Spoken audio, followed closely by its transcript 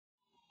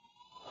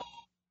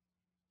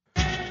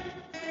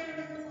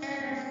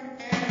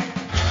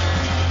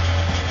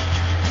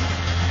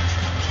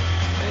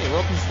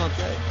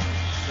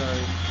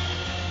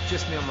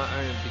me on my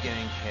own at the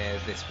beginning here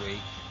this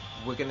week.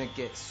 We're going to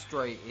get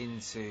straight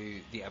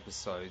into the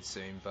episode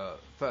soon,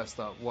 but first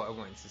up, what I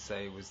wanted to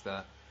say was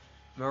that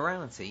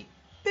morality,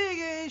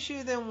 bigger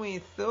issue than we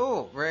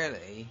thought,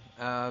 really.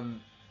 And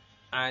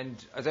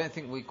I don't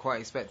think we quite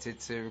expected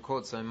to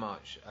record so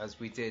much as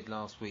we did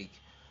last week.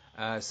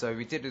 So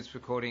we did this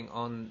recording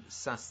on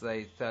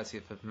Saturday,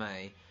 30th of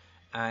May,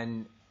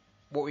 and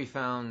what we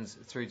found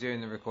through doing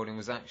the recording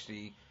was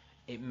actually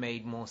it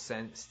made more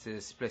sense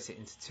to split it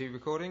into two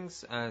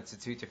recordings, to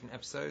two different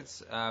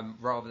episodes,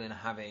 rather than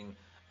having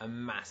a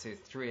massive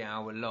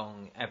 3-hour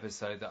long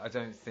episode that I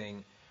don't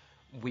think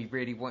we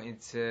really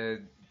wanted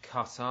to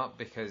cut up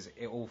because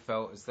it all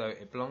felt as though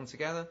it belonged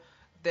together.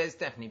 There's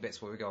definitely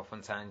bits where we go off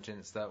on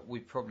tangents that we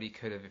probably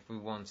could have if we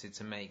wanted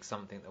to make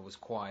something that was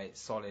quite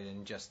solid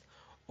and just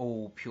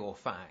all pure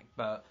fact,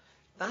 but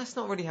that's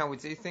not really how we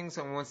do things.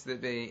 I wanted to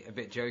be a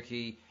bit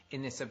jokey.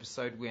 In this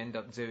episode, we end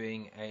up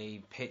doing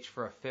a pitch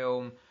for a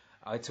film.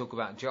 I talk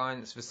about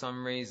giants for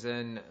some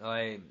reason.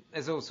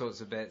 There's all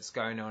sorts of bits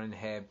going on in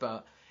here,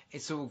 but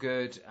it's all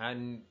good,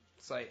 and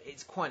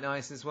it's quite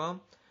nice as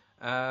well.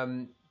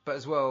 But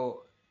as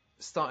well,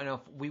 starting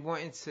off, we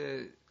wanted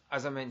to,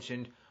 as I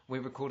mentioned, we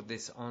recorded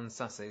this on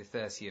Saturday, the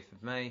 30th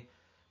of May.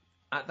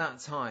 At that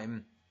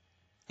time,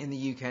 in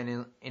the UK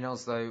and in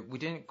Oslo, we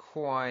didn't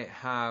quite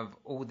have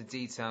all the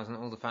details and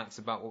all the facts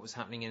about what was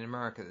happening in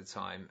America at the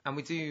time. And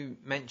we do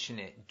mention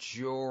it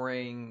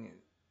during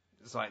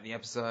the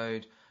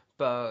episode,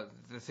 but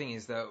the thing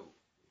is that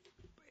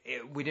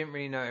we didn't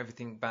really know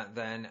everything back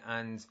then,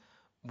 and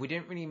we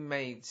didn't really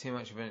make too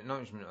much of an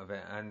acknowledgement of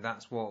it, and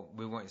that's what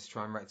we wanted to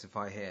try and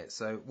rectify here.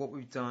 So what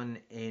we've done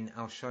in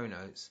our show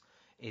notes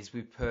is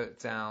we put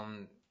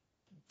down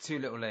two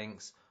little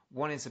links.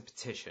 One is a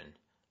petition,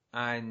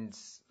 and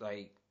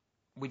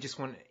we just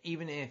want,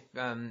 even if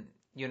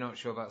you're not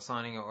sure about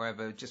signing it or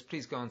whatever, just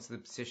please go onto the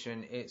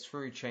petition. It's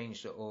through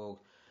change.org.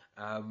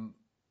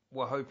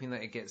 We're hoping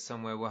that it gets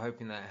somewhere. We're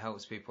hoping that it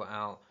helps people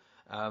out.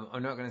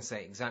 I'm not going to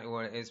say exactly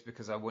what it is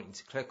because I want you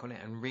to click on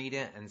it and read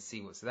it and see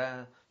what's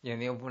there. Yeah,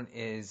 and the other one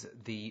is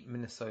the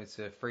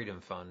Minnesota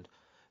Freedom Fund.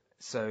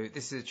 So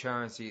this is a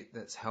charity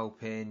that's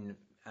helping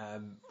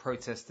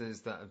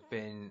protesters that have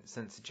been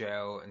sent to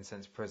jail and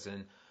sent to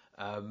prison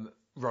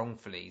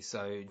wrongfully,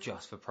 so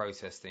just for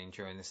protesting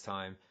during this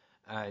time.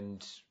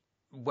 And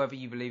whether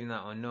you believe in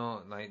that or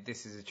not,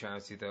 this is a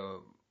charity that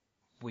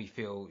we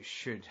feel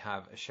should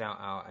have a shout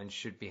out and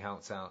should be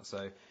helped out.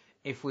 So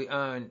if we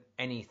earn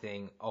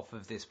anything off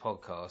of this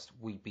podcast,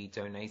 we'd be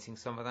donating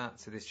some of that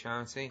to this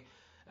charity.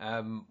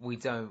 We're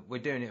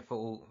doing it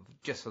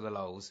just for the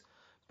lols,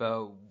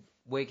 but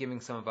we're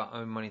giving some of our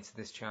own money to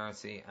this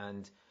charity,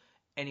 and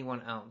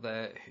anyone out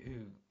there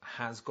who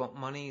has got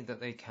money that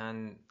they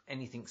can,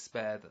 anything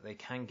spare that they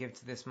can give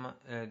to this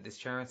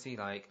charity,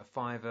 like a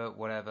 $5,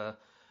 whatever,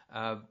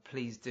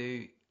 please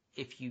do.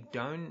 If you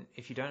don't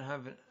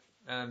have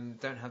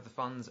the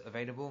funds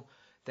available,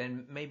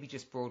 then maybe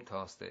just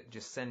broadcast it.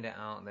 Just send it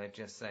out there.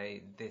 Just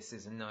say this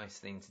is a nice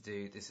thing to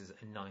do. This is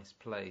a nice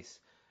place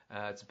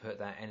to put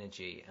that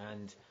energy,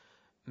 and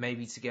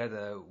maybe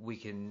together we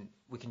can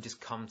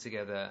just come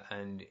together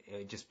and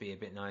it just be a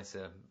bit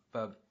nicer.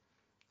 But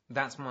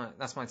that's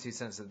my 2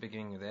 cents at the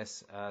beginning of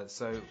this.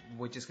 So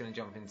we're just going to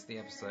jump into the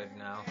episode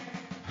now.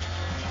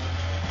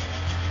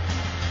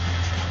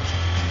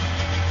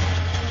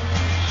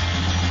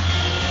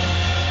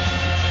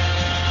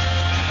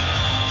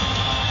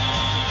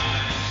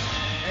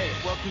 Hey,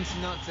 welcome to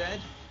Not Dead,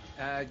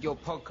 your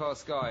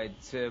podcast guide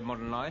to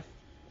modern life.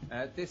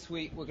 This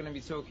week we're going to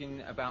be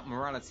talking about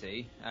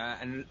morality,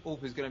 and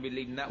Alpa's going to be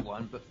leading that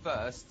one. But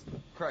first,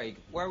 Craig,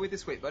 where are we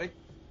this week, buddy?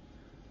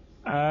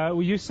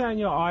 Well, you're saying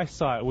your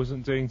eyesight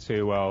wasn't doing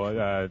too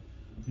well,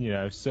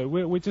 so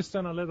we're just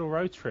on a little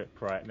road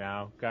trip right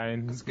now,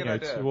 going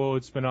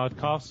towards Barnard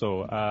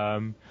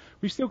Castle.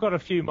 We've still got a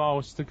few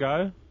miles to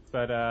go,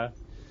 but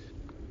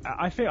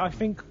I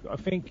think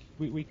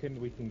we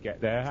can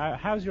get there.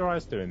 How's your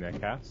eyes doing there,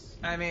 Cass?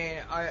 I mean,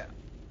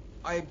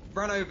 I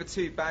ran over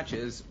 2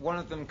 badgers. One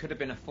of them could have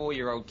been a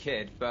 4-year-old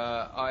kid,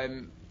 but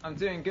I'm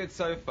doing good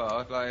so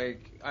far.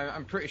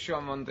 I'm pretty sure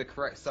I'm on the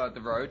correct side of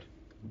the road.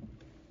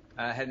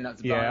 Heading up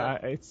to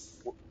Barnard.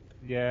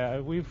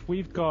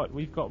 We've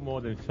got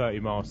more than 30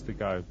 miles to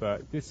go,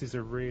 but this is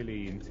a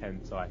really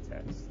intense eye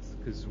test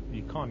because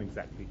you can't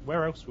exactly.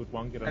 Where else would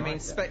one get an eye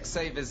test?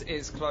 Specsavers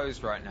is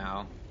closed right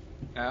now.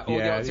 All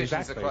the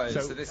opticians are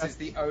closed, so this is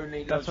the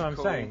only. That's what I'm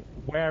saying.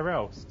 Where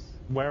else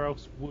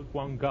would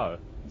one go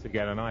to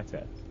get an eye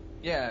test?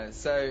 Yeah,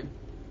 so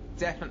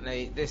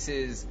definitely this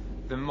is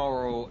the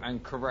moral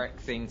and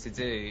correct thing to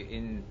do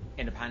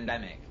in a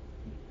pandemic.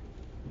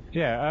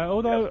 Yeah,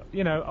 although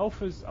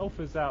Alpha's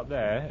out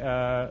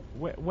there.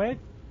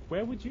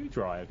 Where would you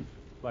drive?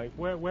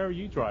 Where are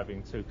you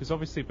driving to? Because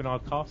obviously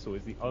Barnard Castle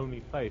is the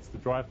only place to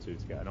drive to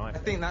get an eye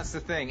test. I think that's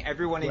the thing.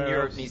 Everyone in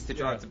Europe needs to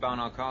drive to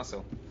Barnard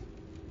Castle.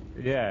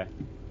 Yeah.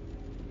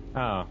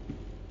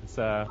 It's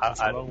a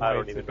long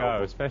way to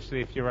go,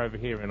 especially if you're over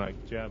here in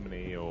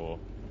Germany or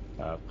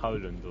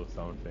Poland or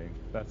something.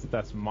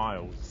 That's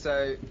miles.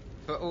 So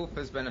for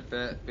author's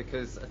benefit,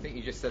 because I think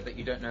you just said that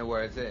you don't know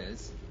where it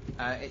is.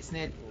 It's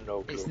near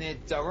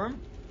Durham,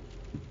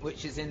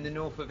 which is in the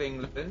north of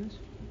England.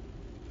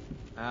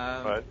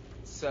 Right.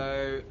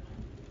 So,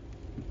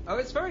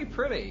 it's very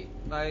pretty.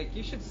 Like,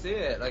 you should see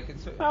it. Like,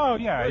 it's really nice.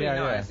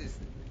 Yeah.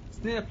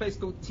 It's near a place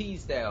called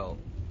Teesdale.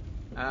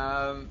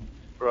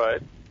 Right.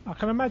 I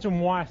can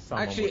imagine why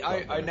someone. Actually,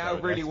 I now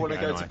really want to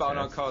go to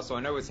Barnard Castle. I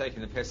know we're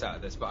taking the piss out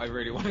of this, but I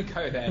really want to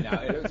go there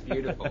now. It looks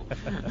beautiful.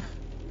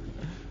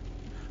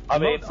 I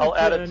mean, I'll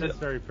add it to. It's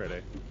very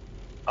pretty.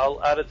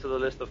 I'll add it to the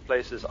list of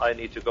places I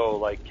need to go,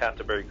 like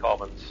Canterbury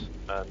Commons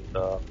and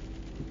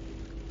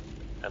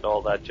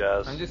all that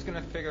jazz. I'm just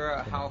going to figure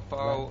out how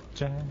far.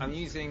 I'm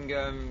using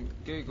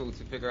Google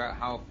to figure out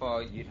how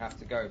far you'd have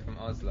to go from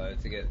Oslo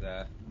to get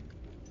there.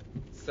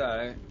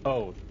 So.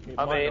 I'm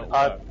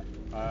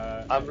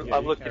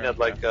looking at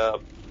like a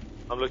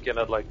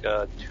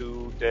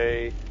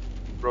 2-day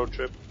road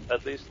trip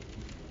at least.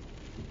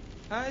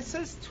 It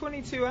says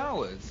 22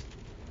 hours.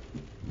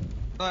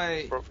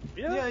 Like,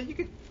 you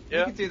could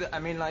do that. I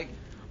mean, like,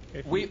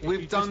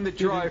 we've done the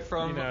drive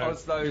from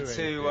Oslo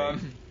to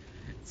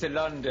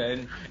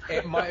London.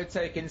 It might have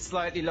taken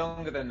slightly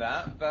longer than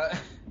that, but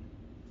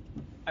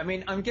I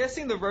mean, I'm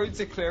guessing the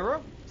roads are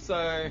clearer,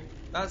 so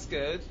that's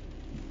good.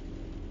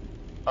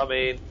 I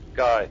mean,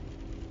 Guy,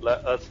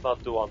 let's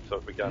not do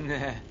Antwerp again.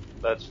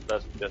 That's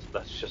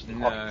just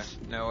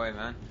no way,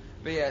 man.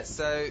 But yeah,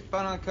 so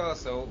Barnard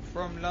Castle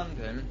from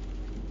London,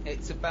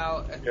 it's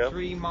about a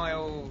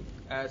 3-hour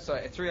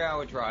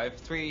drive,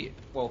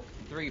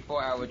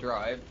 3-4-hour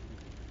drive.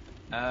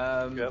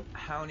 How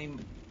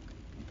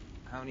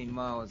many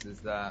miles is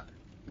that?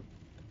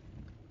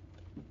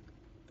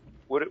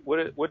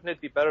 Wouldn't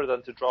it be better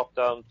than to drop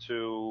down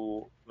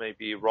to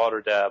maybe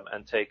Rotterdam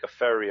and take a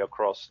ferry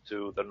across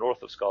to the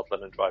north of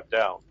Scotland and drive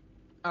down?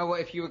 Oh, well,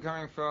 if you were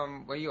coming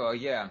from where you are,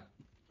 yeah.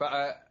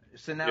 But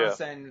so now I'm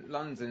saying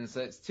London,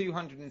 so it's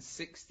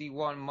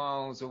 261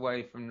 miles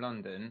away from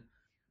London,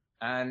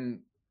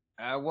 and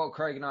what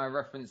Craig and I are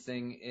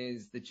referencing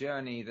is the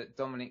journey that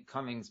Dominic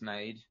Cummings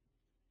made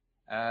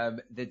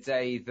the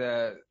day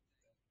that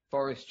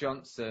Boris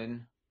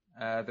Johnson,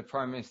 the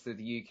Prime Minister of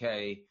the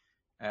UK,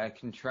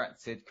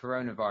 contracted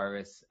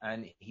coronavirus,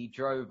 and he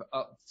drove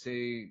up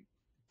to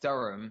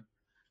Durham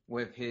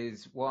with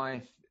his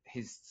wife,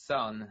 his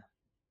son.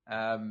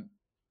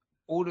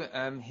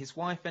 His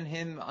wife and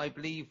him, I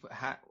believe,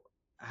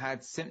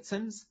 had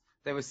symptoms.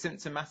 They were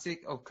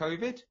symptomatic of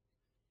COVID.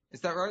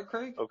 Is that right,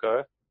 Craig?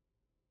 Okay.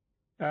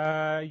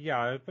 Yeah,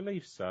 I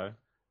believe so.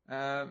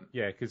 Yeah,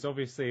 because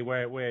obviously,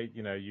 where if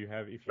you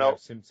have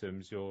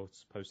symptoms, you're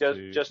supposed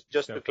to. Just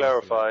to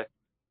clarify,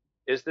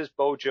 is this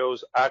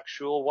Bojo's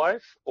actual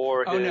wife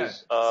or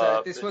his?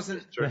 No. So this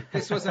wasn't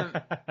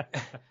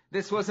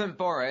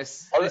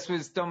Boris. This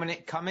was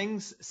Dominic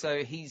Cummings.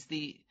 So he's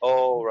the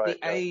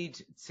aide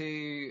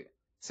to.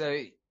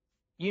 So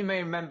you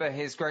may remember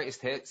his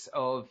greatest hits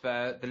of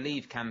the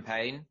Leave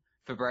campaign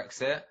for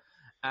Brexit,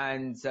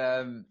 and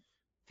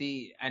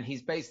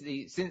he's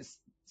basically since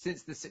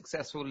the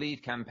successful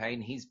Leave campaign,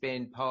 he's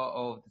been part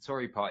of the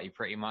Tory party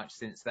pretty much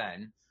since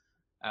then,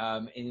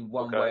 in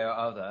one way or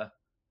other.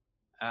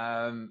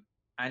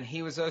 And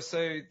he was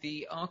also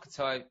the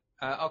architect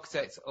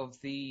of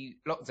the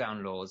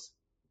lockdown laws,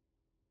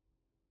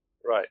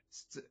 right?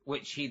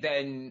 Which he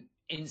then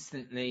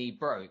instantly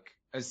broke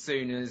as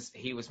soon as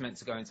he was meant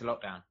to go into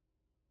lockdown.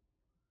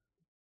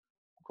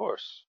 Of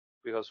course,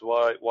 because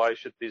why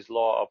should this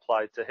law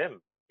apply to him?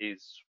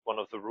 He's one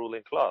of the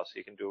ruling class.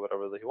 He can do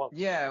whatever he wants.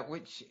 Yeah,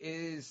 which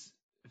is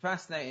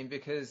fascinating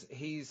because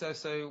he's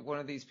also one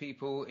of these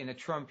people in a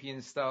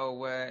Trumpian style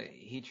where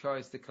he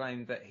tries to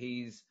claim that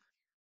he's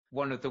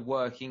one of the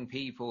working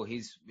people.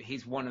 He's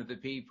one of the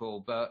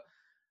people, but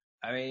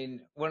I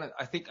mean,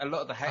 I think a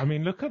lot of the I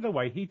mean, look at the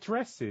way he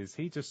dresses.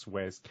 He just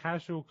wears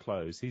casual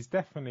clothes. He's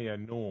definitely a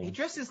norm. He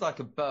dresses like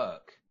a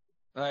Burke.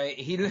 Like,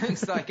 he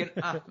looks like an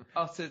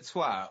utter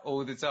twat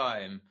all the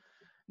time.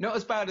 Not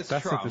as bad as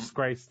Trump. That's a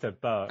disgrace to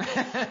Burke.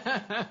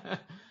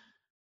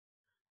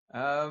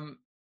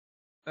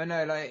 But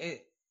no,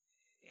 like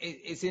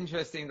it's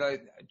interesting,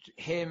 like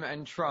him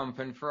and Trump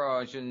and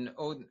Farage and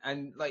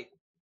like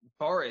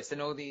Boris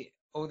and all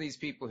these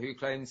people who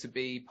claim to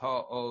be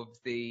part of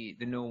the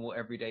normal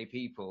everyday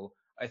people.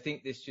 I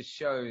think this just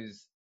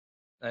shows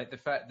the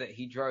fact that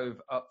he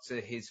drove up to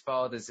his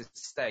father's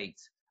estate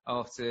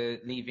after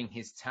leaving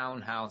his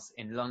townhouse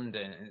in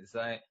London. And it's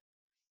like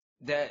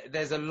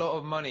there's a lot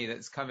of money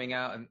that's coming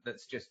out and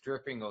that's just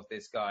dripping off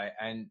this guy.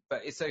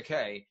 But it's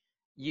okay.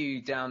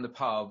 You down the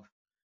pub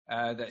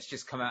that's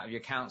just come out of your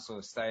council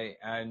estate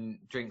and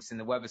drinks in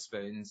the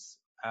Wetherspoons.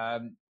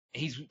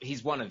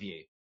 He's one of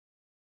you.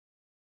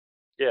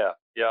 Yeah,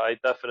 I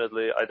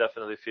definitely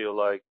feel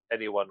like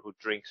anyone who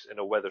drinks in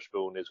a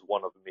Wetherspoon is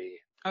one of me.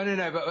 Oh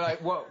no, but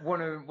like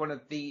one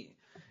of the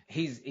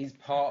he's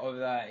part of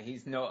that.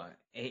 He's not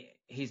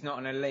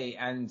an elite,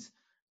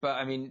 but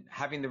I mean,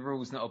 having the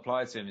rules not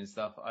apply to him and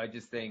stuff, I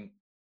just think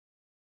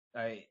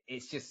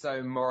it's just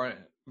so moral.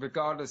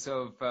 Regardless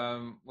of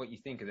what you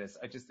think of this,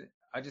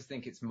 I just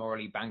think it's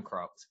morally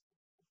bankrupt.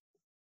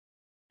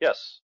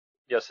 Yes,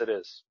 it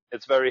is.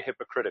 It's very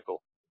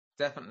hypocritical.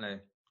 Definitely.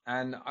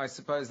 And I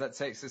suppose that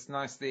takes us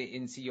nicely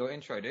into your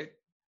intro, dude.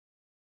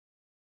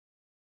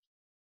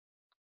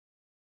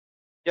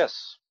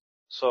 Yes.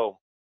 So,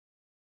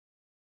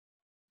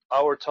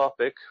 our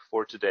topic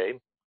for today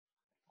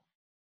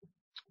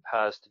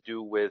has to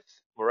do with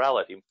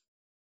morality.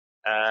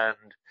 And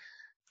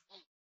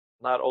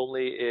not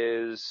only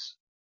is,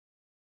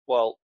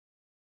 well,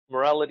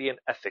 morality and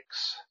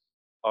ethics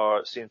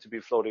seem to be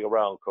floating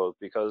around, Code,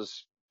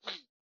 because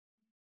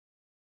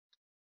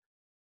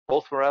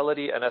both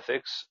morality and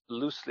ethics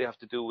loosely have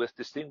to do with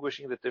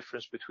distinguishing the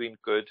difference between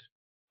good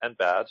and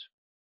bad,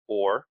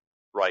 or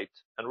right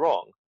and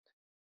wrong.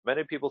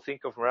 Many people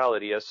think of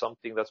morality as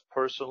something that's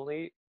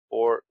personally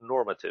or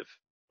normative,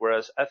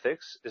 whereas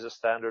ethics is a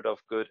standard of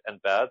good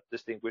and bad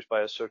distinguished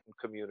by a certain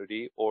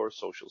community or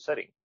social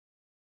setting.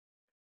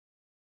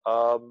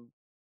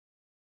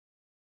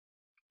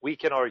 We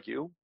can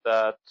argue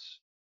that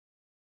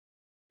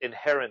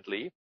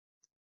inherently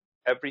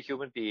every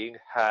human being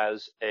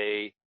has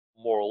a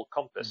moral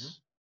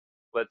compass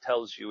that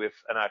tells you if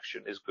an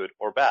action is good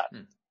or bad.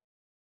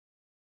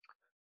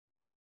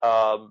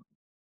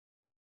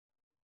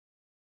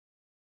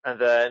 And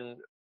then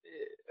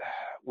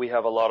we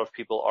have a lot of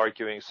people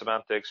arguing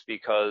semantics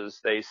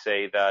because they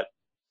say that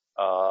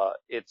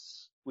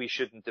we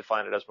shouldn't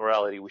define it as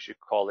morality, we should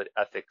call it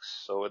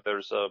ethics. So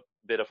there's a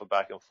bit of a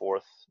back and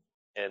forth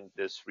in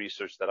this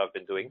research that I've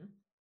been doing.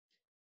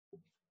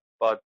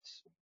 But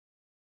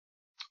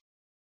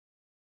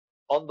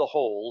on the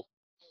whole,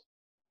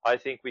 I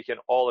think we can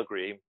all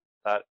agree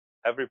that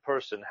every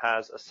person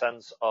has a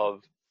sense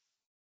of,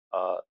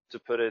 to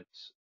put it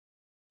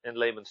in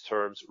layman's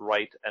terms,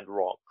 right and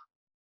wrong.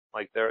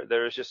 Like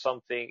there is just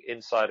something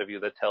inside of you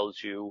that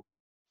tells you,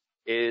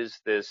 is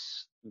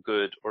this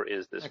good or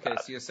is this bad?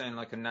 Okay, so you're saying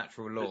like a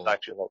natural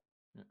law.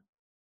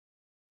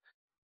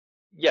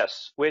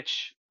 Yes,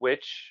 which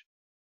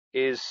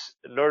is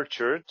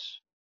nurtured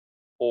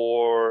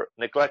or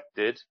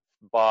neglected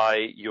by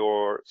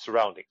your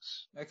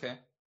surroundings. Okay.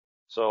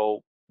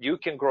 So you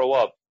can grow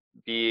up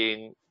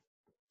being,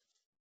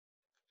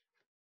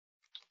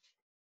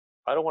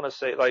 I don't want to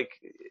say like,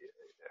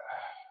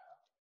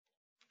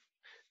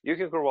 you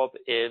can grow up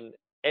in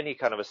any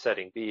kind of a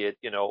setting, be it,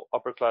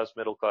 upper class,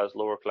 middle class,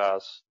 lower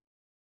class,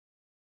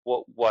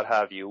 what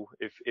have you,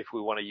 if we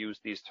want to use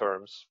these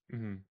terms.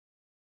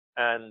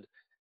 And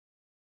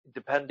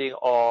depending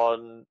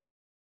on,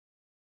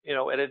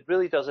 and it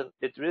really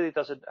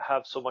doesn't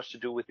have so much to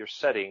do with your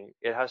setting.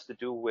 It has to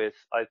do with,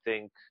 I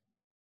think,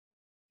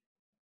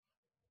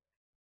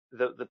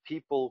 the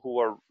people who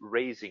are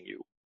raising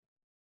you.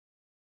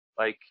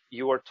 Like,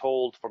 you are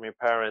told from your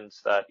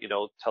parents that,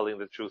 telling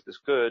the truth is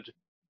good,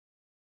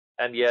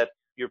 and yet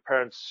your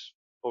parents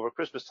over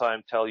Christmas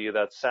time tell you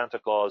that Santa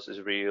Claus is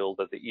real,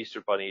 that the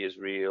Easter Bunny is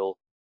real,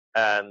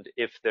 and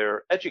if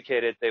they're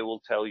educated, they will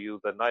tell you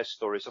the nice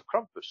stories of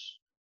Krampus.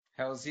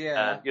 Hells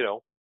yeah.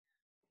 And,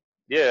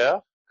 yeah,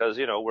 because,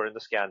 we're in the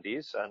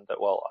Scandies, and,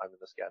 well, I'm in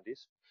the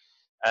Scandies,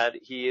 and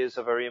he is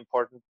a very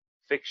important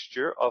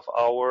fixture of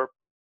our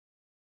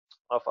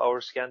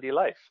Scandi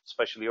life,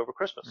 especially over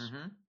Christmas.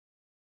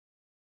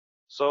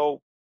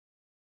 So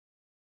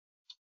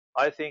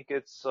I think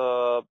it's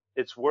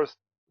worth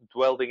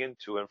delving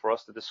into and for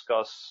us to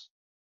discuss,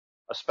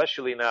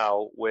 especially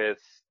now with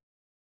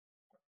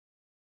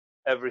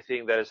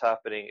everything that is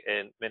happening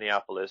in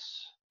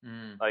Minneapolis.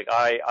 Like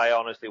I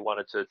honestly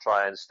wanted to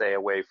try and stay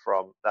away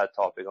from that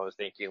topic. I was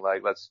thinking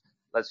like let's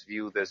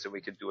view this and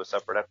we could do a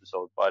separate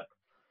episode, but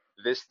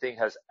this thing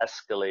has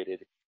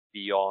escalated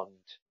beyond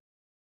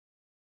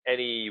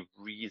any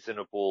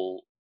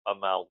reasonable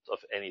amount of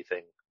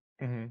anything.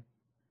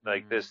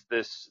 Like this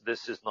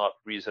is not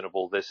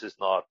reasonable. This is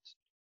not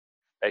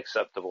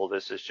acceptable.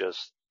 This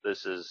is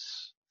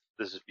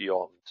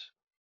beyond.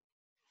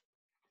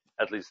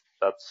 At least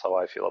that's how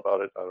I feel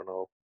about it. I don't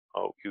know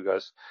how you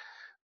guys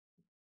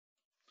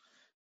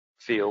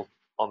feel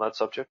on that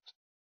subject.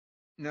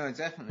 No,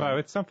 definitely. Well,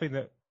 it's something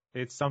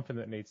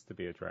that needs to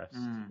be addressed.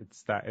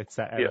 It's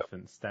that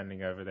elephant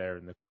standing over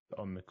there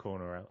on the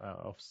corner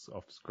off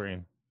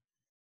screen.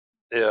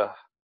 Yeah.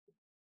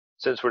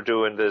 Since we're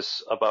doing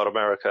this about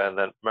America, and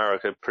then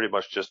America pretty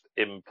much just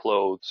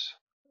implodes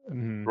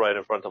right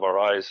in front of our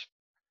eyes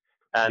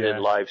and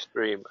in live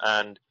stream,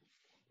 and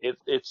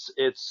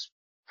it's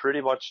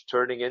pretty much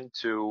turning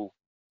into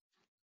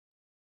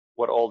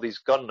what all these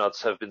gun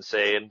nuts have been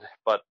saying,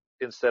 but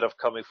instead of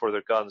coming for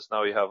their guns,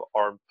 now you have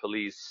armed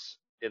police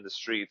in the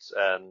streets,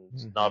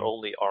 and not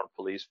only armed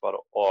police, but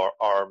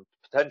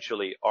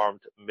potentially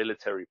armed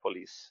military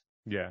police.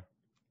 Yeah.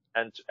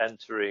 And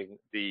entering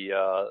the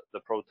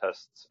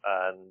protests,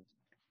 and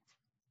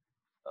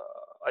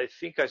I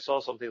think I saw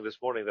something this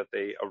morning that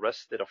they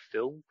arrested a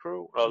film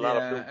crew, not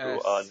a film crew,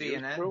 a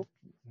CNN. news crew.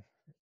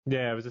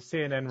 Yeah, it was a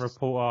CNN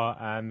reporter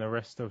and the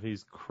rest of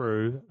his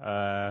crew.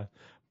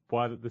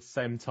 While at the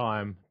same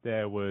time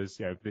there was,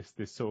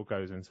 this sort of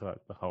goes into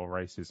like the whole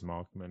racism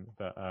argument,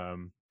 but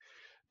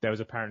there was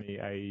apparently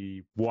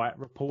a white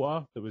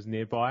reporter that was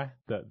nearby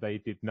that they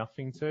did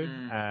nothing to.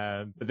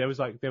 But there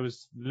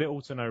was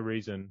little to no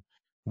reason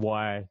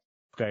why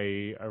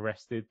they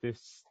arrested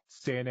this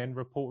CNN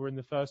reporter in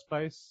the first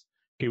place.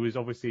 He was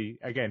obviously,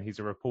 again, he's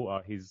a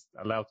reporter. He's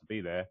allowed to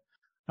be there.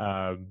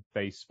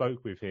 They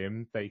spoke with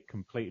him. They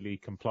completely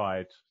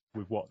complied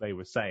with what they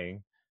were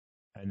saying,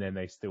 and then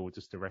they still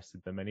just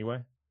arrested them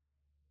anyway.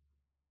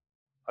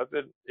 I've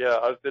been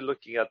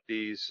looking at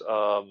these.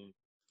 I've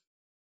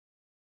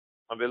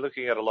been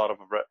looking at a lot of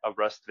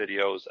arrest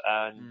videos,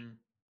 and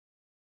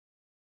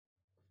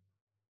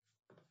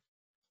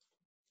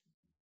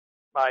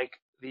like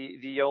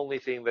the only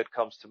thing that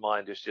comes to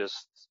mind is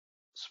just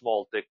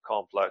small dick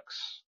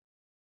complex.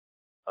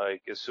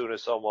 Like, as soon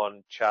as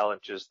someone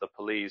challenges the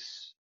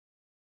police,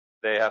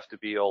 they have to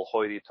be all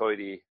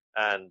hoity-toity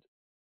and,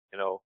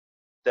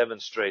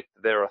 demonstrate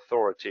their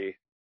authority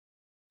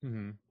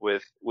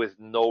with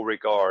no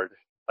regard.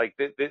 Like,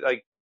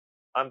 like,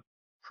 I'm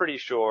pretty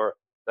sure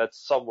that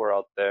somewhere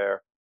out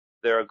there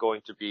are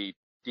going to be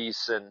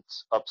decent,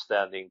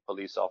 upstanding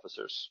police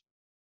officers.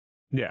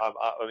 Yeah.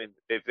 I mean,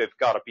 they've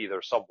got to be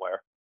there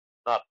somewhere.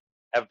 Not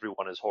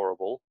everyone is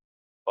horrible,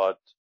 but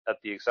at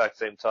the exact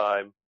same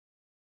time,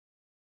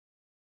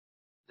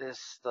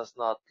 this does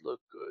not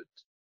look good.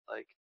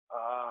 Like,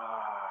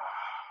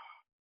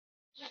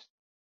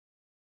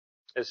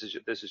 this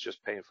is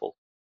just painful.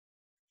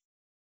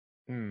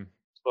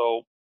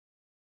 So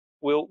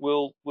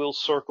we'll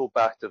circle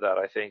back to that.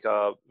 I think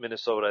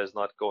Minnesota is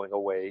not going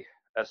away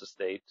as a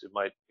state. It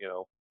might,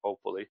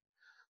 hopefully.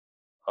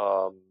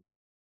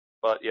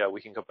 But yeah,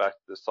 we can come back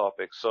to this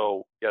topic.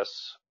 So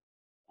yes,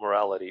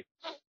 morality.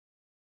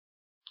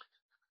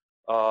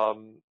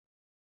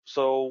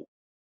 So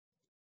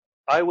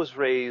I was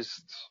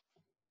raised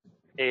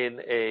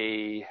in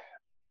a,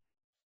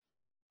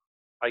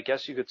 I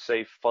guess you could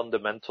say,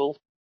 fundamental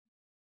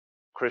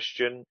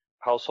Christian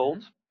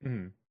household.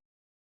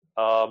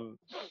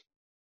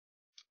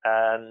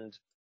 And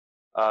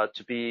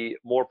to be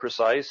more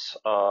precise,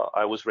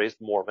 I was raised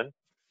Mormon,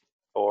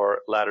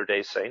 or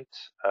Latter-day Saint,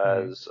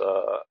 as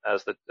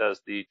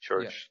the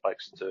church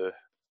likes to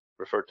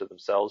refer to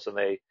themselves, and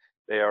they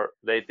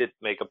did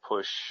make a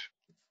push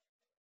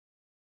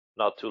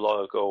not too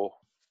long ago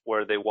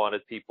where they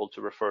wanted people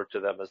to refer to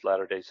them as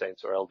Latter-day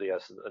Saints or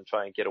LDS and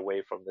try and get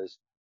away from this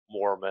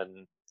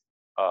Mormon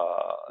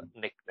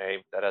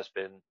nickname that has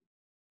been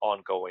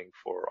ongoing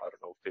for, I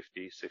don't know,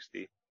 50,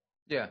 60,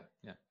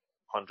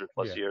 100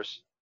 plus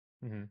years.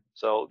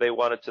 So they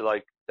wanted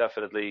to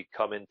definitely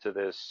come into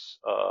this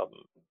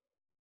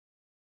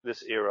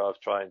this era of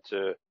trying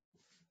to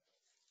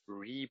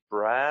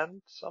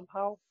rebrand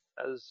somehow,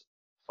 as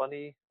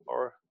funny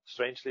or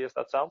strangely as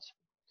that sounds.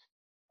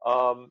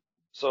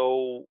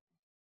 So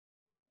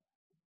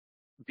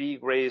being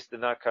raised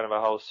in that kind of a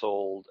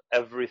household,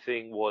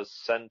 everything was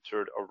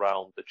centered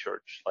around the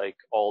church. Like,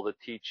 all the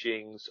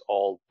teachings,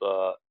 all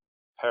the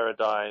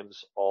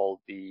paradigms,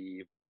 all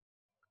the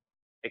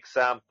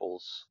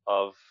examples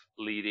of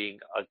leading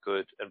a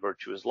good and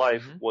virtuous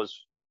life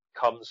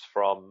comes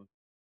from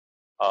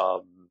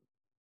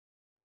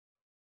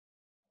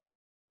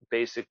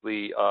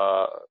basically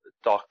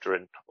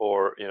doctrine,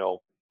 or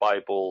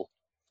Bible,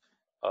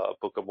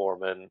 Book of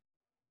Mormon,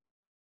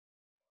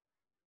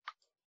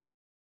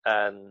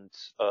 and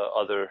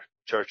other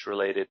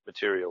church-related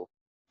material.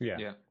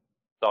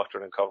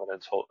 Doctrine and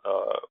Covenants,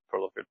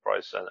 Pearl of Great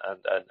Price,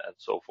 and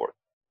so forth.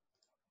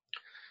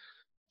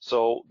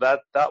 So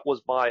that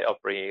was my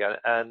upbringing,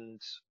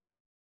 and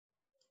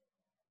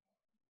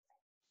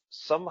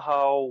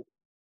somehow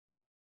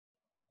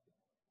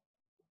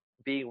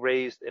being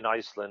raised in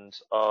Iceland,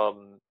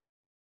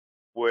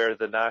 where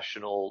the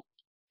national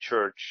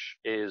church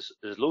is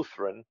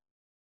Lutheran,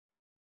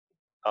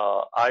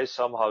 I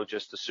somehow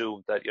just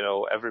assumed that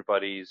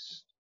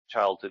everybody's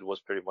childhood was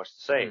pretty much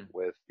the same,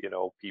 with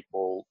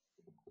people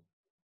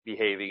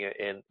behaving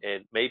in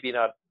maybe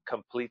not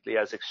completely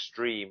as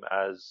extreme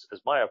as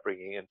my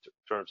upbringing in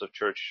terms of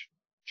church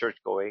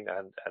going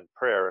and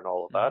prayer and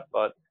all of that,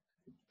 but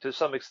to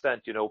some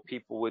extent,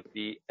 people would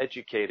be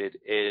educated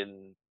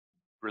in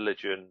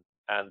religion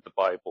and the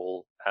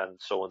Bible and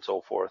so on and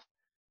so forth.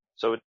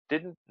 So it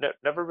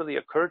never really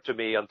occurred to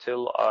me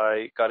until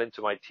I got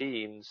into my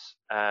teens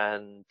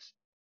and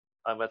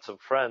I met some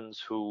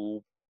friends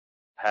who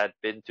had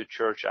been to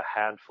church a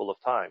handful of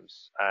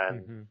times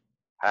and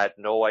had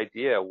no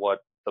idea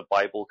what the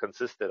Bible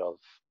consisted of.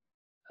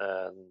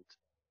 And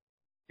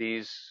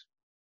these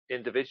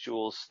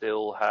individuals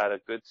still had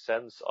a good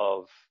sense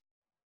of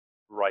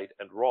right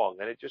and wrong.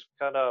 And it just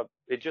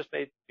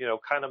made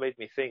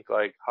me think,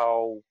 like,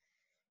 how,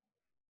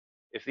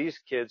 if these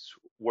kids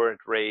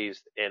weren't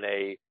raised in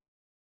a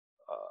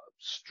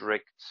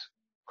strict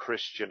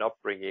Christian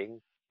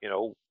upbringing,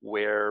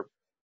 where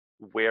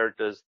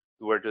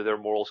do their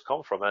morals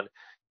come from? And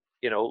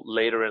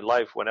later in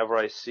life, whenever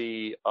I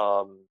see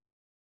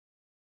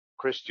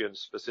Christians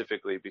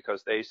specifically,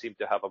 because they seem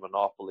to have a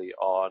monopoly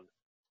on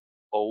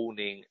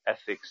owning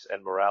ethics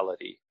and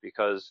morality,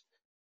 because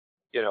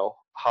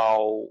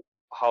how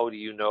how do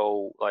you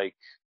know, like,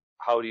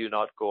 how do you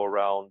not go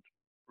around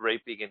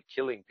raping and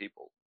killing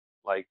people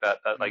like that?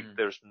 Like,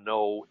 there's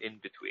no in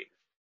between.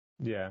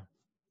 Yeah.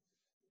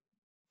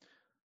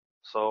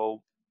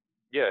 So,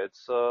 yeah,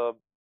 it's and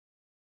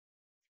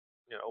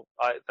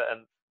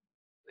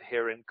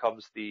herein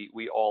comes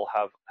we all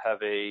have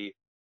a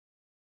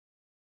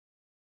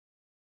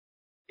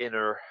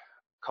inner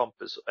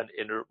compass, an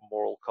inner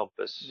moral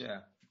compass.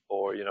 Yeah.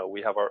 Or,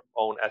 we have our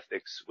own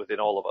ethics within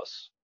all of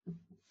us.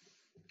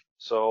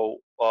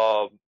 So,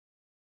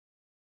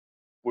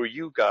 were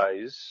you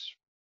guys,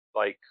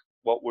 like,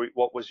 what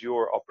was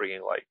your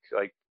upbringing like?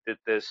 Like,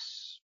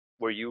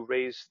 were you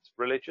raised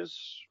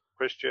religious,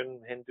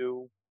 Christian,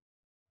 Hindu?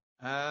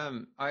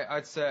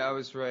 I'd say I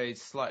was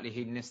raised slightly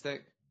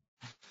hedonistic.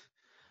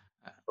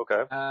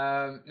 Okay.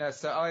 No,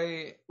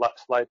 so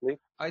Slightly.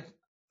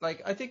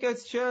 I did go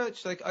to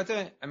church.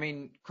 I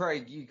mean,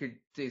 Craig, you could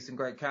do some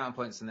great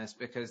counterpoints on this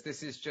because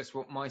this is just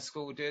what my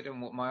school did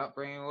and what my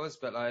upbringing was.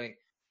 But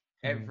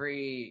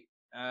we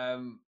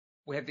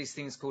had these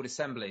things called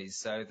assemblies.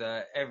 So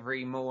that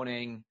every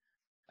morning,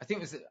 I think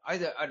it was, I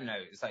don't know,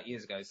 it was like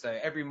years ago. So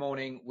every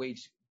morning we'd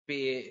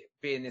be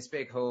in this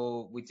big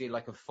hall. We'd do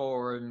like a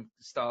forum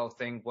style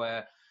thing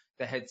where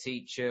the head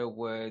teacher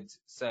would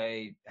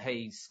say,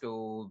 "Hey,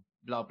 school,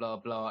 blah, blah,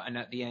 blah." And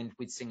at the end,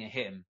 we'd sing a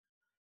hymn.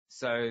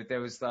 So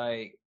there was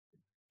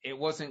it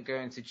wasn't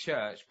going to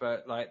church,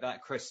 but like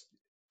that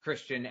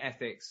Christian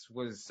ethics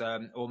was,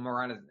 or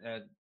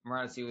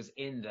morality was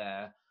in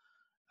there.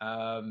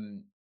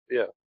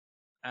 Yeah.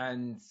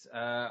 And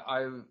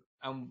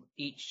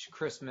each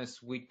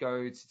Christmas we'd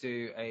go to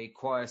do a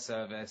choir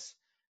service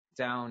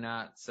down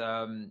at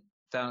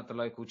the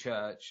local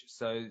church.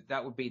 So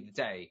that would be the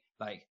day,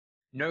 like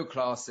no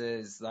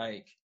classes,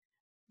 like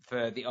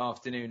for the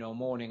afternoon or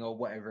morning or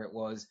whatever it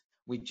was.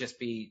 We'd just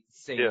be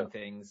singing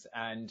things,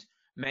 and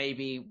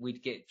maybe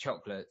we'd get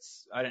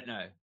chocolates. I don't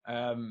know.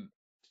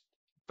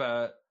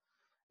 But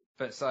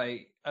it's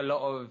like a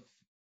lot of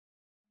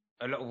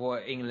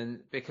what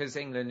England, because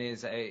England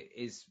is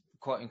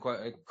quote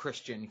unquote a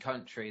Christian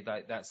country,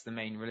 like that's the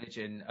main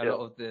religion. A lot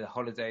of the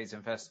holidays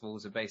and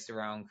festivals are based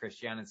around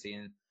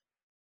Christianity,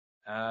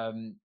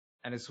 and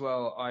as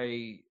well,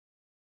 I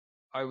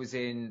was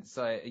in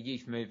a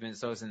youth movement,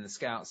 so I was in the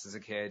Scouts as a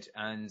kid,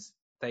 and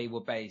they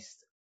were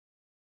based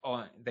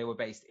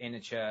in a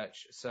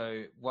church.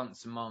 So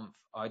once a month,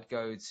 I'd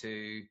go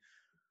to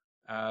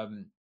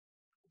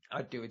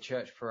I'd do a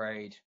church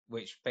parade,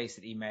 which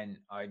basically meant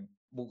I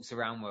walked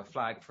around with a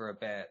flag for a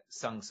bit,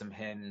 sung some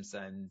hymns,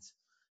 and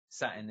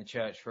sat in the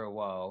church for a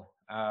while.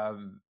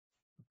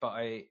 But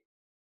I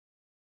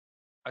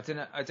don't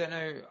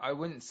know. I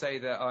wouldn't say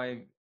that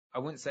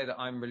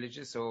I'm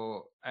religious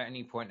or at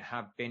any point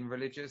have been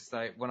religious.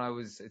 Like when I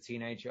was a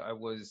teenager, I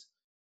was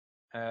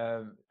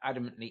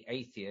adamantly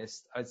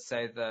atheist. I'd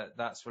say that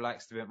that's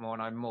relaxed a bit more,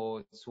 and I'm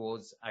more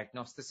towards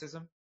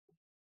agnosticism.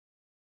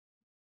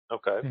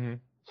 Okay. Mm-hmm.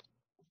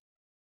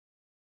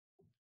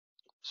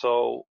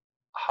 So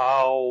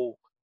how,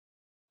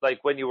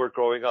 like when you were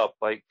growing up,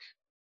 like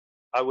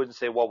I wouldn't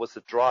say what was the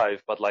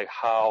drive, but like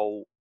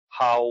how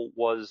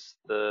was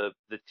the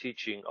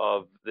teaching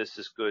of this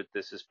is good,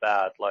 this is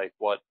bad, like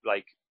what,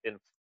 like in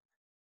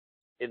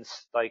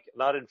like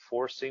not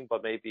enforcing,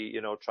 but maybe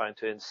trying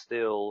to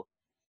instill,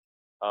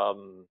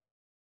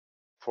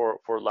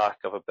 for lack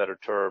of a better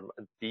term,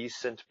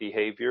 decent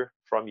behavior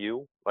from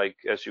you, like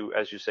as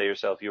you say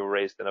yourself, you were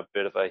raised in a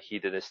bit of a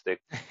hedonistic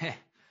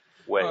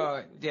way.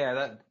 Well, yeah,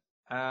 that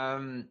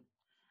I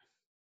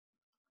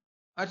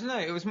don't know.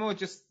 It was more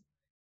just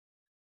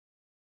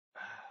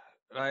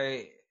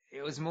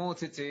it was more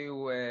to do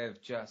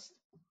with just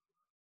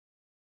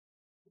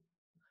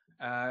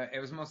it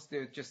was more to do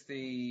with just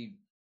the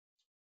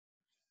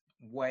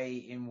way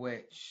in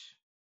which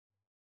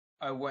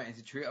I wanted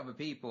to treat other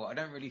people. I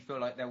don't really feel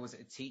like there was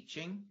a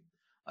teaching,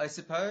 I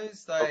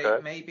suppose.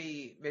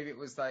 Maybe it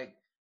was like,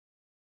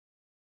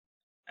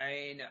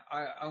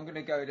 I'm going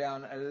to go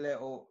down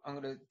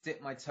I'm going to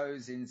dip my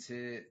toes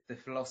into the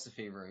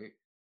philosophy route.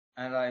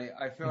 And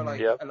I feel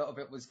like a lot of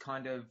it was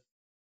kind of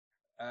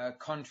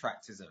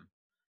contractism.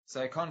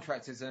 So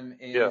contractism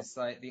is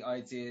like the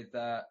idea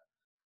that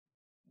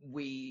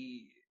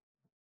we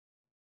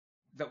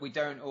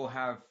don't all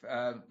have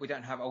we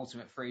don't have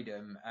ultimate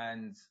freedom,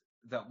 and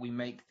that we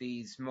make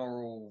these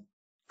moral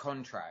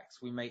contracts,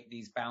 we make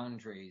these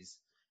boundaries,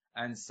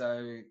 and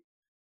so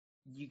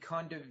you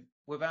kind of,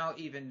 without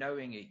even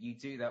knowing it, you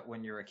do that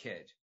when you're a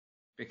kid,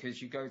 because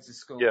you go to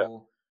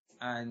school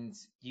and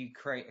you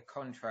create a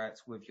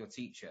contract with your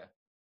teacher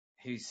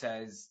who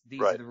says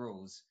these are the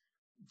rules.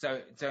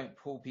 Don't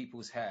pull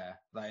people's hair.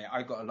 Like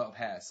I got a lot of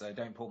hair, so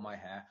don't pull my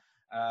hair.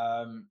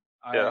 And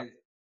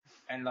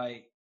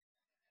like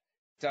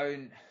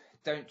don't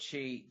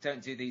cheat,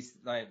 don't do these,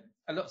 like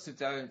lots of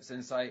don'ts, and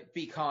it's like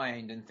be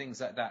kind and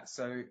things like that.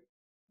 So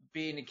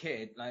being a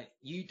kid, like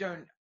you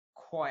don't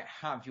quite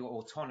have your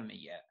autonomy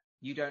yet.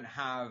 You don't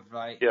have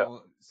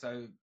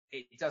so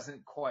it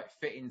doesn't quite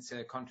fit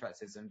into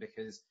contractism,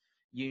 because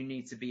you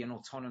need to be an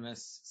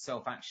autonomous,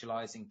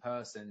 self-actualizing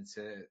person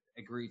to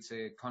agree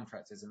to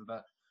contractism,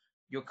 but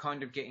you're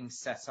kind of getting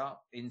set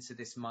up into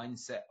this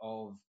mindset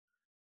of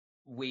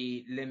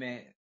we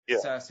limit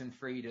certain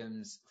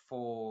freedoms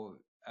for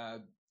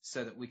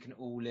so that we can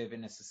all live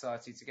in a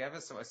society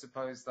together. So I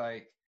suppose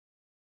like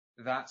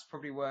that's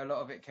probably where a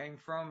lot of it came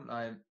from.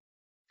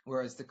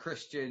 Whereas the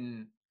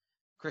Christian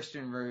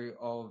root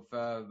of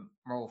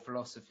moral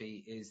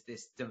philosophy is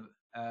this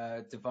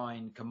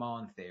divine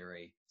command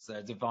theory.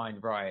 So divine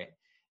right,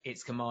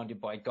 it's commanded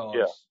by God.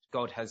 Yeah.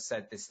 God has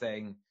said this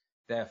thing,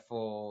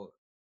 therefore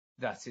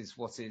that is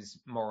what is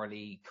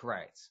morally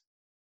correct.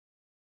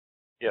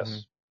 Yes. Mm-hmm.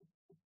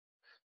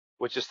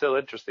 Which is still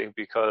interesting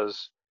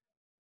because,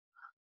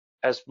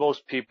 as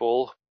most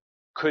people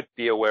could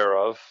be aware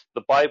of,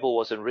 the Bible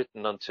wasn't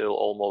written until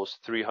almost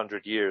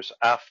 300 years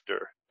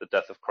after the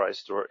death of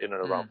Christ, or in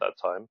and around that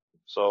time.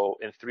 So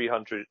in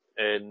 300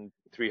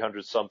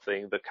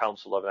 something, the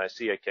Council of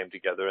Nicaea came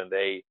together and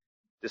they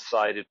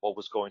decided what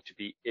was going to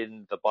be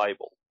in the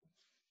Bible.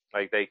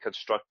 Like they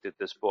constructed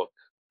this book,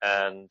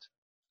 and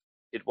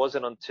it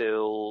wasn't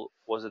until,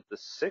 was it the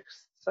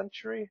 6th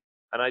century?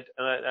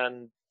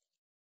 And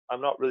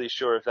I'm not really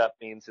sure if that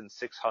means in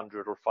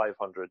 600 or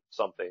 500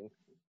 something,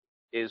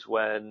 is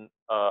when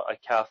a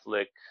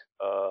Catholic,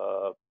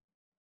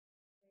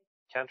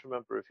 can't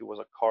remember if he was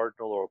a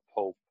cardinal or a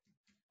pope,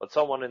 but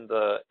someone in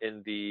the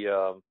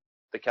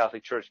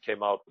Catholic Church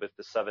came out with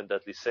the 7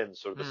 deadly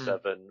sins, or the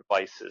 7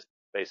 vices,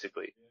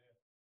 basically.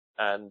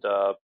 And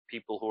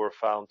people who were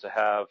found to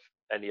have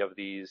any of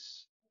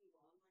these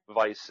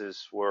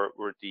vices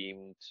were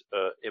deemed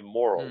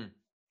immoral.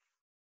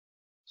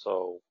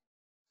 So,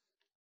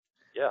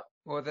 yeah.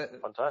 Well,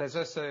 there's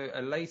also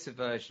a later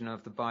version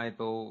of the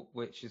Bible,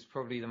 which is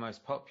probably the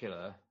most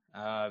popular,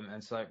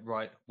 and so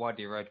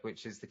widely read,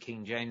 which is the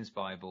King James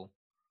Bible.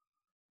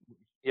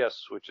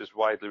 Yes, which is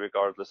widely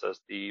regarded as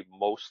the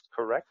most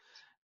correct.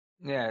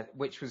 Yeah,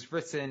 which was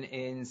written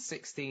in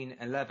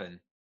 1611,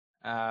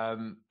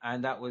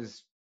 and that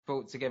was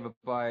brought together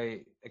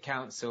by a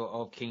council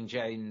of King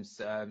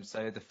James.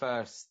 So the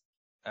first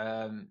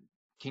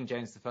King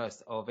James I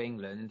of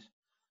England.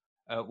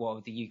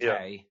 Of the UK.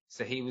 Yeah.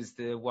 So he was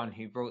the one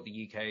who brought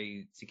the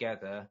UK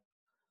together,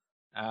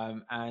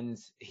 and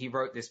he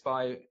wrote this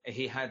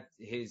he had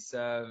his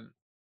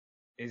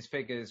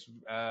figures,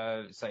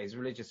 his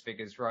religious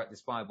figures, write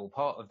this Bible.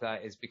 Part of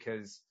that is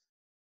because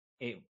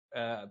it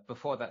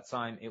before that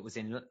time it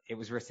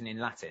was written in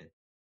Latin.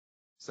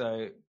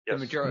 So the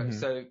majority.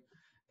 So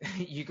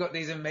you got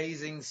these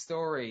amazing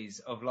stories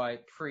of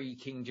like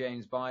pre-King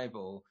James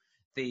Bible,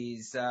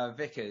 these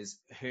vicars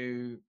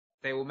who.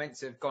 They were meant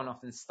to have gone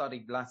off and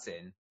studied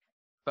Latin,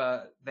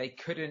 but they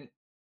couldn't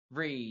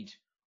read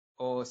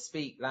or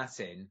speak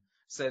Latin.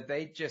 So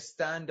they just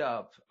stand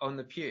up on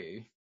the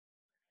pew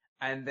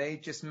and they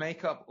just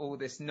make up all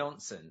this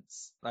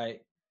nonsense,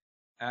 like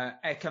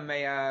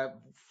ekamea,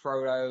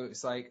 frolo.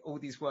 It's like all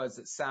these words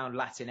that sound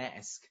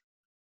Latin-esque,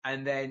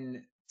 and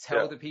then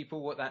tell the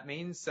people what that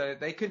means. So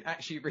they couldn't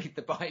actually read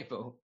the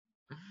Bible.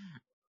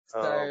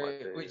 So,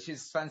 which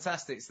is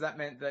fantastic. So that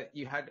meant that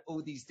you had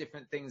all these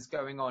different things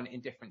going on in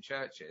different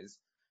churches.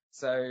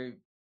 So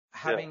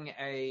having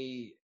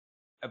a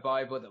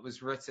Bible that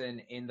was written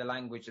in the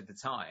language of the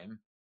time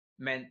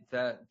meant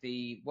that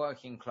the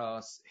working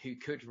class who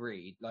could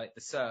read, like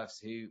the serfs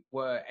who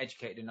were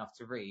educated enough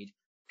to read,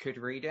 could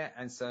read it.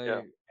 And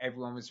so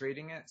everyone was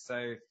reading it.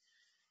 So,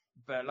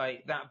 but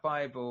like that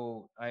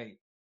Bible, like,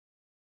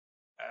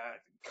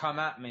 come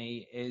at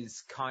me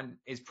is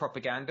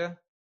propaganda.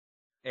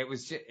 It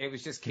was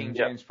just King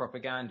James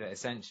propaganda,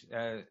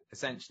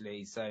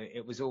 essentially. So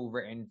it was all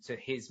written to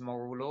his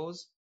moral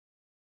laws.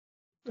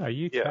 Are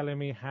you telling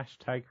me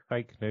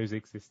 #fake news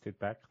existed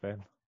back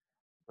then?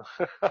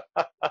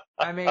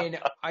 I mean,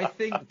 I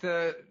think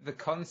the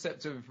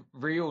concept of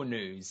real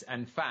news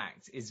and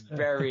fact is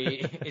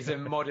a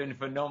modern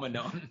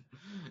phenomenon.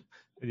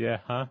 Yeah,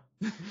 huh?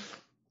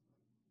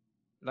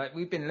 Like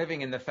we've been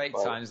living in the fake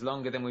times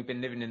longer than we've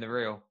been living in the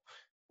real.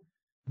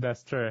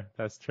 That's true.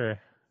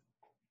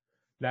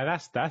 No,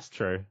 that's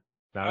true.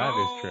 No, that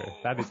is true.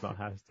 That is not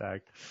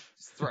hashtag.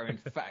 Just throwing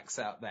facts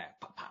out there.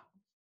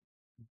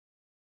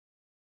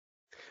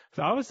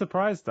 So I was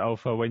surprised,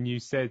 Alpha, when you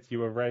said you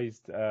were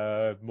raised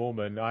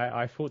Mormon.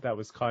 I thought that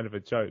was kind of a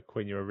joke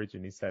when you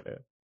originally said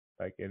it,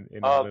 like in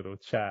our little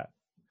chat.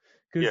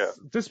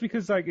 Just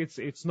because like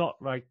it's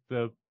not like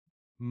the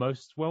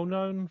most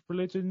well-known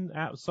religion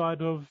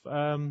outside of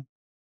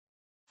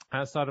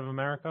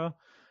America.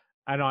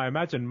 And I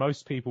imagine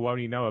most people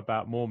only know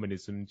about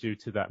Mormonism due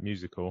to that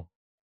musical.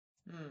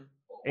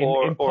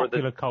 In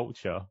popular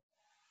culture.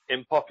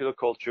 In popular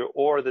culture,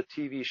 or the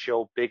TV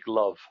show Big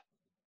Love.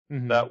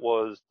 Mm-hmm. That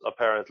was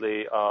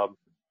apparently a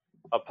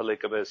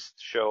polygamist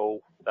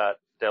show that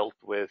dealt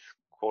with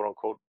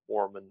quote-unquote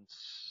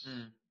Mormons.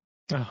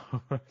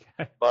 Oh,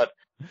 okay. But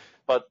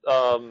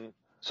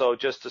so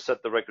just to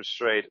set the record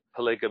straight,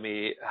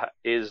 polygamy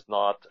is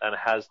not and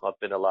has not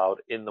been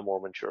allowed in the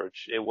Mormon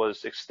Church. It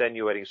was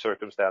extenuating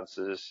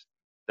circumstances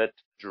that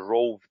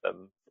drove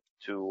them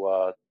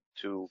to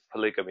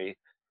polygamy,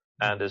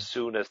 and as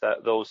soon as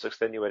those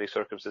extenuating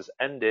circumstances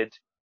ended,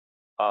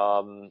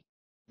 so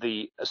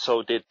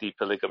did the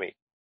polygamy.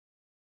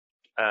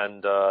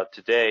 And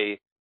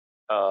today,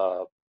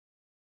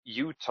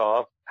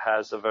 Utah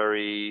has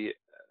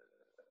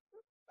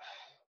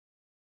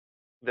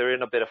they're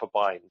in a bit of a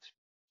bind.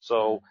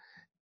 So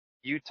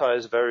Utah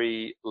is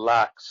very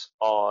lax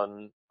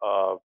on,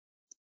 well,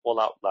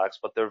 not lax,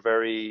 but they're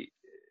very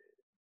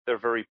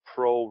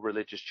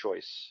pro-religious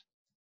choice,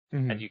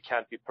 and you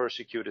can't be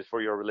persecuted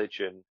for your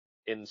religion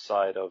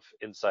inside of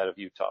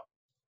Utah.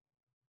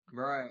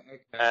 Right.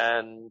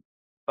 Okay.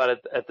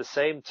 But at the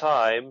same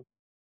time,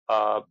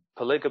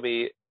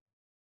 polygamy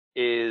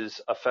is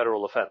a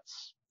federal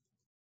offense.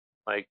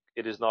 Like,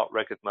 it is not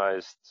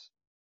recognized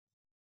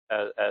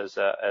as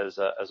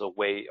a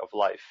way of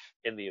life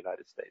in the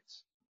United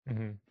States.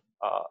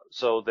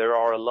 So there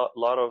are a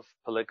lot of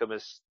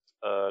polygamist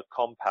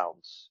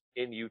compounds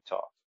in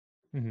Utah,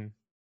 and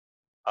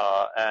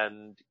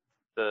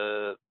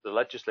the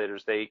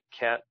legislators, they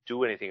can't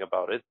do anything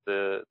about it.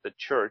 The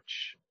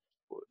church,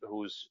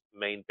 whose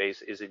main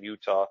base is in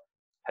Utah,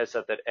 has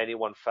said that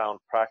anyone found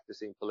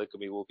practicing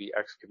polygamy will be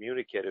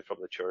excommunicated from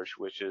the church,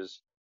 which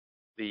is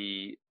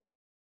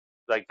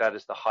that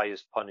is the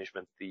highest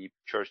punishment the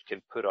church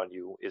can put on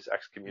you, is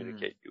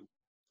excommunicate you.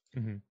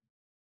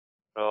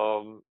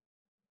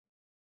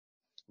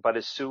 But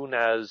as soon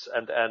as,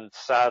 and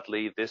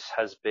sadly, this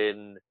has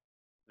been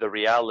the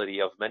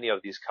reality of many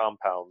of these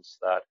compounds,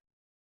 that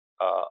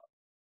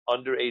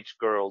underage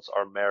girls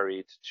are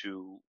married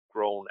to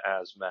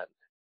grown-as men.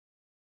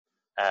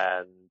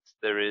 And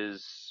there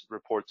is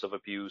reports of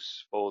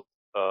abuse, both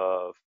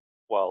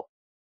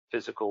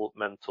physical,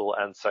 mental,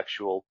 and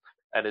sexual.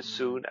 And as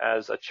soon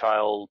as a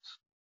child,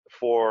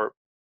 for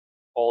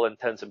all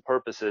intents and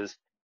purposes,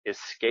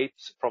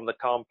 escapes from the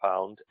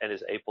compound and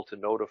is able to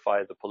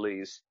notify the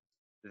police,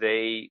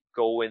 they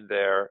go in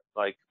there,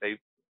 like, they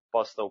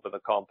bust open the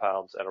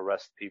compounds and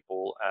arrest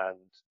people and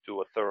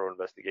do a thorough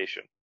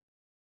investigation.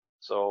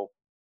 So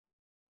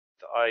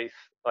I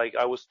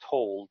was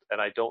told, and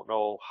I don't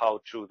know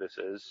how true this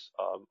is,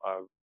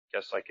 I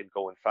guess I can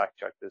go and fact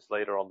check this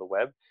later on the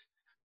web,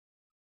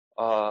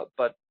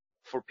 but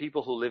for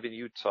people who live in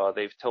Utah,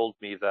 they've told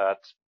me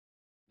that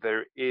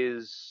there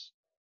is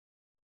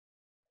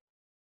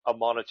a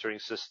monitoring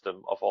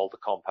system of all the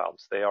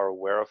compounds. They are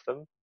aware of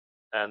them,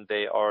 and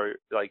there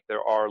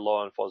are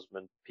law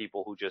enforcement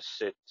people who just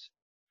sit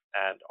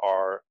and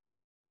are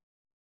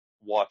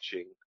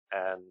watching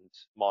and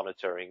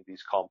monitoring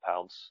these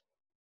compounds,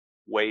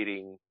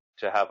 waiting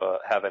to have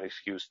an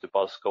excuse to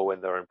go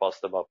in there and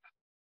bust them up.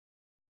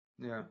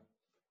 Yeah.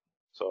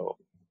 So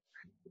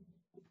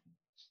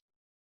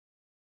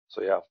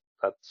yeah,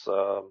 that's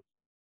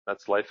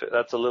life.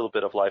 That's a little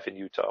bit of life in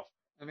Utah.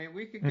 I mean,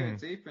 we could go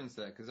deeper into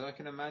that, because I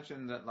can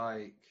imagine that,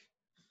 like,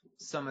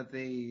 some of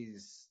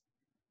these,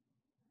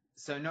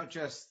 so not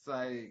just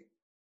like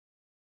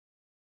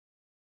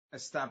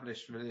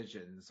established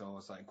religions,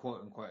 or like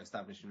quote unquote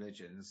established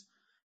religions,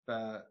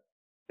 but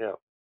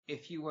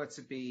if you were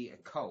to be a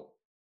cult,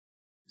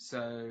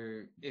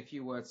 so if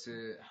you were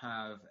to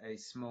have a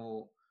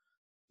small,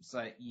 it's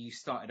like you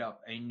started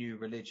up a new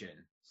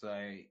religion,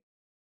 so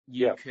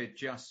you could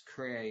just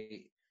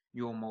create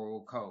your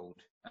moral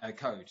code.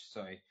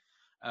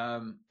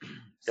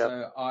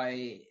 So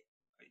I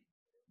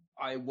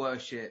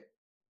worship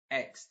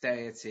X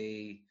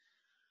deity.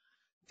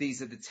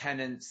 These are the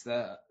tenets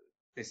that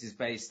this is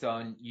based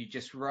on. You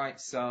just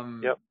write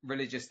some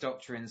religious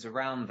doctrines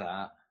around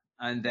that,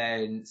 and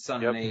then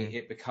suddenly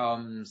it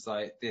becomes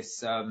like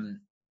this.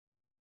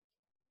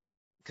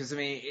 Because I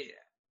mean,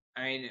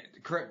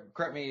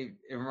 correct me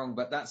if I'm wrong,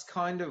 but that's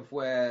kind of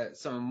where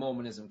some of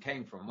Mormonism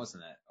came from,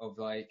 wasn't it? Of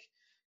like,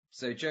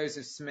 so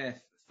Joseph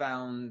Smith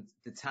found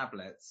the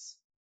tablets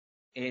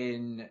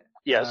in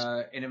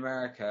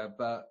America,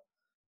 but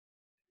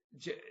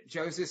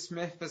Joseph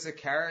Smith as a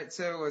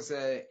character was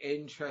an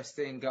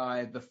interesting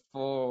guy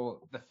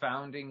before the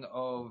founding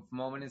of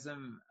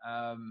Mormonism.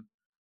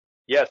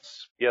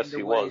 Yes,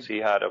 he was. He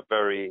had a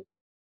very,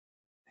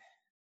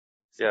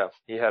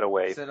 he had a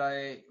way. So,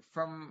 like,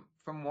 from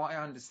what I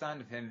understand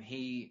of him,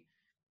 he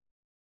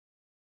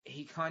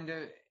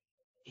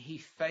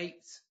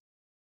faked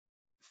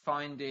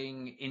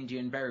finding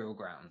Indian burial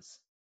grounds.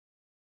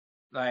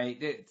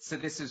 Like, so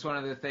this is one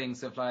of the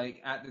things of,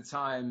 like, at the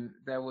time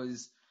there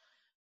was,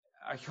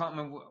 I can't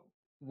remember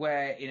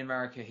where in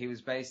America he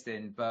was based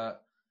in,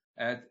 but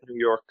New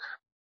York.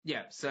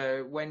 Yeah.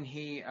 So when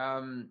he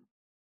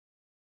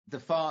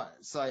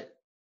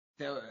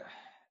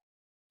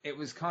it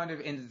was kind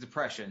of in the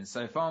Depression,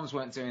 so farms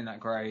weren't doing that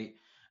great,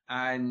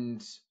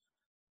 and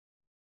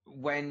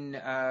when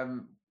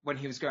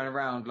he was going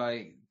around,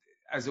 like,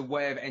 as a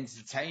way of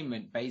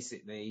entertainment,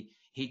 basically,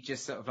 he'd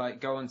just sort of like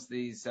go onto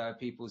these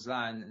people's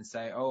land and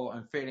say, "Oh,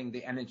 I'm feeling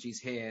the energies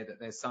here, that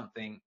there's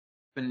something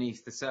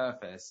beneath the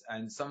surface."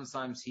 And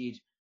sometimes he'd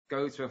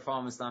go to a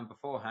farmer's land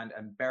beforehand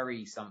and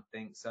bury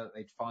something so that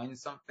they'd find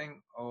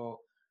something, or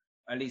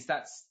at least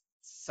that's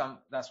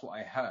what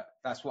I heard.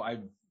 That's what I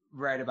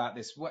read about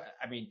this.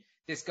 I mean,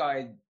 this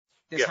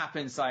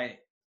happens like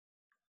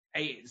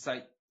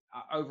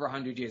over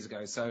 100 years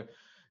ago. So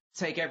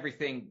take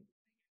everything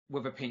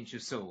with a pinch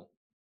of salt.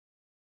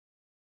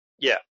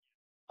 Yeah.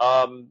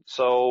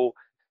 So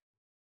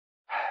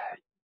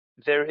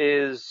there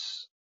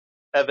is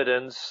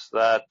evidence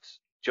that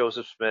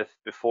Joseph Smith,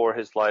 before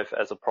his life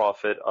as a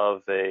prophet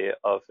of a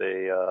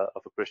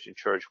Christian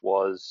church,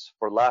 was,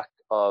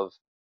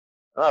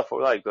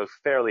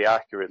 fairly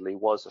accurately,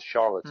 was a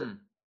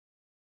charlatan.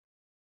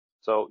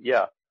 So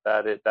yeah,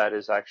 that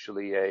is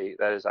actually a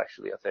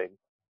thing.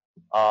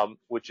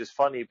 Which is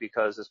funny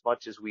because as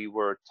much as we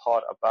were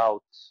taught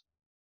about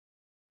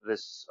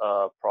this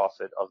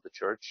prophet of the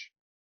church,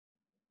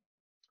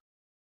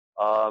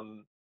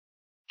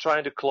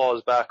 trying to claw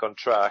us back on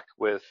track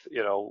with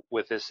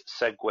this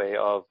segue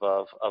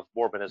of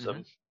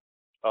Mormonism,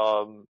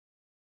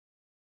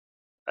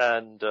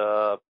 and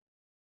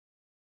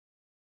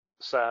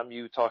Sam,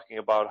 you talking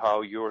about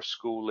how your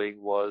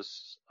schooling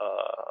was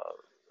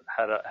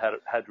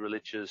had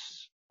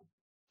religious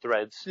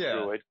threads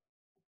through it.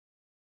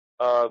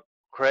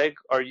 Craig,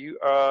 are you?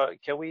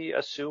 Can we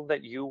assume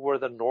that you were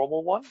the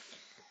normal one?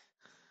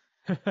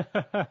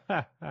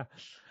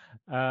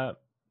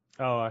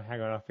 Oh,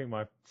 hang on. I think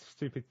my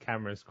stupid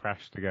camera's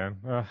crashed again.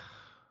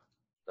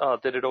 Oh,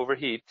 did it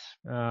overheat?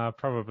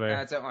 Probably.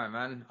 Yeah, don't worry,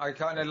 man. I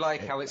kind of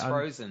like how it's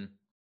frozen.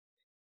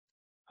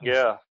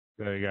 Yeah.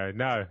 There you go.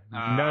 No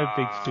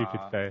big stupid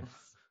face.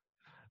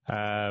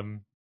 I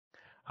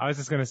was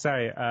just going to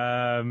say,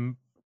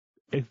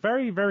 it's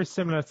very, very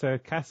similar to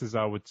Cass's,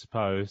 I would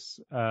suppose.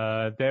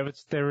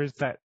 There is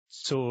that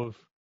sort of,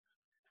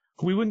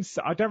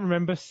 I don't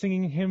remember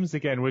singing hymns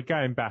again. We're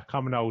going back.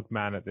 I'm an old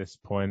man at this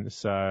point,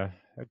 so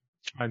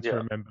trying to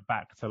remember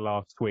back to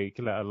last week,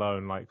 let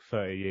alone like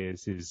 30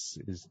 years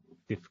is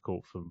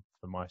difficult for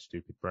my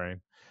stupid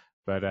brain.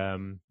 But,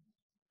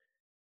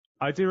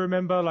 I do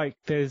remember like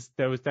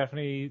there was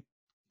definitely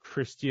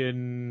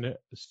Christian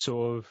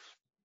sort of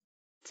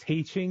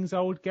teachings, I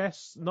would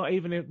guess. Not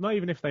even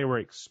if they were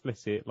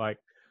explicit, like,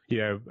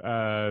 you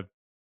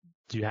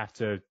have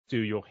to do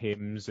your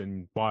hymns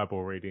and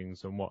Bible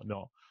readings and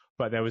whatnot.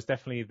 But there was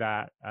definitely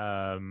that,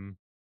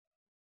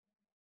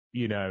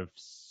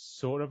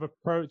 sort of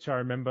approach. I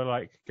remember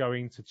like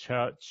going to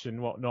church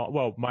and whatnot.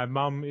 Well, my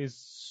mum is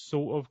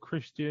sort of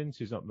Christian.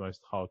 She's not the most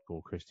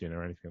hardcore Christian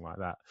or anything like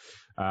that.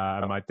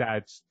 My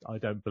dad, I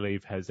don't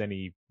believe, has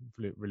any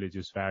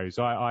religious values.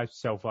 I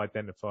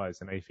self-identify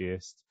as an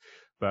atheist,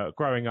 but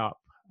growing up,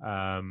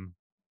 I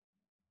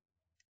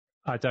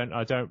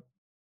don't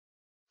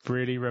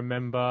really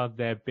remember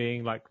there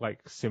being like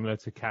similar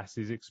to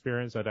Cassie's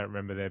experience. I don't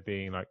remember there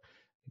being like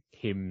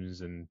hymns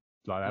and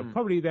like that.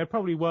 There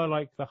probably were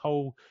like the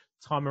whole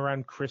time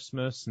around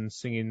Christmas and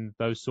singing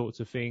those sorts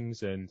of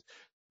things, and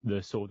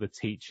the sort of the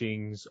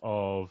teachings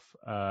of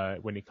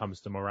when it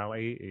comes to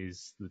morality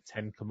is the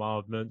 10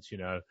 Commandments.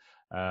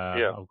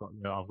 I've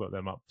got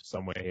them up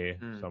somewhere here,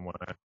 somewhere.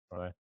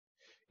 Right?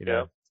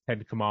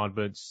 10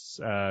 Commandments.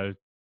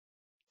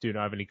 Do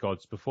not have any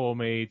gods before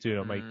me. Do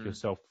not make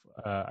yourself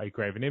a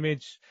graven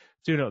image.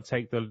 Do not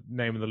take the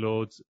name of the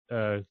Lord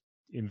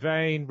in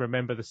vain.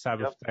 Remember the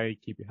Sabbath day.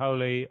 Keep it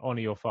holy. Honor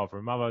your father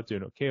and mother. Do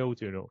not kill.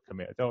 Do not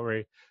commit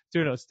adultery.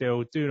 Do not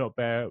steal. Do not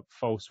bear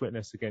false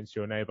witness against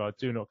your neighbor.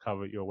 Do not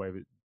covet your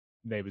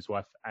neighbor's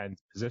wife and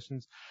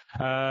possessions.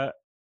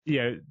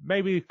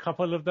 Maybe a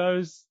couple of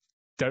those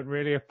don't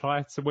really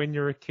apply to when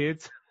you're a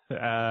kid.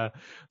 But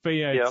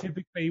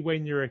typically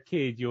when you're a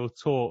kid, you're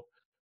taught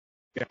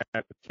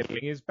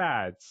killing is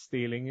bad,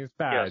 stealing is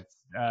bad,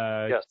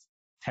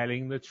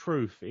 telling the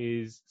truth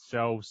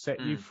shall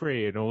set you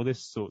free, and all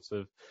this sorts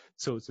of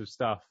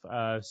stuff.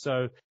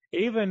 So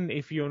even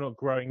if you're not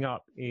growing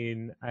up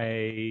in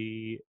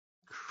a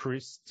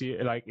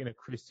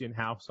Christian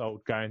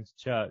household going to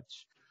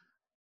church,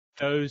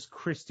 those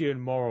Christian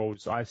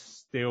morals, I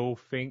still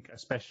think,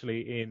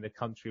 especially in a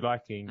country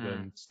like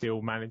England,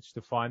 still manage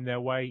to find their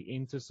way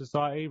into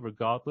society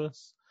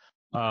regardless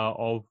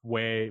of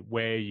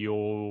where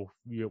you're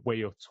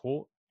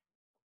taught.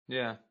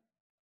 Yeah.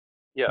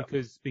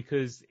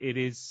 Because it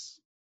is,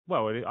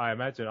 well, I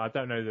imagine, I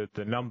don't know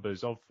the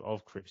numbers of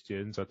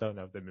Christians. I don't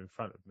have them in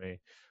front of me,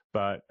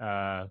 but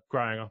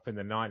growing up in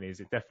the 90s,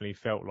 it definitely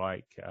felt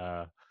like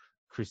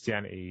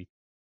Christianity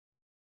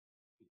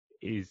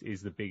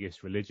is the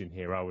biggest religion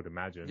here, I would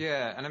imagine.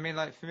 Yeah, and I mean,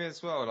 like, for me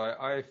as well, like,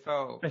 I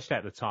felt, especially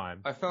at the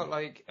time, I felt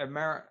like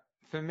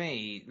for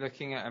me,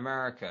 looking at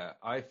America,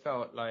 I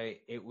felt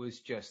like it was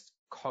just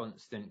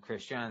constant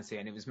Christianity,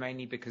 and it was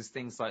mainly because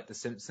things like The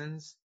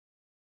Simpsons.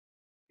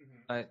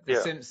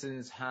 The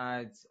Simpsons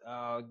had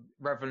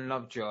Reverend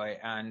Lovejoy,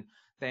 and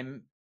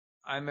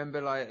I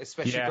remember, like,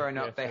 especially growing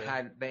up,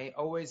 they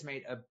always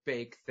made a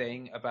big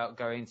thing about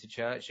going to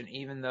church, and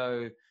even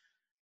though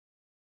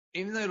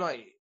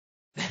like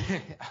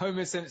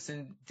Homer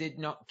Simpson did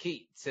not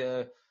keep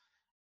to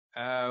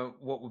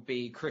what would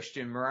be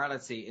Christian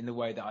morality in the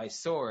way that I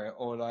saw it,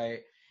 or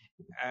like,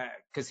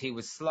 because he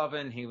was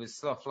sloven, he was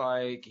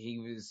sloth-like, he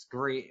was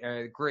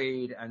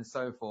greed and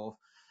so forth.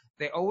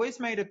 they always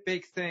made a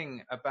big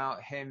thing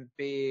about him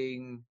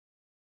being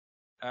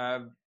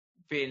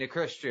a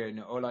Christian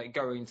or like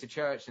going to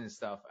church and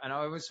stuff, and I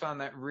always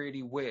found that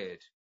really weird.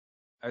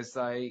 I was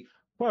like,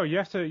 well, you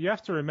have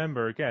to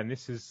remember again,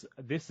 this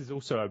is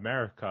also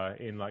America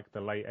in like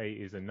the late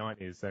 80s and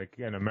 90s.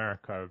 Again,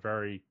 America, a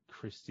very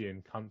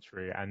Christian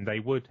country, and they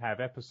would have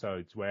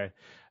episodes where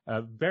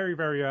very,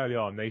 very early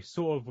on they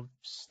sort of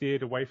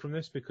steered away from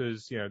this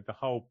because, you know, the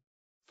whole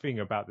thing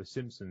about The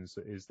Simpsons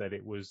is that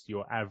it was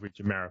your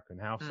average American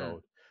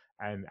household.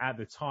 And at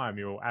the time,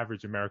 your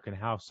average American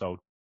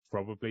household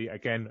probably,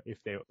 again, if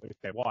they're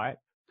white,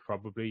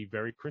 probably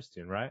very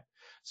Christian, right?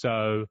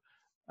 So,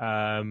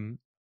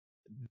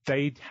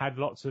 they had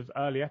lots of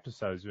early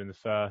episodes in the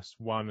first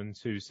 1 and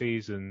 2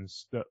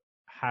 seasons that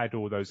had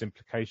all those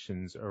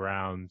implications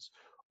around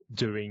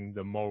doing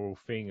the moral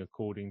thing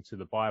according to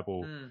the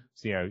Bible.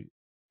 So, you know,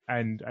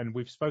 and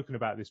we've spoken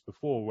about this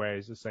before, where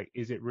it's just like,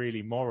 is it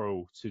really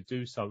moral to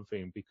do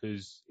something?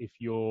 Because if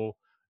you're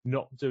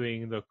not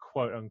doing the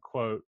quote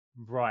unquote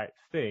right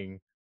thing,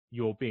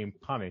 you're being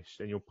punished,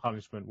 and your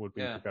punishment would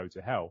be to go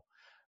to hell.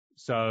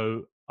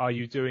 So are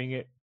you doing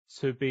it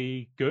to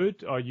be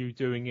good? Are you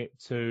doing it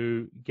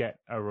to get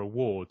a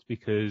reward?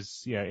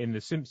 Because, you know, in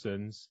The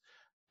Simpsons,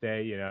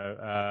 there, you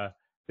know,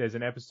 there's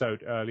an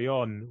episode early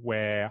on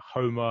where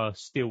Homer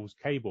steals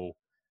cable,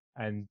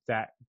 and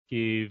that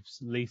gives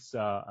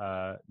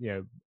Lisa, you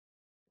know,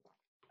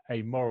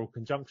 a moral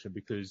conjunction,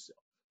 because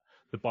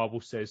the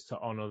Bible says to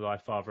honor thy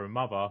father and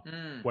mother,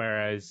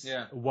 whereas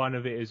one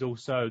of it is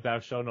also thou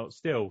shalt not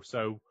steal.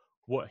 So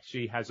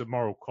she has a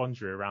moral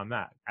quandary around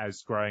that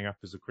as growing up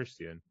as a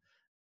Christian.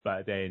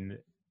 But then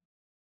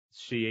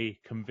she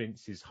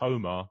convinces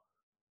Homer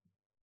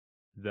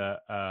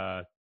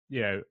that,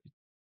 you know,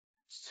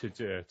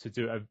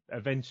 to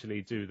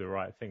eventually do the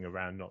right thing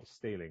around not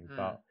stealing.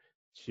 But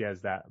she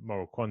has that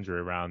moral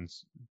quandary around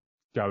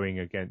going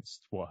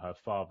against what her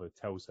father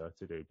tells her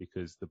to do,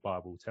 because the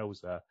Bible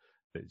tells her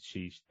that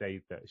she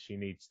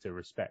needs to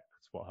respect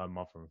what her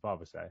mother and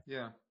father say.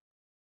 Yeah.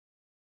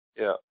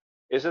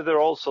 Isn't there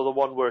also the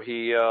one where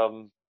he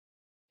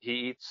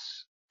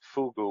eats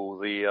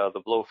fugu,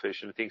 the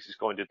blowfish, and he thinks he's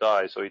going to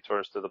die, so he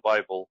turns to the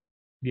Bible?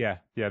 Yeah,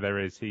 there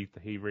is. He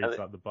reads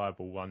like the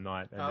Bible one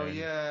night, and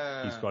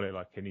he's got it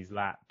like in his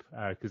lap,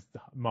 because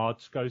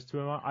Marge goes to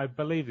him. I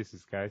believe this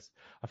is the case.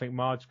 I think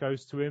Marge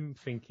goes to him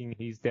thinking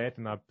he's dead,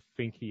 and I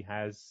think he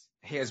has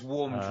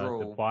warm drool.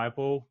 The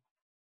Bible.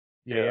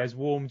 Yeah, he has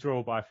warm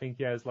drool, but I think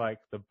he has like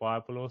the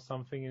Bible or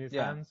something in his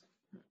hands.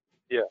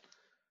 Yeah.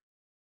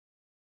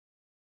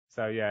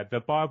 So yeah,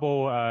 the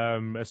Bible,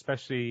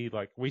 especially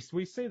like we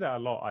see that a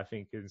lot, I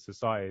think, in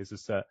society, is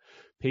just that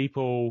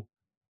people,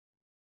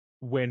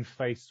 when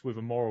faced with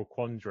a moral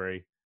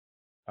quandary,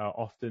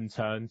 often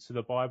turn to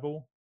the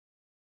Bible,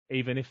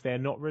 even if they're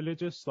not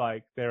religious.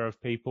 Like, there are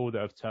people that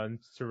have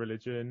turned to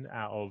religion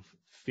out of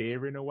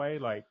fear, in a way.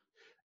 Like,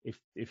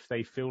 if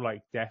they feel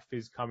like death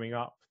is coming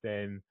up,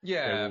 then they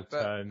will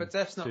turn but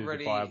death's not to really,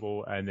 the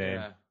Bible, and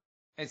then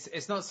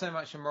it's not so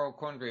much a moral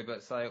quandary, but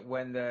it's like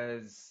when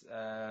there's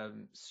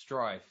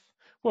strife.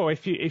 Well,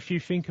 if you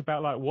think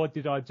about, like, what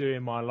did I do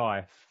in my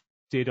life?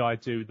 Did I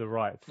do the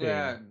right thing?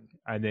 Yeah,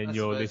 and then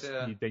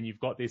then you've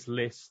got this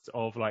list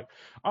of like,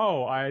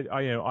 oh,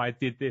 I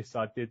did this,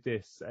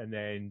 and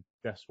then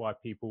that's why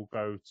people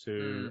go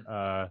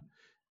to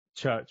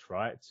church,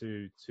 right?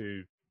 To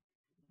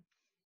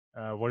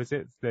what is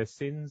it? Their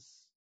sins.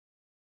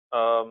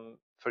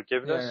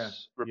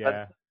 Forgiveness,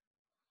 repentance.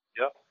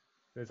 Yeah.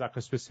 There's like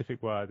a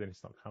specific word, and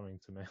it's not coming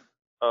to me.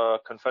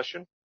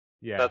 Confession.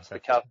 Yeah, that's the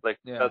Catholic.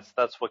 Yeah.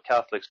 That's what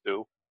Catholics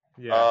do.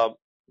 Yeah.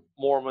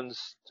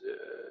 Mormons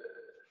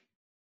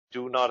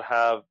do not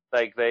have,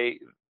 like, they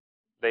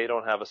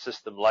don't have a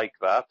system like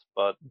that,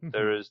 but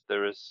there is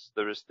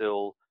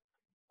still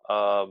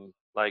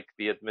like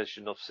the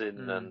admission of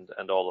sin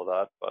and all of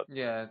that. But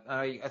yeah,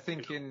 I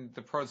think in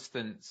the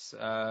Protestants,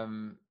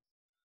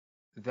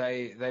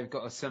 they've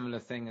got a similar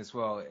thing as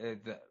well,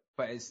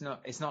 but it's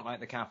not like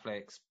the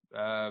Catholics,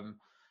 but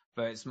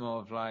it's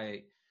more of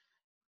like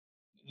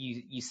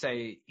you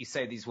say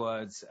these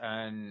words,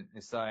 and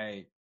it's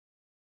like,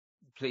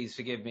 please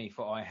forgive me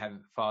for I have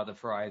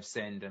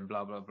sinned, and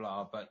blah blah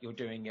blah, but you're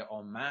doing it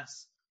en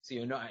masse, so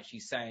you're not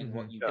actually saying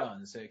what you've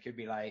done. So it could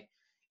be like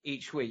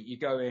each week you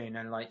go in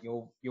and like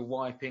you're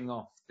wiping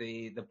off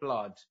the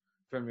blood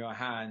from your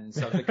hands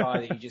of the guy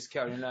that you just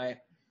killed, and like,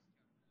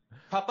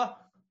 Papa,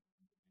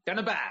 done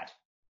a bad.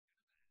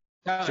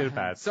 Too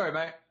bad. Sorry,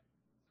 mate.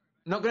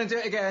 Not going to do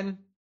it again.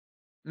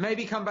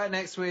 Maybe come back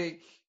next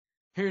week.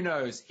 Who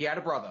knows? He had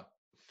a brother.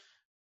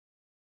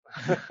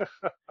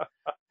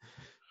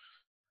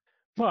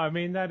 Well, I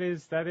mean, that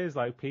is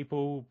like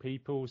people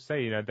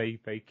say, you know,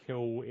 they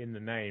kill in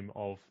the name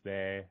of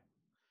their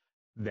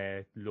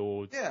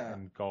Lord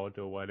and God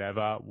or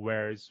whatever.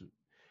 Whereas,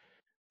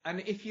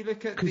 and if you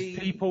look at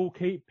people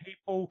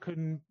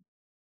can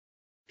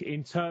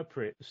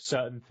interpret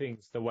certain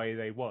things the way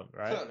they want,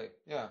 right? Totally,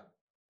 yeah.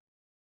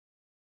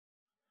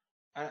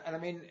 And I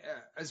mean,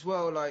 as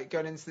well, like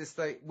going into this,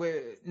 like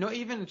we're not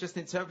even just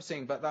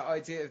interpreting, but that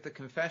idea of the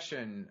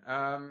confession,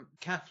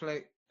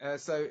 Catholic,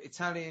 so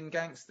Italian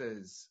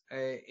gangsters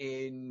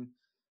in,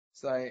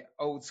 say,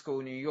 old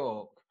school New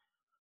York,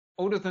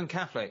 all of them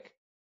Catholic.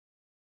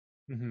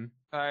 Mm-hmm.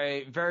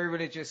 A very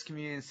religious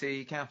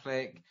community,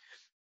 Catholic,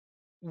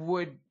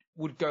 would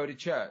go to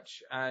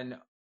church and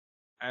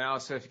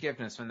ask for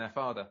forgiveness from their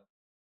father,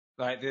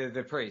 like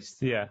the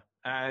priest. Yeah.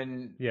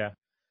 And yeah.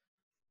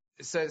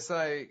 So it's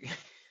like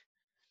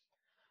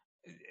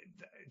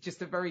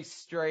just a very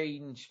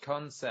strange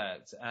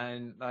concept,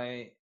 and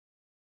like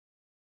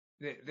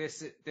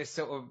this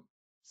sort of.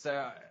 So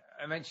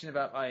I mentioned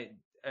about like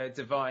a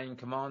divine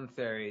command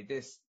theory.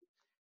 This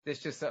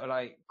just sort of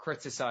like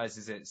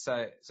criticizes it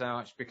so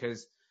much,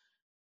 because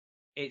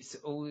it's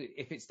all,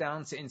 if it's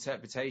down to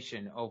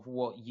interpretation of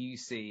what you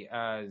see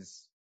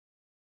as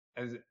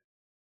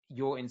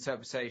your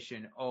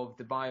interpretation of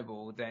the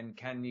Bible, then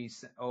can you,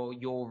 or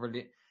your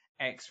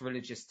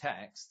ex-religious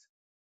text,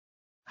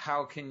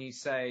 how can you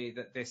say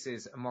that this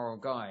is a moral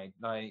guide?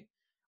 Like,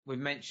 we've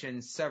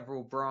mentioned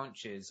several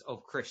branches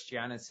of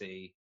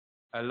Christianity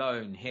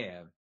alone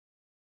here.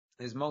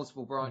 There's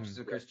multiple branches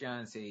of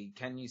Christianity.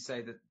 Can you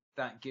say that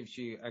that gives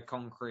you a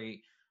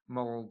concrete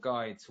moral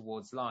guide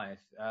towards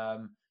life?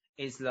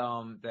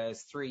 Islam,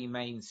 there's 3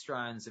 main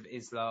strands of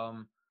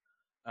Islam.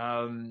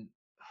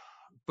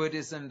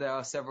 Buddhism, there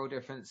are several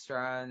different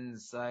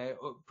strands.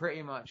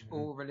 Pretty much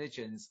all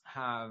religions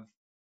have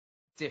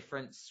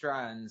different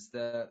strands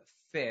that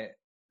fit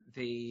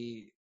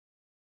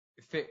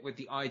with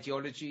the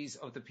ideologies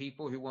of the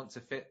people who want to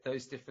fit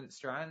those different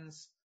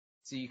strands.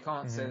 So you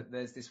can't say that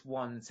there's this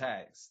one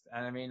text.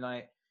 And I mean,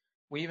 like,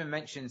 we even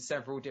mentioned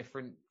several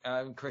different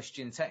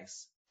Christian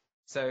texts.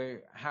 So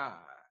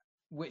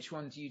which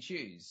one do you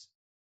choose?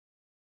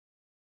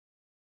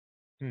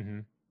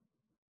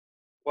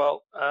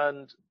 Well,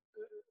 and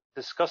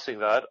discussing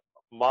that,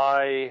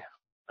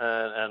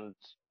 and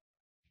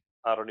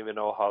I don't even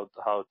know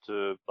how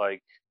to,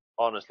 like,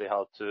 honestly,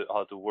 how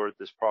to word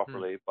this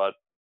properly, but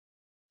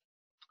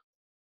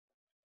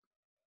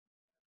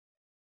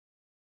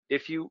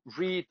if you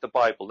read the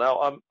Bible,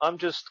 now I'm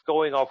just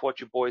going off what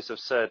you boys have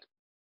said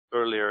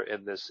earlier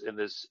in this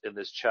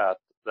chat,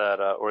 that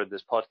or in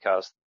this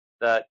podcast,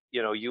 that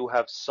you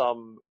have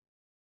some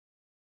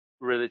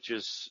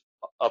religious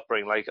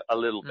upbringing, like a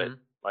little bit,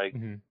 like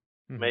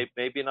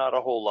maybe not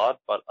a whole lot,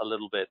 but a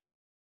little bit.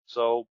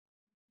 So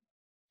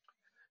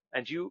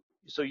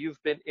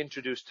you've been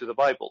introduced to the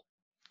Bible,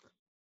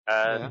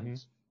 and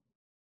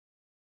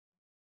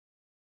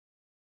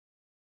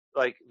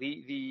like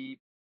the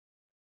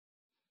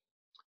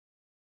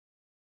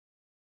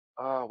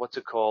what's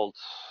it called?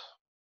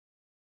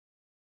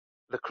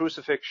 The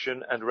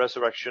crucifixion and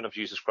resurrection of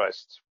Jesus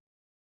Christ.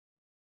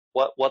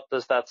 What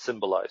does that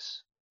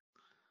symbolize?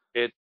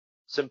 It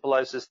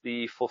symbolizes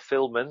the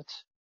fulfillment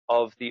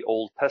of the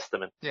Old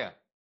Testament. Yeah.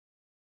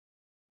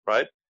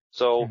 Right?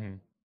 So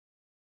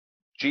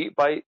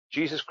by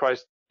Jesus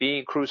Christ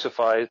being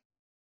crucified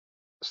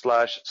 /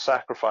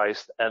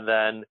 sacrificed and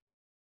then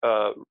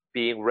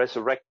being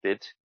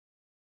resurrected,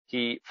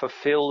 he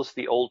fulfills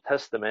the Old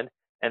Testament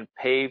and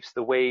paves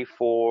the way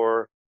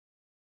for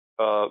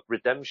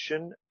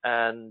redemption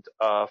and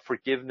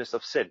forgiveness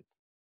of sin.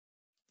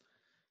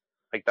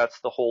 Like, that's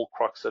the whole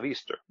crux of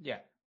Easter. Yeah.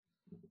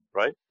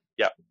 Right?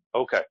 Yeah.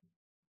 Okay.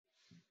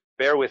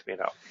 Bear with me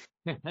now.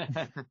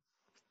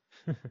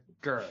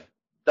 Grr.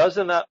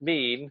 Doesn't that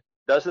mean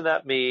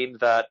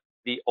that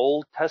the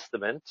Old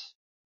Testament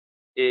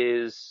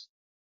is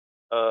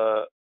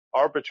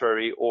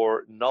arbitrary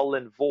or null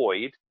and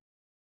void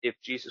if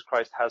Jesus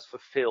Christ has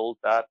fulfilled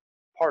that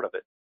part of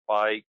it?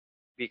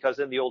 Because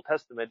in the Old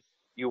Testament,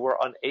 you were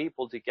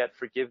unable to get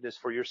forgiveness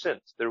for your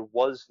sins. There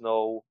was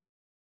no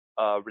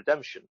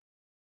redemption.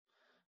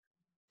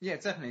 Yeah,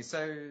 definitely.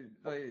 So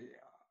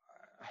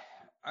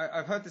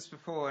I've heard this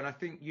before, and I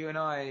think you and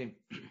I,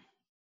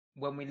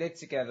 when we lived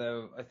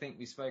together, I think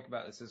we spoke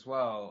about this as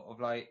well, of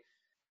like,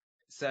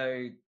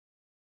 so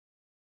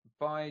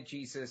by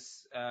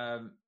Jesus,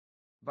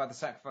 by the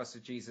sacrifice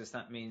of Jesus,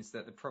 that means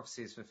that the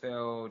prophecy is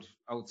fulfilled.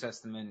 Old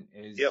Testament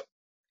is,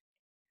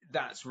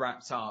 that's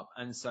wrapped up.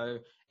 And so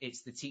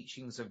it's the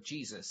teachings of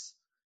Jesus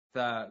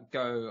that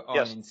go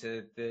on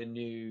into the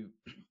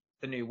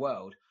new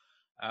world,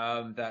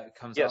 that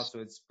comes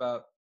afterwards.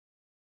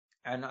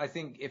 And I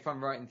think, if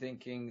I'm right in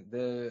thinking,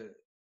 the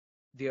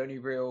only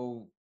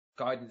real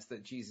guidance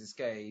that Jesus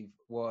gave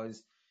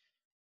was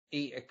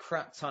eat a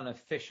crap ton of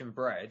fish and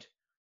bread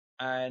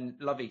and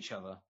love each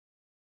other.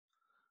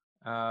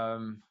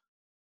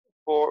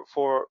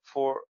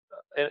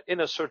 In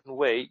a certain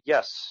way,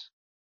 yes,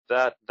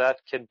 that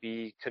can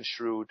be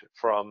construed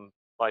from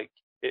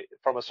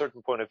a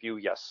certain point of view.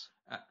 Yes,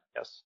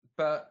 yes.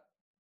 But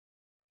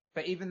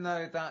even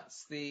though that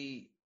is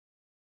the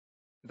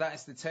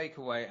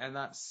takeaway, and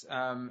that's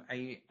an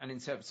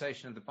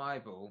interpretation of the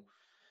Bible,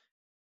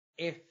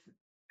 if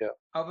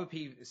other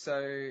people,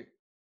 so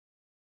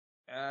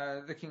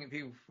looking at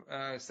people,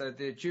 so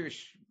the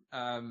Jewish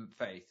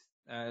faith,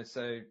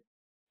 so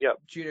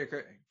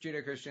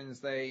Judeo-Christians,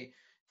 they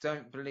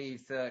don't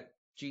believe that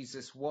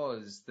Jesus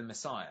was the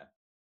Messiah.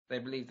 They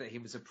believe that he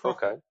was a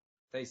prophet. Okay.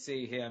 They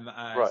see him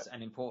as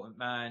an important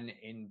man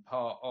in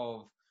part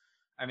of,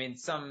 I mean,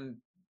 some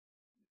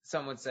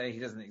would say he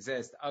doesn't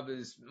exist.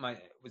 Others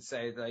would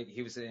say that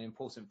he was an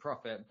important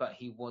prophet, but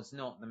he was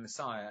not the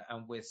Messiah,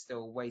 and we're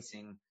still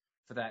waiting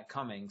for that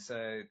coming.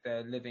 So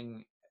they're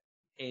living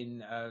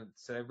in,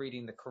 so they're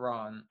reading the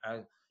Quran,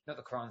 not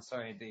the Quran,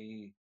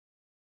 sorry,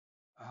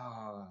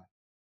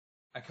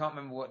 I can't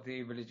remember what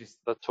the religious...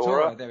 The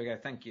Torah? There we go,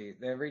 thank you.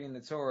 They're reading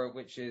the Torah,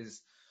 which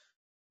is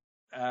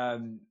a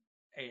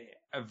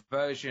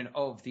version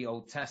of the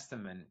Old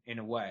Testament in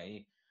a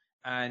way.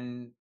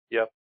 And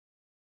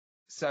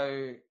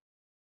so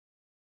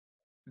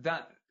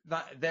that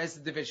there's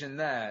the division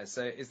there.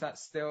 So is that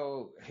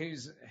still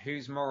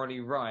who's morally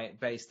right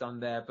based on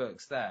their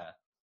books there?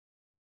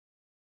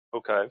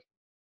 Okay.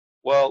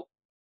 Well,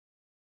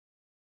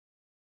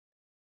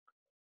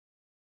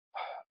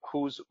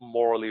 who's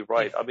morally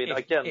right? I mean,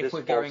 again, if this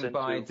we're falls going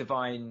by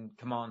divine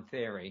command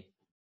theory.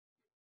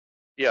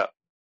 Yeah.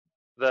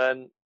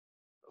 Then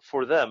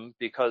for them,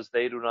 because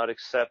they do not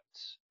accept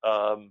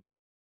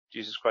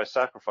Jesus Christ's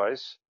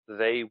sacrifice,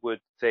 they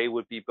would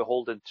be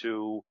beholden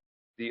to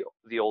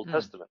the Old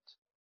Testament.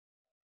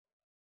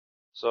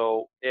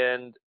 So,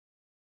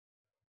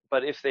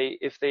 but if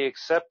they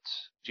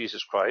accept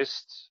Jesus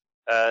Christ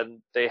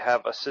and they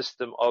have a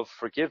system of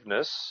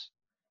forgiveness,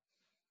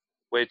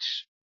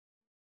 which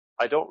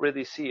I don't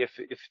really see, if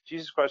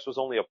Jesus Christ was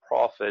only a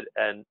prophet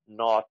and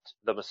not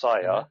the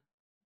Messiah,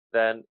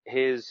 then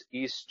his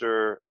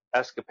Easter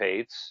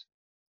escapades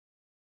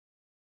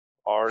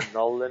are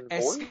null and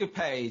void.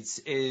 Escapades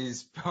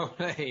is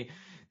probably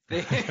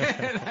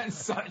that's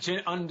such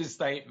an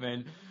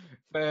understatement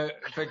for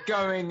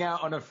going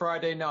out on a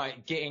Friday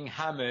night, getting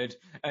hammered,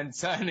 and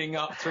turning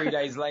up 3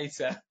 days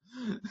later.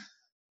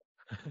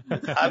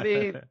 I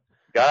mean,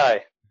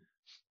 guy.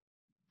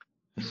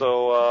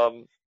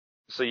 So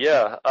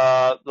yeah,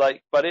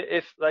 but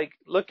if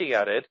looking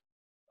at it,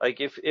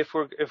 if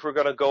we're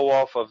gonna go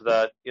off of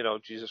that,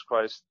 Jesus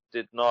Christ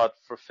did not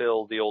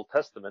fulfill the Old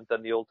Testament,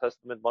 then the Old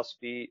Testament must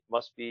be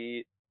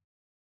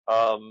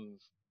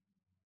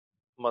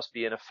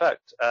in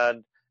effect,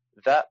 and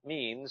that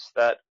means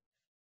that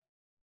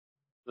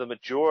the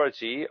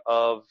majority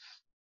of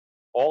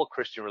all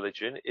Christian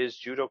religion is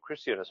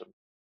Judeo-Christianism,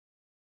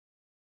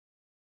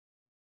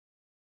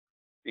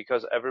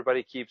 because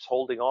everybody keeps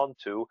holding on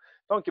to.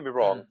 Don't get me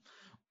wrong,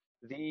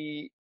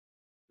 the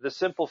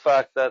simple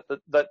fact that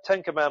the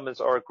Ten Commandments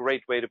are a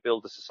great way to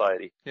build a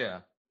society.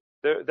 Yeah.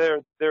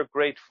 They're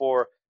great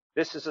for,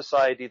 this is a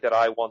society that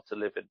I want to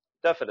live in.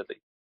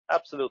 Definitely.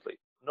 Absolutely.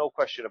 No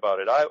question about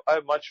it. I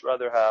much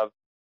rather have,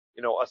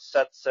 a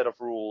set of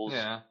rules.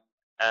 Yeah.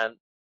 And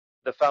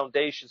the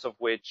foundations of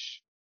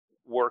which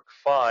work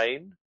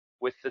fine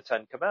with the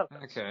Ten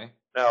Commandments. Okay.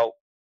 Now,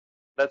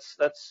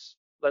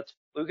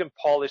 we can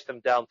polish them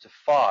down to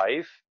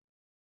 5.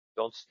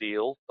 Don't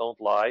steal, don't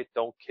lie,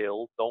 don't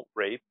kill, don't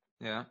rape.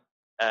 Yeah.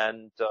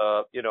 And,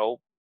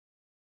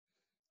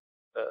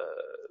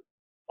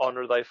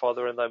 honor thy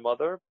father and thy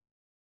mother.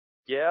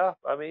 Yeah,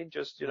 I mean,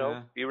 just,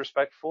 be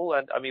respectful.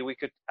 And I mean, we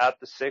could add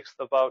the 6th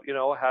about,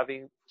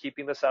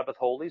 keeping the Sabbath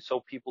holy,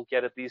 so people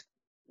get at least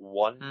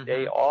one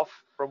day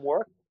off from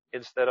work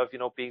instead of,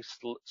 being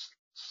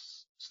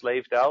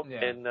slaved out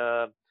in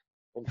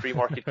free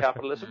market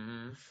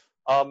capitalism.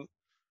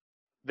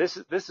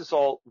 This is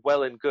all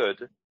well and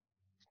good,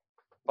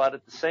 but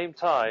at the same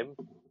time,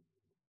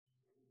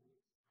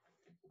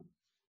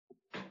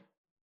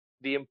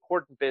 the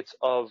important bits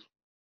of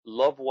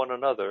love one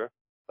another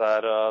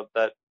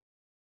that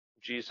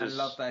Jesus, and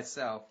love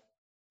thyself,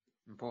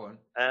 important,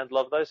 and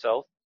love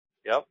thyself,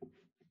 yep,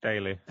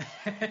 daily,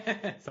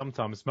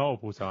 sometimes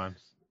multiple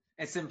times.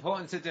 It's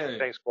important to do.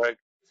 Thanks, Greg.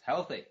 It's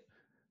healthy.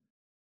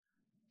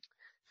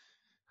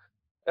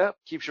 Yeah,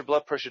 keeps your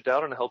blood pressure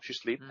down and helps you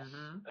sleep.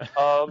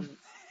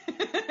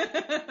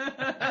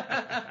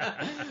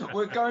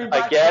 We're going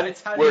back to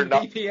Italian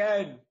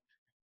VPN.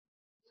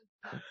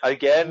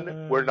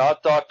 Again, we're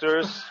not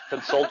doctors.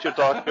 Consult your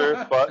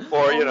doctor,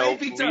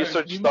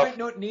 research you stuff. might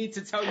not need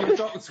to tell your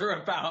doctor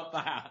about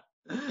that.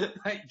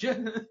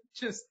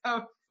 Just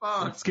have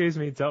fun. Excuse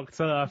me,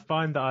 doctor. I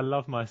find that I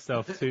love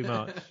myself too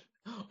much.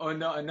 Or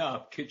not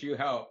enough. Could you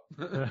help?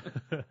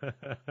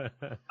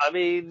 I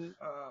mean,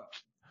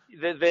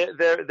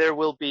 there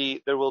will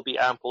be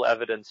ample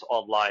evidence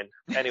online.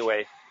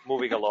 Anyway,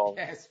 moving along.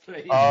 Yes,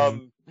 please.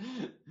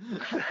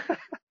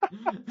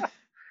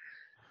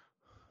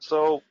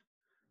 So,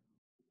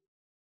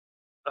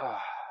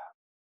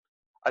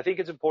 I think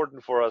it's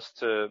important for us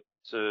to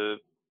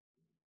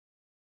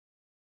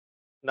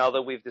now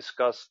that we've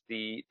discussed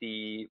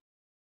the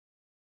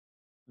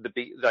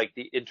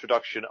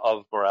introduction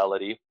of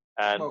morality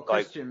and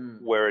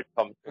where it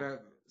comes from.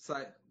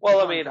 Well,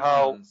 I mean,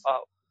 how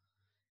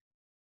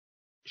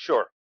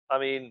sure. I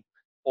mean,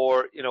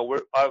 or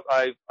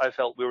I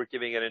felt we were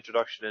giving an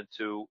introduction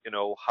into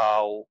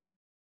how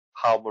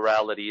how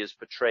morality is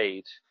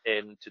portrayed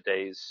in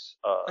today's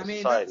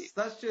society.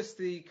 That's just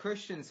the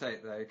Christian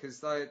take though,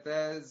 because like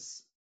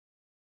there's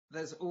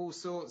all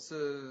sorts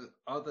of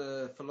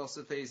other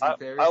philosophies and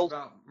theories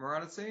about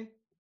morality.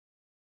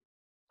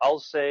 I'll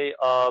say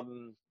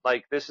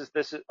like this is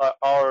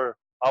our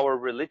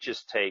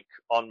religious take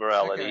on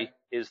morality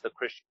is the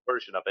Christian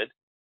version of it.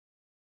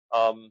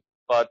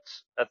 But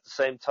at the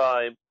same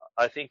time,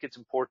 I think it's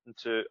important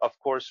to, of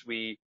course,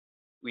 we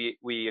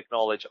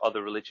acknowledge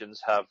other religions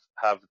have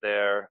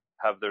their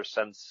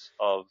sense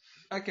of.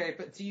 Okay,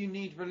 but do you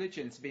need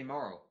religion to be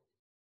moral?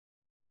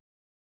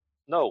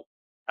 No,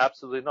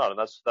 absolutely not, and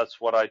that's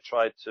what I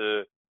tried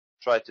to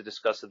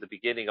discuss at the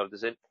beginning of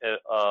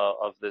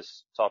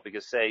this topic,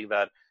 is saying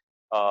that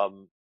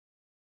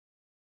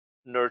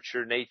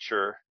nurture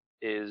nature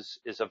is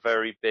a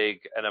very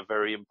big and a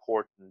very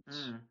important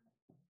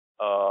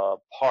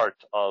part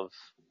of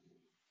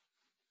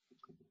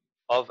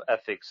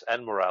ethics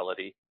and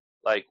morality.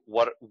 Like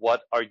what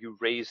are you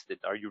raised in?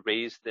 Are you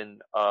raised in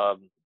a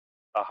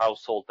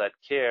household that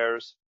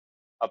cares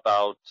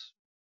about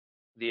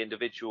the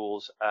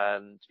individuals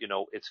and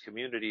its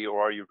community,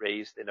 or are you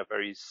raised in a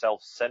very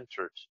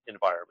self-centered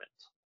environment?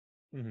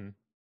 Mm-hmm.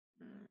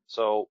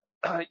 So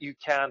you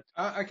can't.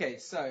 Okay,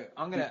 so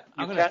I'm gonna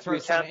throw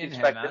something in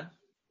here, man.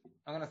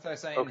 I'm gonna throw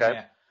something in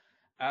here.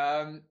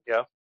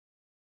 Yeah.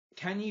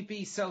 Can you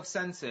be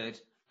self-centered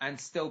and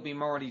still be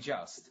morally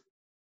just?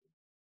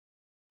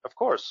 Of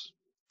course.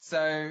 So,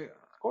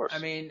 of course. I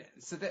mean,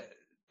 so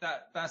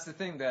that's the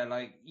thing there.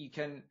 Like,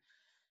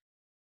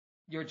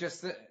 we're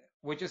just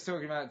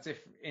talking about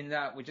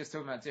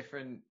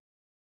different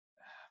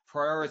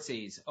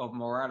priorities of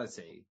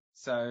morality.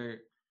 So,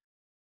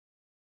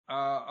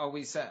 are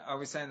we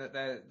saying that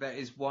there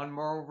is one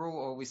moral rule,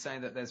 or are we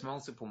saying that there's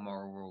multiple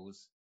moral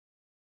rules?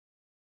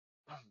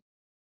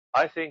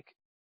 I think,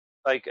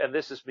 like, and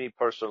this is me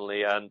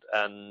personally, and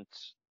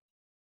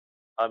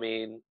I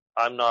mean,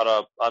 I'm not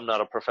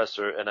a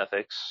professor in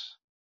ethics.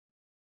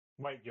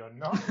 Wait, you're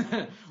not?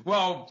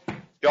 Well,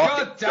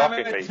 God damn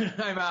it,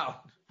 I'm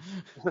out.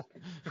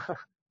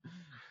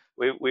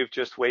 We've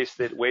just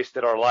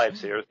wasted our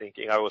lives here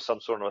thinking I was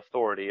some sort of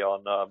authority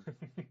on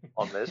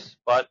this,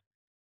 but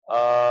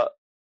of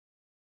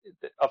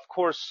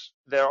course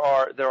there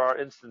are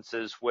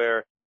instances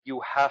where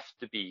you have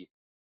to be,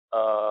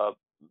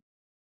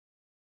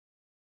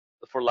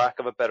 for lack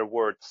of a better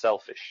word,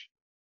 selfish.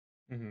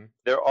 Mm-hmm.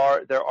 There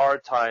are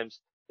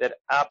times that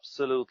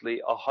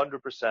absolutely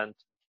 100%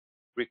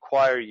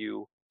 require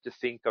you to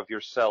think of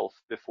yourself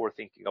before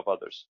thinking of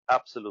others.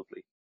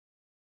 Absolutely.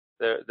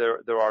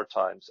 There are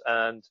times.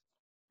 And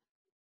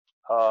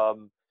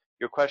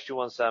your question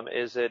was, Sam,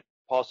 is it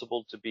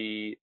possible to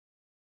be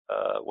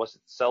was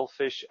it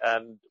selfish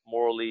and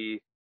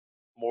morally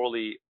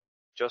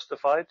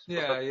justified?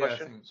 Yeah,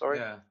 question? Sorry.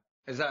 Yeah.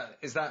 Is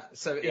that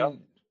so? Yeah.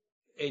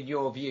 In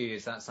your view,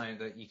 is that something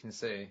that you can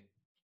see?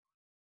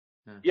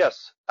 Yeah.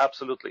 Yes,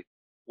 absolutely.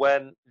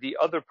 When the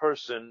other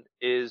person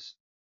is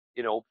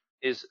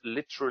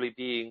literally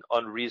being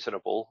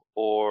unreasonable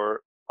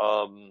or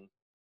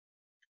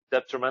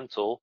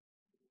detrimental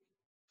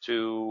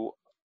to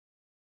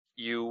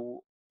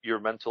your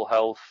mental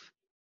health,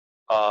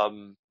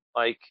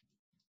 like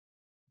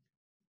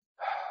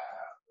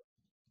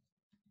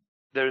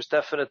there's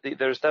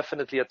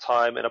definitely a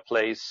time and a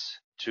place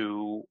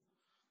to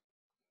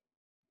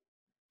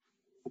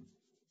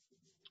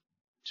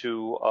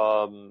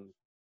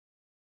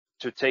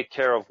take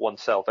care of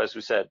oneself. As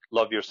we said,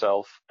 love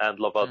yourself and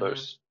love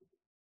others.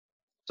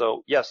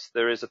 So yes,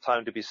 there is a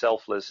time to be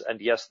selfless,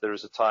 and yes, there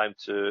is a time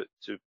to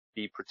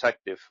be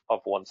protective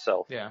of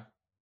oneself. Yeah.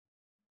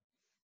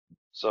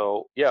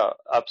 So yeah,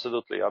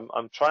 absolutely.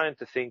 I'm trying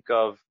to think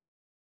of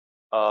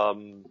a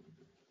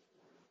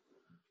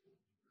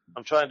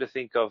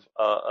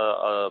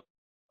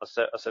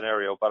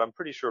scenario, but I'm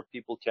pretty sure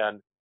people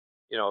can,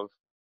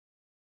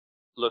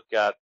 look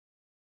at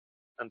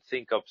and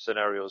think of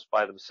scenarios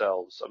by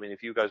themselves. I mean,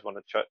 if you guys want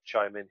to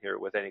chime in here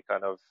with any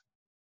kind of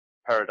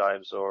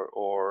paradigms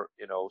or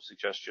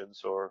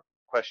suggestions or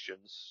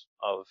questions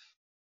of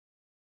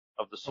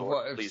the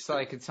sort, please. It's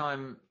like a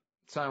time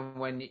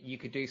when you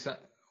could do so,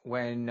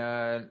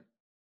 when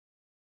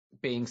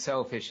being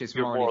selfish is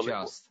morally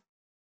just.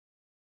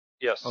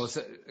 Yes. Or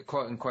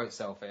quote unquote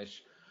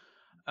selfish.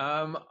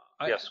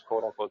 Yes,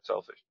 quote unquote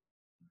selfish.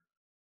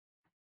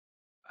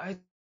 I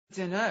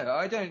don't know.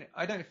 I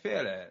don't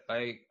feel it.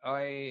 Like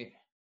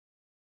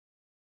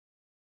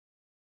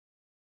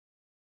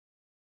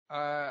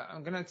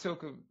I'm gonna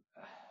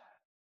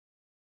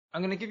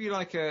give you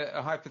like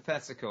a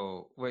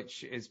hypothetical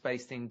which is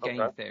based in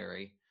game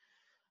theory.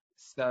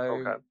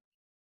 So,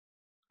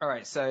 all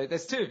right. So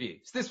there's two of you.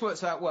 So this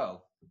works out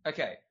well.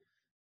 Okay.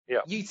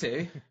 Yeah. You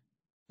two,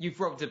 you've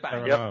robbed a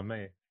bank. Yep.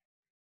 Me.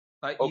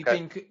 Like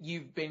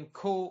you've been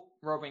caught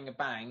robbing a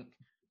bank,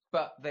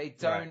 but they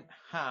don't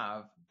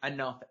have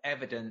enough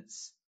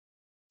evidence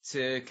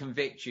to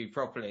convict you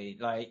properly.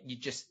 Like you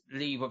just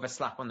leave with a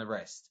slap on the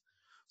wrist.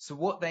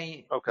 So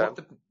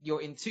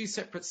you're in two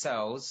separate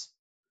cells.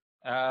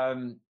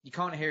 You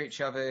can't hear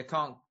each other,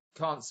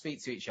 can't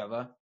speak to each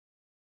other,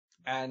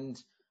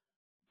 and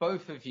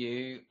both of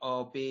you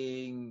are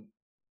being.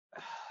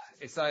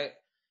 It's like,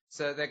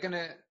 so they're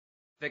gonna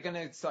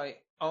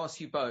like ask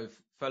you both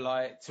for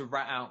like to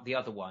rat out the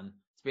other one,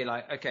 to be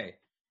like, okay,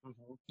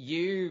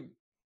 you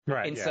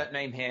insert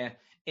name here.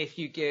 If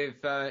you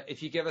give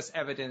us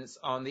evidence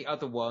on the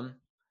other one,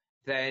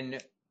 then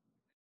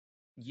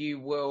you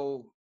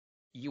will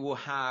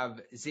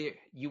have to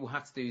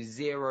do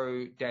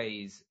 0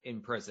 days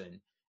in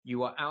prison.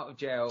 You are out of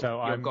jail.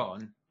 So you're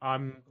gone.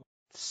 I'm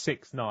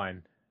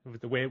 6'9".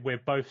 We're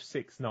both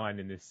 6'9"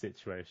 in this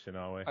situation,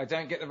 are we? I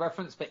don't get the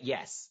reference, but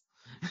yes.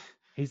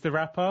 He's the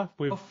rapper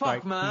with. Oh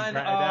fuck, man!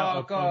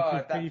 Oh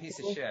god, that piece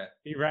of shit.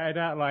 He ratted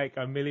out like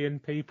 1 million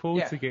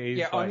people to get his.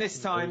 Yeah, on this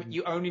time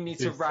you only need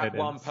to rap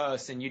one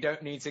person. You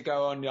don't need to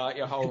go on like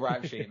your whole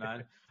rap sheet,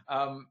 man.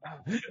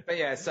 But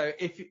yeah, so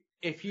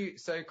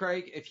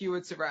Craig, if you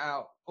were to rat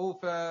out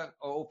Ulfa,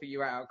 or Ulfa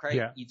you rat out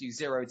Craig, you do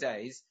 0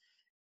 days.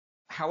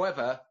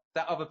 However,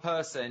 that other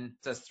person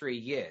does 3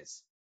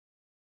 years.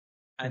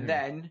 And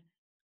then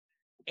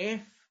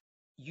if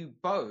you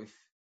both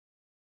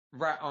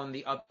rat on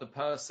the other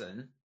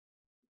person,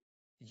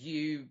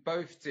 you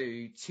both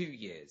do 2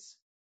 years.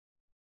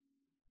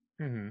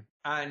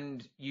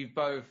 And you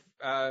both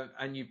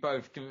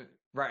can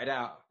rat it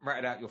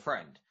out your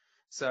friend.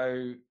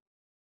 So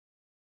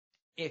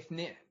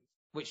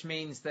which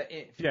means that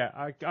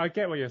I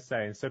get what you're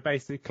saying. So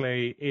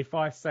basically, if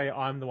I say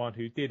I'm the one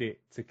who did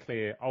it to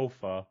clear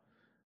Ulfa,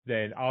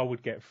 then I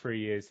would get 3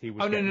 years. He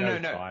would get no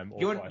time.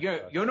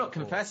 You're not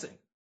confessing.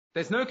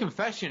 There's no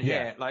confession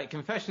here. Like,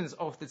 confession's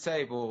off the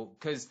table,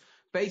 because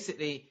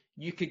basically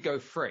you could go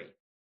free.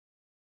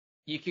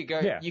 You could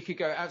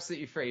go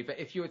absolutely free. But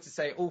if you were to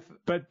say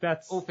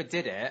Ulfa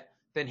did it,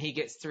 then he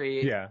gets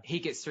 3. Yeah. He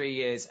gets 3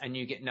 years, and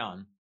you get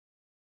none.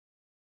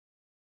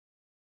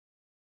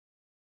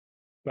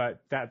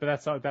 But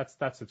that's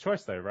a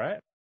choice though,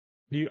 right?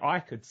 I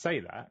could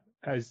say that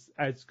as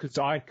because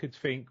I could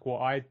think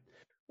I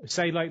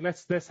say, like,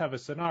 let's have a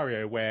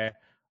scenario where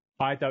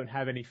I don't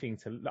have anything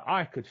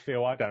I could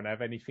feel I don't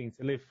have anything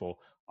to live for.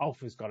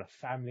 Ulfa's got a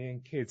family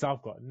and kids.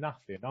 I've got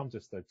nothing. I'm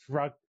just a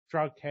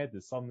drug head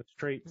that's on the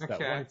streets that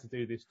wanted to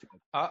do this job.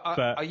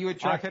 Are you a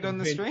drug head on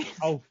the streets?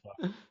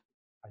 Ulfa.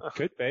 I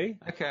could be.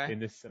 Okay. In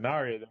this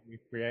scenario that we're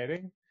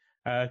creating,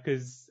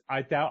 because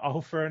I doubt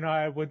Ulfa and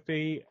I would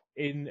be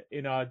in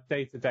our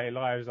day-to-day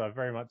lives. I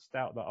very much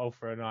doubt that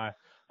Ulfa and I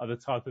are the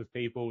type of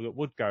people that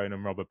would go in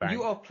and rob a bank.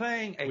 You are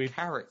playing a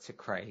character,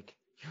 Craig.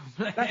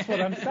 That's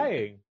what I'm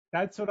saying.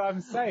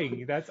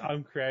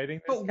 I'm creating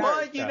this But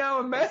why are you now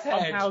a meth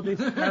head? Somehow this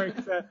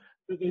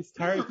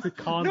character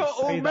can't Not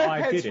say that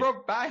I did it. Not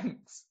all meth heads rob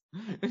banks.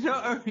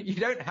 You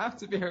don't have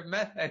to be a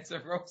meth head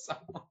to rob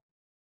someone.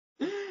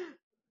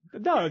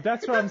 No,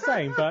 that's what I'm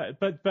saying.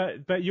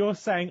 But you're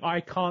saying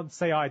I can't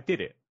say I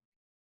did it.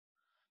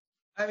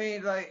 I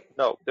mean, like,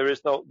 no, there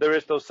is no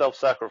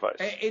self-sacrifice.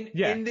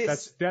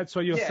 That's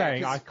what you're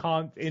saying. I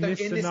can't in this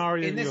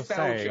scenario. In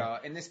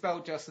this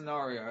bell jar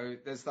scenario,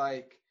 there's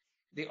like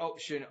the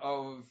option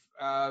of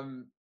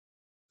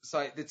it's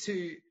like the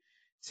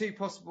two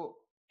possible.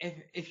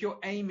 If your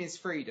aim is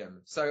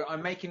freedom, so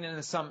I'm making an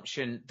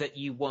assumption that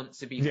you want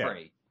to be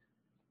free,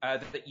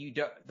 that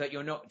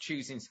you're not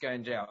choosing to go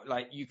in jail.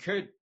 Like, you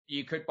could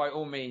by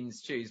all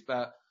means choose,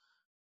 but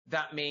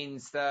that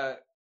means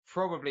that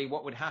probably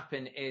what would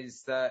happen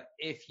is that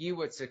if you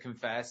were to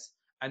confess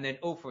and then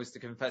Ulfa was to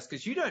confess,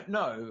 because you don't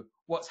know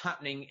what's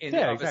happening in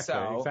the other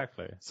cell.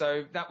 Exactly.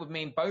 So that would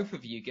mean both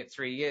of you get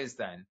 3 years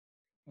then,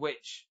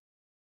 which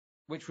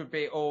would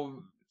be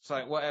all,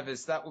 so whatever.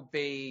 So that would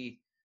be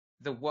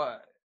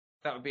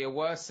that would be a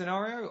worse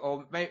scenario,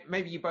 or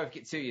maybe you both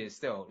get 2 years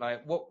still.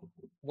 Like, what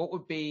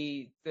would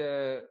be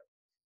the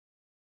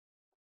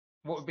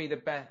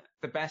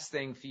best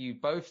thing for you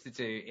both to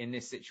do in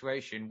this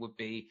situation would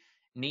be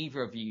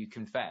neither of you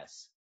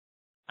confess,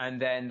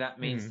 and then that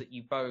means that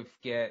you both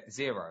get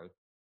 0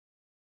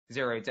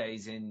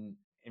 days in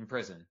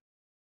prison.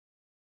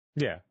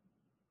 Yeah.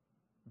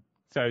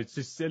 So it's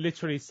just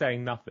literally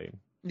saying nothing.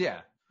 Yeah,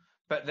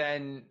 but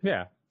then.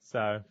 Yeah.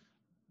 So.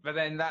 But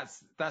then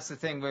that's the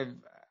thing with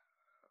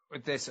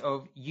this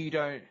of you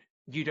don't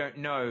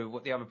know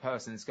what the other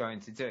person's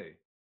going to do.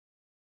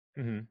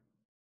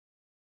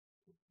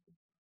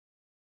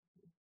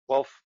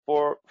 Well,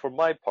 for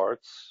my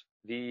parts,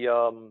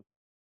 the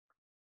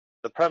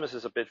premise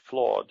is a bit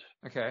flawed.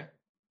 Okay.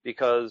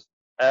 Because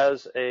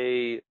as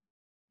a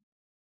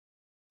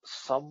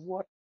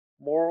somewhat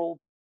moral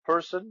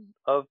person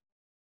of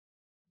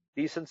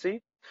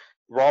decency,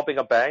 robbing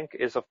a bank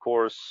is, of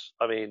course,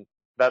 I mean,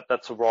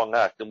 that's a wrong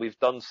act, and we've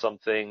done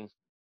something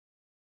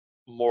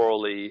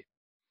morally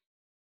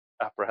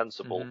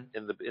apprehensible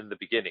in the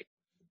beginning.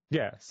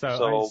 Yeah.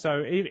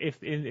 So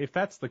if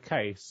that's the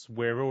case,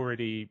 we're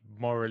already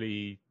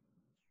morally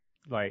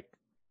like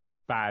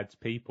bad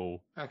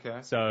people. Okay.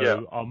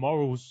 So our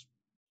morals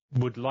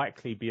would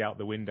likely be out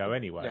the window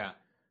anyway. Yeah.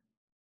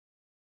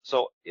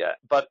 So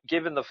but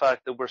given the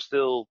fact that we're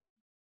still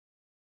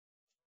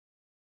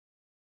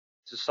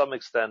to some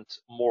extent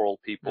moral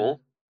people.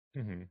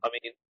 Mm-hmm. I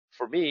mean,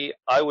 for me,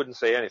 I wouldn't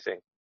say anything.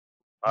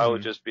 I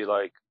would just be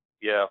like,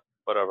 yeah,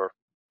 whatever.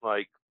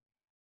 Like,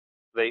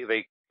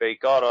 they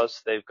got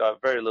us. They've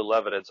got very little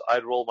evidence.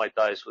 I'd roll my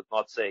dice with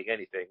not saying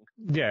anything.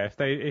 Yeah,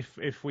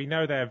 if we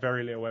know they have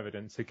very little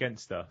evidence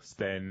against us,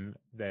 then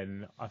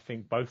I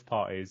think both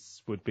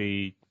parties would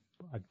be.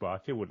 Well, I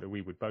feel that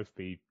we would both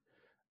be.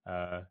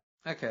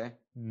 Okay.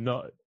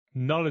 Not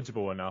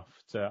knowledgeable enough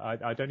to.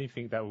 I don't even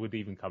think that would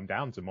even come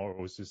down to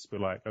morals. Just be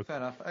like, okay, fair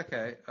enough.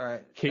 Okay, all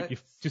right.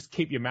 Just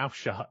keep your mouth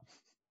shut.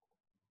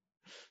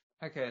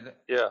 Okay.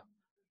 Yeah.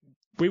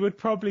 We would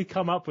probably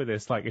come up with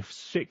this, like, if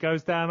shit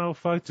goes down,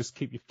 Ulfo, just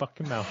keep your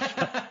fucking mouth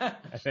shut.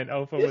 And then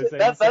Ulfo would say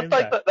that's like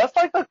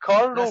the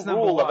cardinal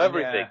rule of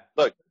everything.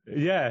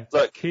 Yeah.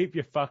 Look, keep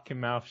your fucking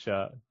mouth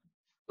shut.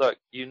 Look,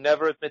 you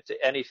never admit to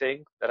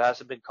anything that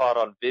hasn't been caught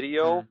on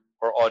video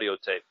or audio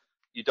tape.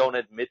 You don't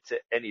admit to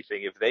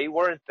anything. If they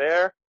weren't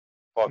there,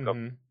 fuck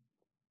them.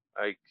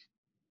 Like,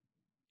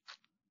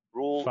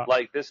 rule,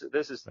 like, this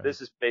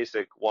is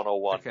basic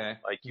 101. Okay.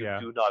 Like, you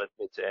do not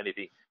admit to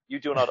anything. You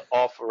do not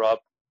offer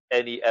up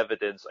any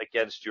evidence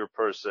against your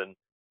person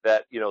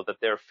that, that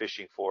they're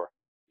fishing for.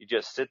 You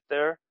just sit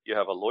there, you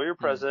have a lawyer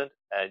present,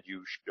 and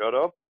you shut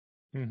up.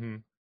 Mm-hmm.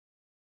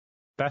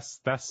 That's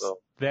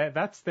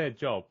their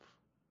job.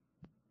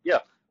 Yeah,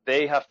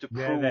 they have to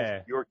prove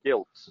your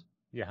guilt.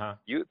 Yeah.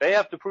 They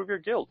have to prove your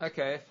guilt.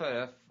 Okay,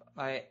 fair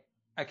enough.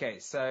 Okay,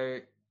 so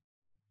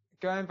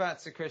going back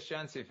to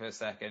Christianity for a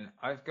second,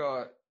 I've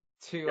got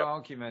two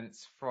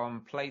arguments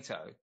from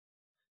Plato.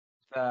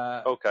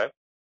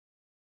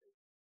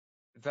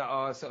 That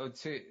are sort of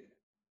two.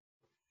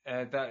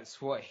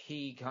 That's what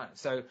he kind.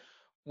 So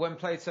when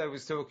Plato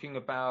was talking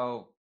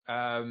about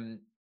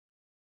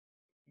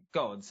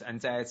gods and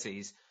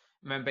deities,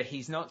 remember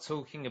he's not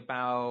talking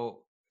about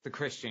the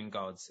Christian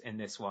gods in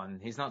this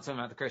one. He's not talking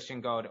about the Christian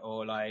god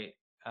or like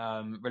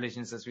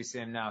religions as we see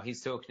them now.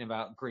 He's talking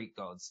about Greek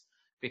gods,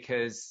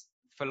 because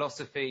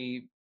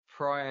philosophy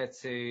prior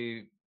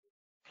to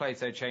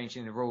Plato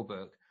changing the rule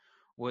book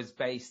was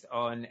based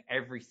on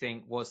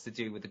everything was to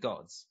do with the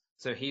gods.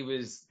 So he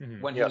was,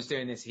 when he was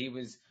doing this, he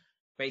was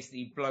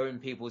basically blowing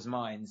people's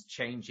minds,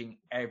 changing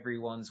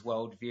everyone's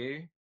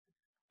worldview.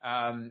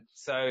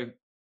 So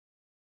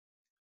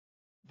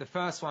the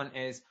first one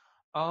is,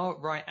 are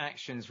right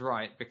actions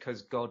right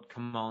because God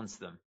commands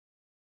them?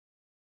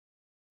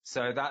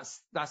 So that's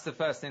the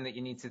first thing that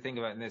you need to think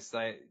about in this.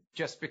 Like,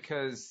 just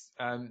because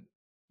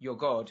your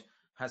God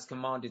has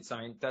commanded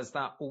something, does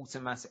that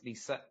automatically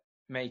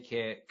make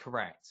it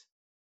correct?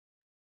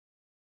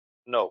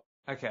 No.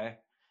 Okay.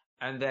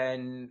 And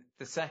then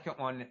the second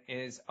one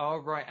is, are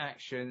right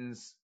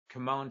actions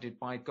commanded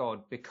by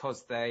God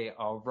because they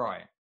are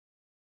right?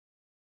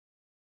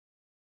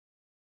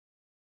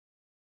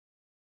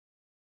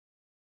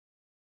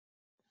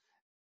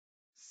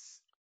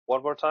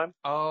 One more time.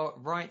 Are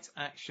right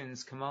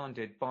actions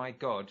commanded by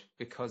God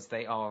because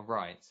they are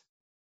right?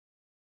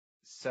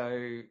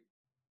 So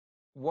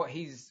what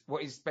he's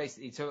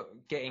basically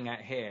getting at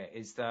here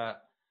is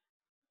that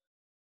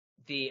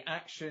the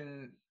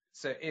action.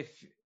 So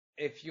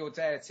if your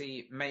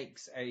deity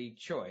makes a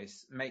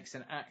choice, makes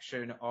an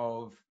action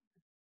of,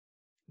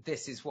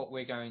 this is what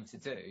we're going to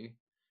do,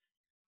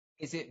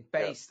 is it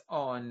based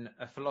on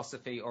a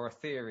philosophy or a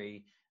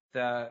theory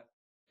that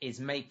is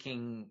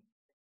making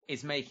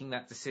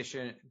that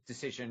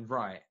decision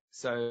right?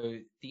 So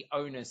the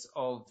onus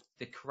of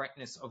the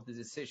correctness of the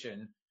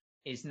decision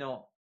is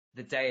not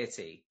the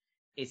deity.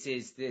 It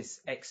is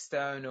this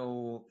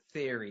external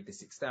theory,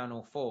 this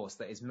external force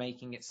that is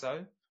making it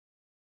so.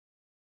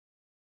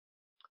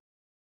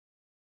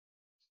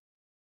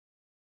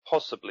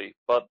 Possibly,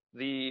 but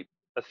the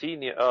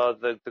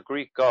the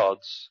Greek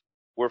gods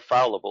were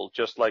fallible,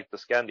 just like the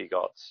Scandi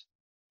gods.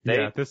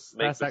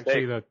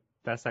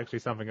 That's actually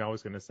something I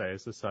was going to say.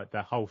 It's just like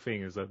the whole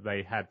thing is that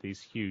they had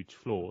these huge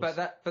flaws.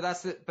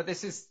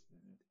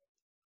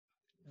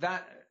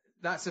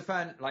 That's a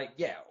fan. Like,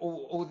 yeah,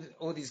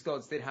 all these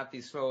gods did have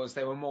these flaws.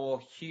 They were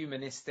more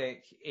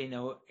humanistic in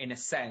a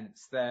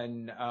sense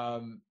than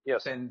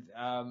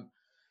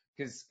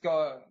because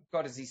God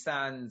as he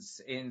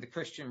stands in the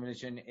Christian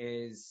religion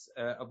is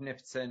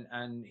omnipotent,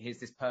 and he's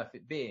this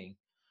perfect being,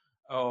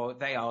 or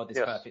they are this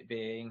perfect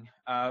being.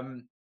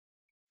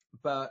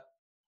 But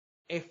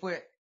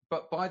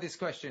by this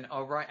question,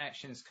 are right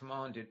actions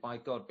commanded by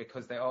God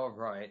because they are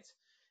right?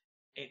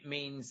 It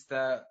means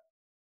that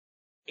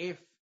if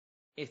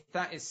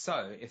that is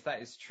so, if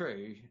that is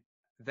true,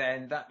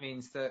 then that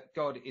means that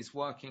God is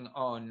working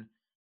on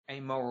a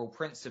moral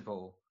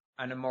principle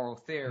and a moral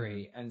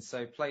theory. And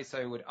so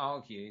Plato would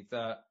argue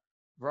that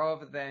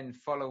rather than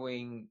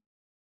following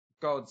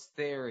God's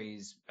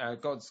theories,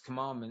 God's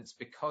commandments,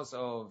 because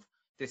of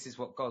this is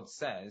what God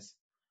says,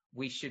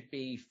 we should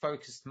be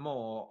focused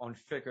more on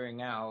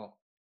figuring out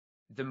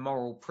the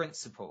moral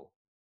principle,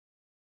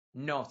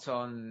 not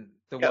on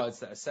the words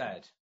that are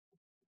said.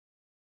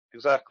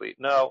 Exactly.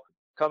 Now,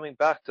 coming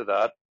back to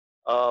that,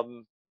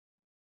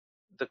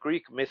 the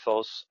Greek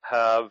mythos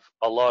have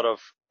a lot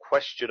of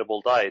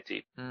questionable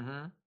deity,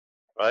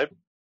 right?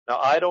 Now,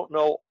 I don't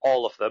know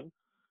all of them.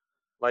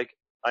 Like,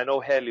 I know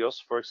Helios,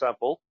 for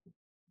example.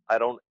 I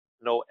don't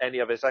know any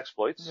of his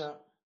exploits,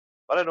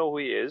 but I know who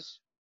he is.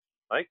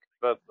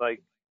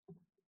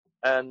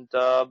 And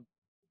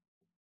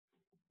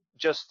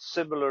just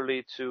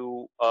similarly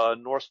to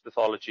Norse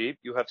mythology,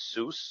 you have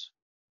Zeus,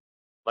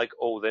 like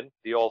Odin,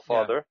 the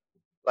All-Father,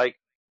 like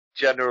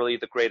generally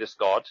the greatest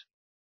god,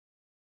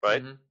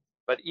 right?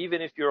 But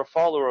even if you're a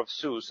follower of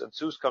Zeus, and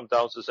Zeus comes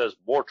down and says,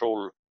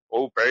 "Mortal,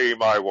 obey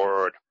my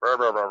word,"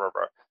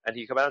 and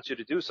he commands you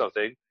to do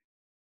something,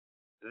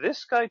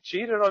 this guy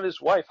cheated on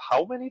his wife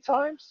how many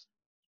times?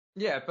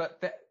 Yeah,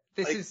 but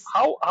this is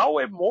how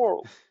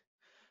immoral.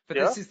 But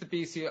this is the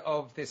beauty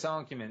of this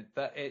argument,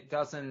 that it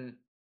doesn't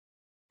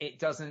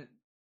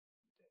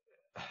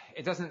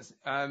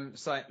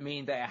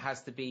mean that it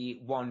has to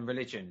be one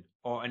religion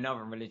or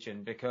another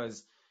religion,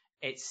 because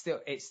it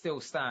still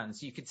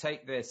stands. You could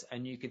take this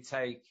and you could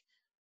take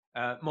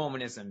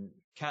Mormonism,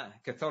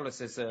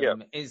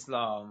 Catholicism,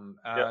 Islam,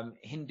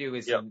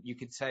 Hinduism. You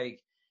could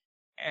take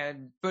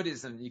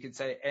Buddhism. You could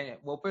say,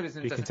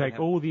 Buddhism. You can take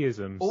all the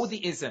isms. All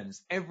the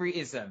isms, every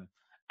ism,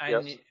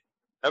 and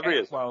every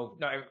ism. Well,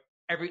 no,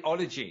 every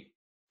ology,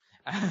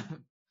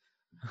 and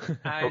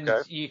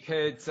you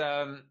could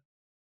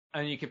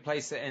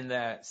place it in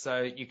there.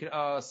 So you could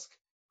ask,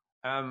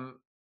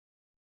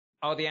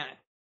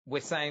 we're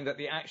saying that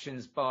the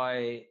actions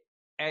by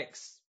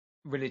X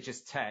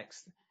religious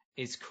text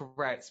is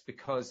correct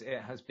because it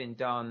has been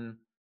done,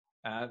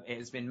 it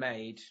has been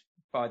made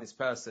by this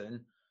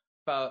person,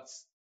 but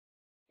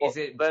is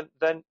it?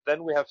 Then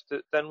we have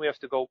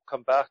to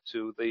come back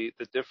to the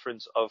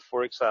difference of,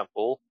 for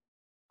example,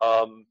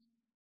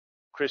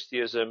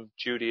 Christianism,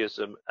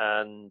 Judaism,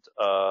 and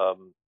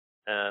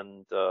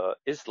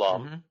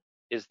Islam,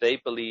 is they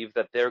believe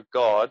that their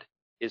God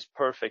is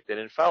perfect and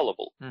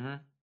infallible.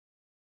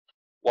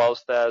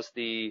 Whilst as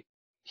the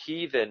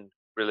heathen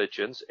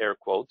religions, air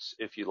quotes,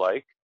 if you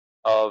like,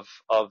 of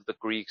the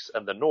Greeks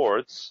and the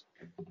Nords,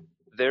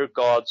 their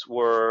gods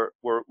were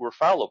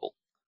fallible.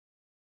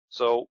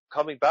 So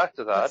coming back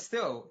to that,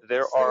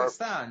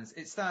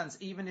 it stands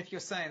even if you're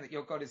saying that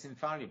your God is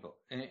infallible.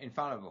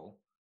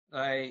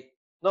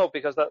 No,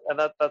 because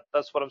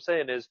that's what I'm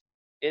saying is,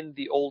 in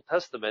the Old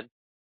Testament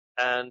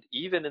and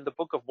even in the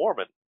Book of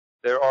Mormon,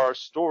 there are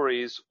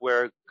stories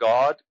where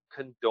God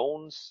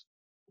condones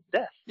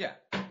death. Yeah.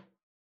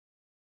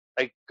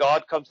 Like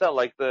God comes down,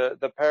 like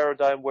the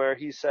paradigm where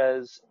he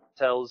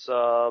tells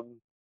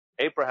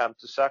Abraham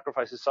to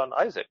sacrifice his son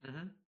Isaac.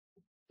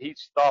 He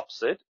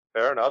stops it.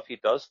 Fair enough, he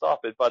does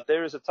stop it, but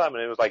there is a time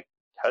when it was like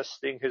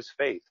testing his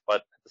faith. But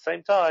at the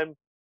same time,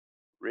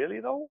 really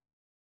though?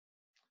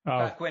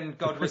 Back when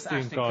God was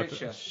Ashton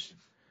Kutcher.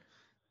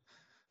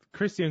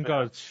 Christian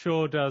God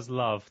sure does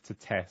love to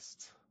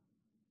test.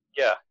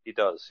 Yeah, he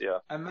does, yeah.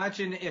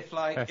 Imagine if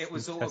it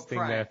was all a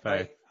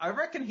prank. I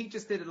reckon he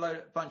just did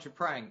a bunch of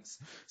pranks.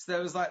 So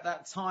there was like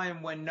that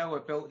time when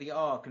Noah built the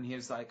ark and he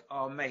was like,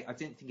 "Oh mate, I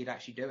didn't think he'd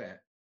actually do it.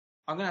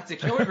 I'm going to have to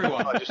kill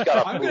everyone.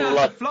 I'm going to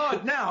have to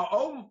flood now.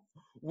 Oh,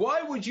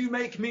 why would you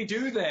make me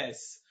do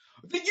this?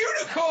 The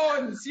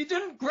unicorns! You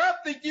didn't grab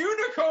the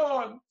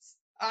unicorns!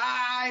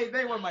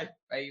 They were my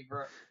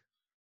favorite."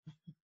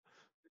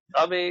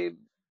 I mean,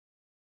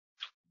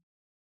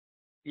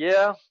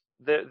 yeah,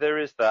 there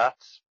is that.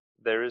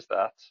 There is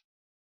that.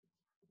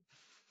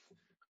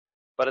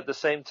 But at the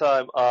same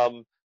time,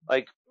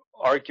 like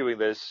arguing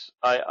this,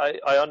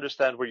 I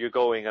understand where you're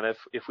going, and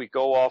if we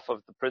go off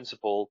of the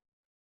principle,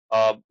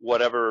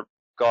 whatever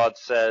God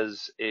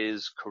says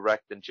is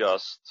correct and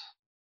just,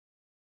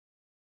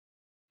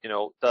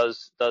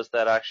 does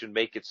that action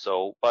make it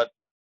so? But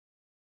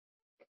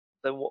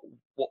then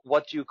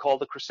what do you call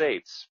the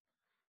Crusades?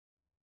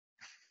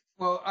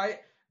 Well,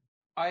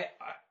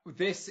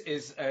 this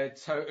is a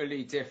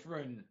totally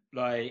different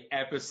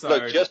episode.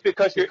 Look, just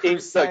because you're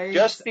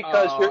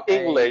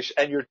English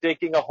and you're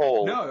digging a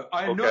hole. No,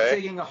 I'm not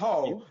digging a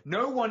hole.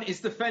 No one is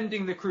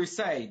defending the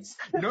Crusades.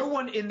 No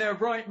one in their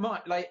right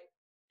mind.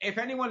 If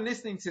anyone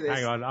listening to this,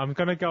 hang on, I'm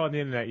gonna go on the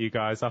internet, you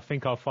guys. I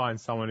think I'll find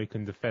someone who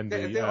can defend the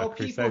Crusades for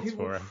us. There are people who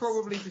will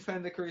probably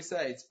defend the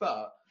Crusades,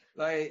 but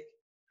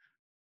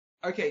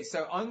okay,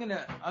 so I'm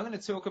gonna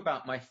talk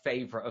about my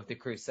favorite of the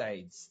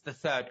Crusades, the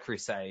Third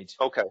Crusade.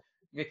 Okay.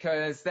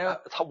 Because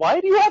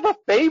why do you have a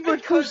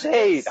favorite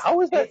crusade?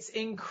 How is that? It's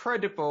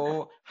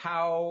incredible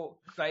how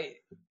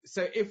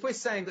so if we're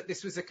saying that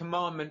this was a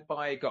commandment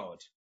by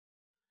God.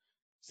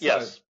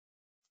 Yes.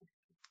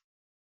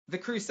 The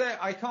crusade,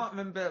 I can't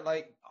remember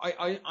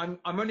I'm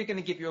only going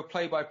to give you a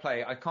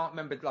play-by-play. I can't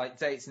remember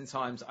dates and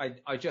times.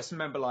 I just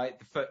remember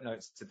the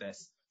footnotes to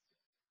this.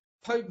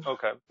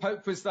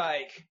 Pope was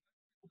like,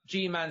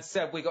 G-Man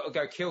said we got to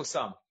go kill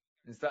some.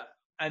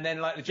 And then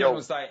the general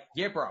was like,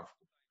 yeah, bruv.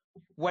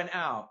 Went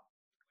out,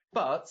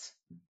 but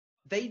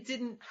they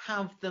didn't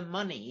have the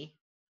money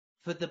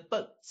for the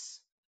boats.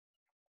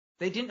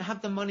 They didn't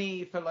have the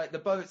money for the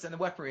boats and the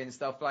weaponry and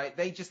stuff.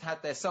 They just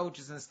had their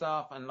soldiers and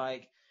stuff, and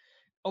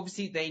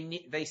obviously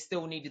they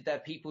still needed their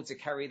people to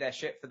carry their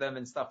shit for them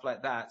and stuff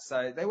like that.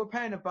 So they were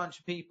paying a bunch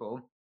of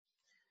people.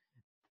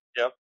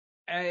 Yep.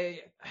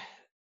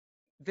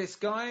 This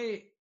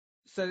guy,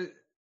 so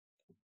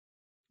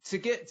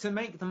to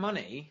make the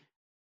money,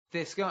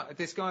 this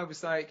guy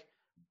was like,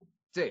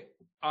 dude,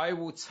 I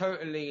will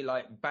totally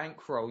like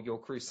bankroll your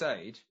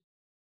crusade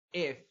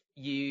if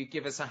you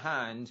give us a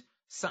hand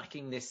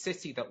sacking this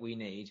city that we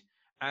need.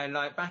 And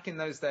like back in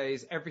those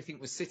days, everything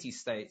was city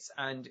states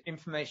and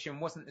information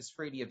wasn't as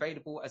freely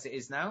available as it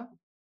is now.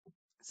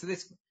 So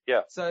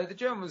the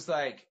German was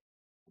like,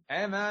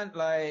 hey man,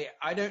 like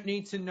I don't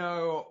need to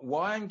know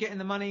why I'm getting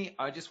the money.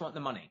 I just want the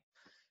money.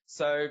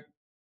 So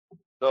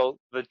the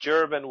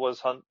German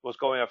was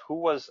going off. Who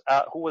was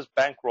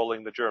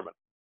bankrolling the German?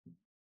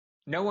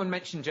 No one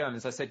mentioned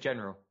Germans. I said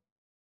general.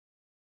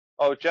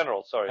 Oh,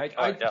 general. Sorry.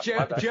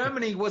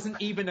 Germany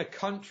wasn't even a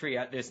country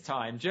at this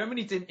time.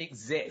 Germany didn't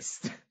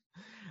exist.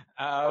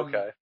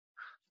 Okay.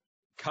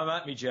 Come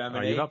at me,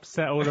 Germany. Oh, you've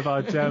upset all of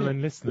our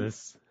German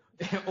listeners.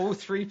 All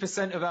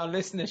 3% of our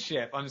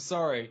listenership. I'm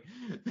sorry.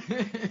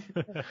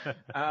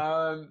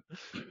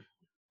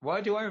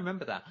 Why do I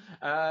remember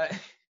that?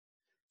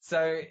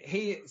 So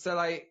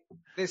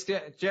this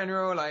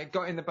general like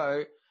got in the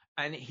boat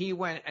and he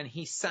went and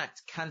he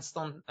sacked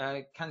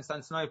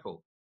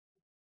Constantinople,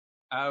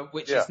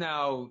 which is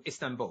now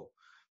Istanbul.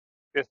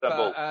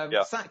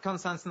 Sacked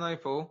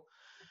Constantinople.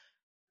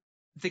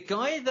 The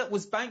guy that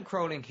was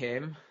bankrolling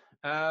him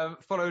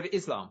followed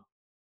Islam.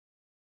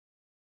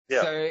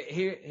 Yeah. So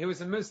he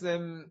was a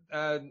Muslim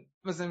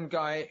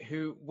guy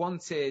who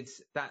wanted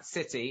that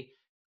city,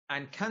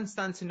 and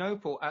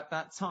Constantinople at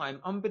that time,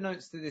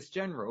 unbeknownst to this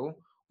general,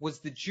 was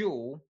the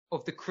jewel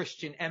of the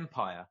Christian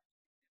empire.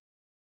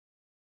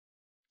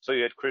 So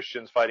you had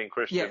Christians fighting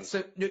Christians.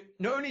 Yeah, so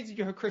not only did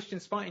you have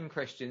Christians fighting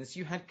Christians,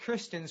 you had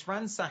Christians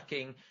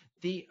ransacking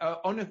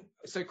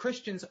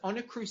Christians on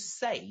a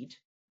crusade,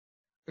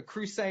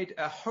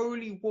 a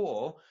holy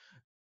war,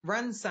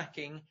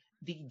 ransacking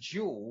the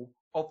jewel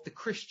of the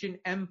Christian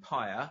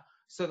empire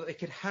so that they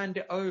could hand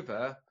it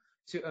over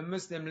to a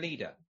Muslim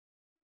leader.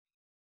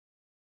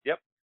 Yep.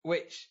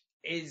 Which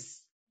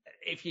is,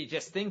 if you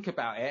just think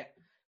about it,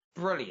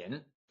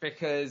 brilliant,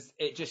 because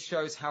it just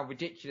shows how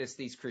ridiculous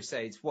these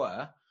crusades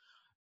were.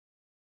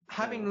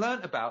 Having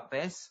learnt about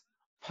this,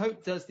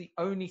 Pope does the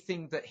only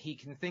thing that he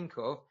can think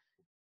of,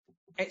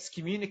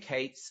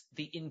 excommunicates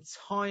the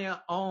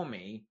entire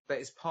army that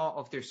is part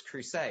of this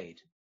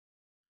crusade,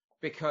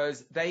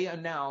 because they are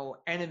now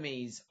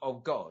enemies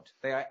of God.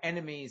 They are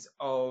enemies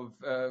of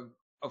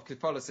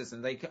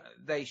Catholicism.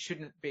 They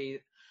shouldn't be.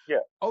 Yeah.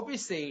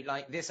 Obviously,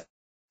 like this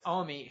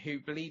army who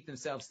believe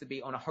themselves to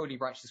be on a holy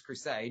righteous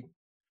crusade,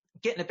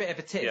 getting a bit of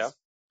a tiz. Yeah.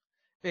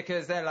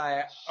 Because they're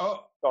like,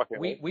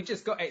 we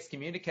just got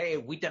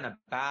excommunicated. We done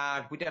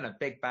a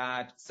big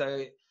bad.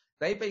 So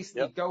they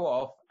basically go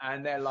off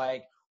and they're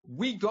like,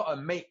 we got to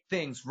make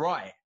things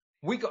right.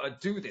 We got to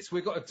do this.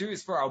 We got to do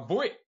this for our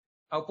boy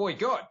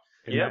God.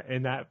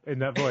 In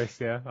that voice,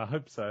 yeah, I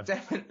hope so.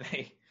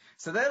 Definitely.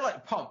 So they're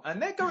like pumped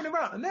and they're going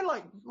around and they're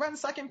like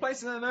ransacking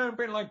places and they're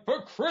being like,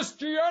 for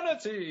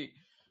Christianity.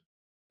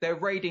 They're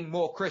raiding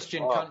more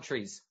Christian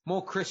countries,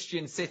 more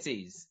Christian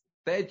cities.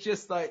 They're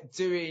just like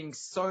doing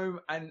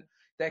and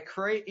they're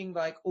creating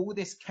like all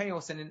this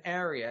chaos in an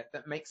area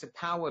that makes a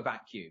power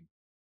vacuum,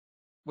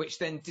 which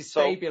then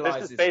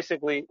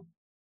destabilizes.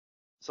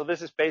 So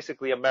this is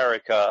basically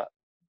America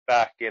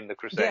back in the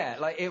Crusades. Yeah,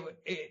 like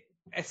it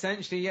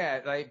essentially,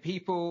 like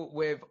people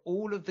with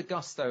all of the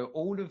gusto,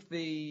 all of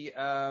the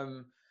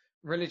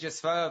religious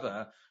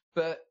fervor,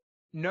 but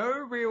no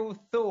real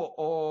thought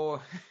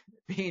or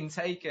being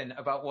taken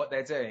about what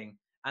they're doing.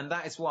 And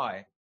that is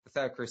why the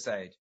Third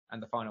Crusade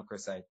and the Final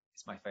Crusade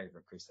is my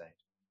favorite crusade.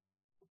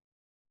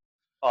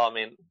 I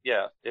mean,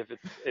 yeah, if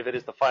it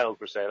is the Final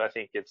Crusade, I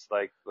think it's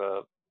like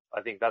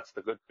I think that's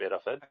the good bit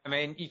of it. I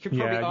mean, you could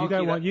probably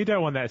argue you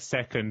don't want that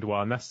second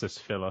one. That's just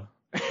filler.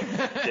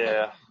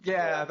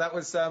 Yeah, that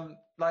was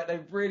like they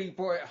really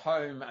brought it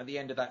home at the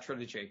end of that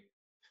trilogy.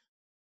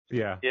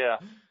 Yeah. Yeah.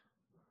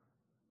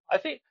 I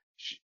think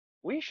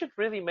we should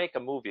really make a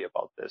movie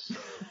about this.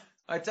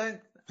 I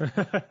don't.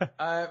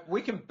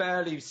 We can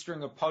barely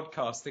string a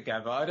podcast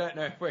together. I don't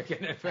know if we're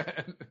going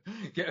to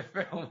get a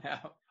film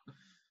out.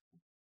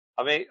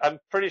 I mean, I'm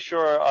pretty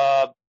sure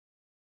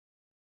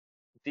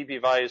D.B.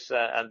 Weiss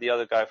and the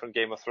other guy from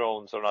Game of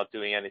Thrones are not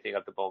doing anything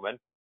at the moment.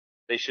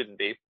 They shouldn't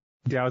be.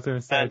 Yeah, I was going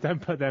to say,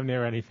 don't put them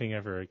near anything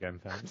ever again,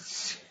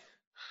 thanks.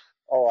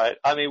 All right.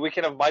 I mean, we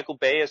can have Michael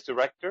Bay as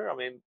director. I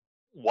mean,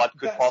 what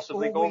could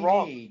possibly go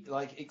wrong? Need,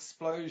 like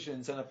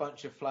explosions and a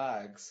bunch of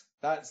flags.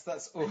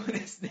 That's all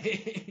this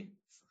needs.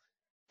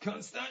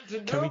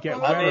 Constantinople. Can we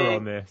get Weller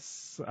on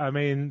this? I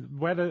mean,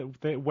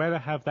 Weller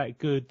have that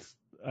good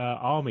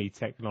army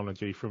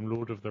technology from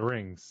Lord of the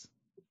Rings.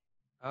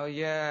 Oh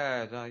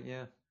yeah,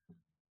 yeah.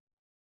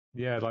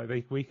 Yeah,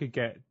 like we could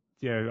get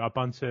a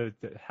bunch of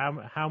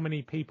how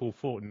many people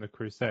fought in the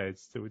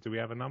Crusades? Do we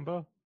have a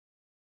number?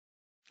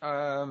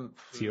 To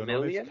your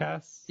knowledge,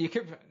 Cass? You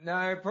could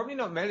probably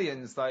not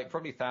millions, like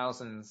probably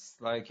thousands.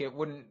 Like it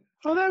wouldn't.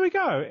 Oh, there we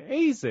go.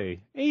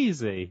 Easy.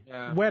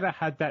 Yeah. Weta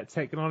had that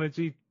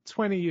technology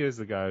 20 years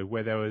ago,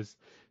 where there was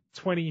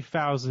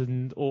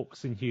 20,000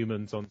 orcs and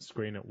humans on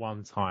screen at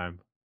one time.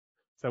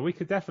 So we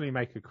could definitely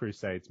make a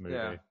Crusades movie.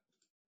 Yeah.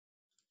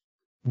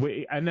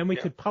 We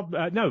could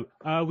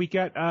we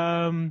get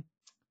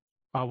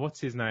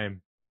what's his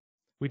name?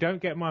 We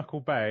don't get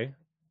Michael Bay.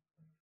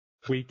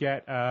 We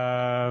get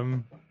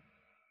Mel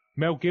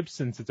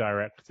Gibson to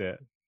direct it.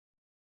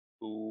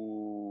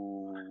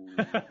 Ooh.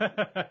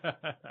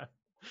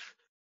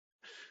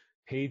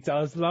 He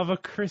does love a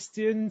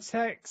Christian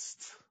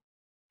text.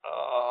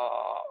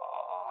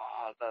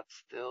 That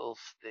still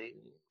stings.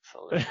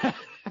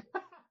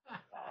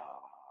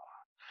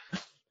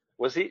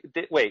 Was he?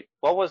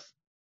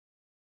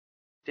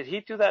 Did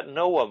he do that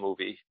Noah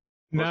movie?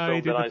 No,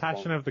 he did The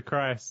Passion of the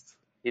Christ.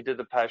 He did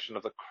The Passion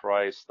of the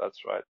Christ,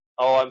 that's right.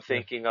 Oh, I'm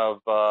thinking of,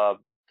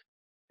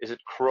 is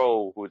it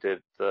Crow who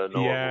did the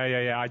Noah movie?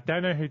 Yeah. I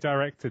don't know who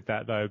directed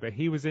that, though, but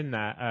he was in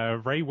that.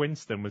 Ray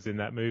Winston was in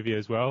that movie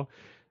as well.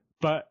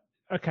 But,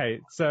 okay,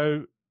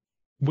 so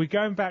we're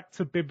going back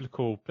to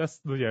biblical, that's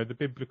the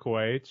biblical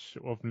age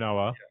of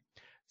Noah.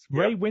 Yeah.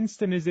 Ray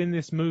Winston is in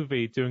this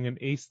movie doing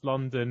an East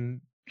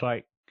London,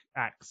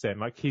 accent,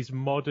 his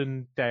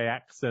modern day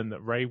accent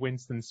that Ray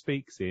Winston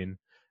speaks in,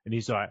 and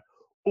he's like,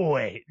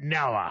 "Oi,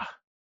 Noah,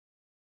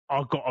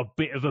 I got a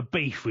bit of a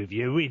beef with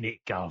you, innit,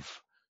 Gov?"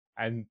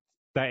 And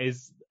that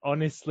is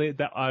honestly,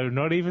 that I'm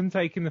not even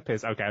taking the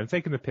piss. Okay, I'm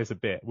taking the piss a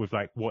bit with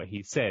what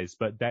he says,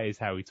 but that is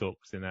how he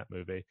talks in that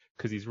movie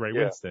because he's Ray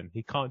Winston.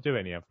 He can't do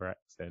any other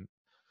accent.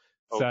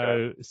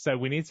 Okay. So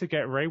we need to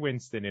get Ray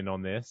Winston in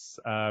on this,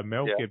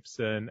 Mel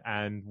Gibson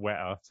and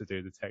Weta to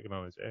do the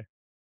technology.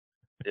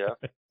 Yeah.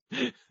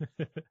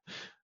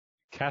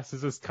 Cass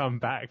has just come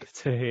back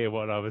to hear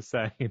what I was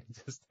saying and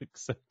just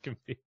looks so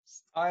confused.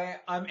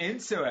 I'm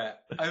into it.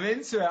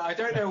 I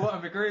don't know what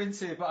I'm agreeing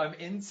to, but I'm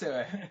into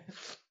it.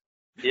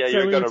 Yeah,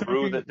 you're going to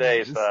rue the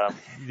day, Sam.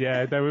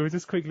 Yeah, we were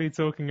just quickly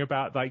talking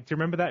about, do you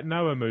remember that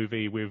Noah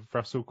movie with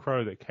Russell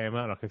Crowe that came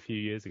out a few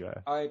years ago?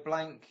 I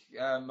blank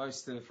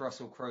most of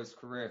Russell Crowe's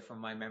career from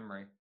my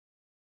memory.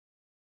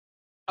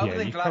 Other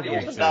than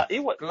Gladiator.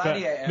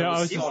 Gladiator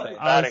was solid.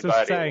 I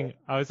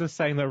was just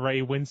saying that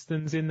Ray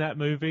Winston's in that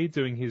movie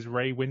doing his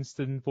Ray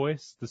Winston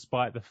voice,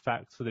 despite the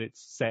fact that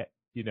it's set,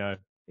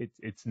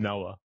 it's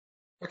Noah.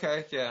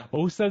 Okay, yeah.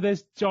 Also,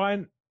 there's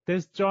giant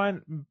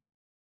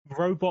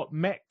robot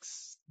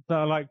mechs that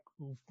are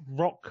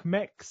rock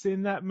mechs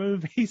in that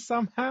movie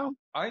somehow.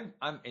 I'm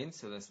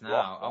into this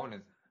now. I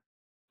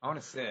want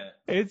to see it.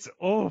 It's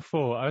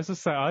awful. I was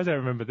just saying, I don't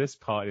remember this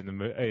part in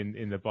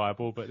the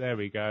Bible, but there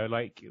we go.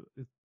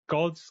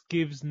 God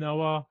gives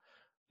Noah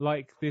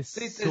this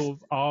sort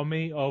of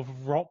army of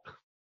rock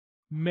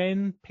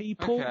men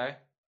people. Okay.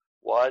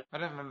 What? I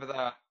don't remember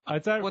that. I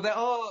don't. Well, there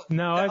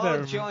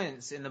are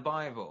giants in the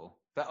Bible.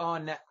 There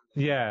are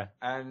yeah.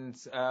 And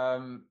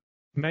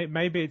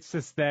maybe it's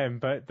just them,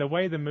 but the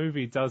way the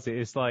movie does it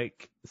is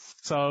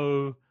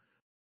so.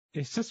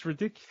 It's just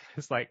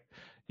ridiculous.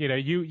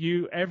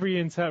 You every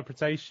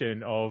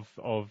interpretation of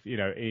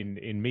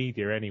in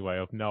media anyway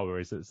of Noah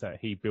is that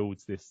he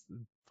builds this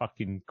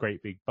fucking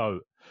great big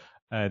boat,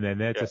 and then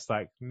they're just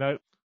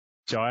nope,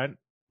 giant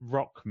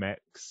rock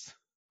mechs.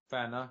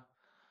 Fair enough.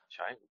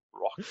 Giant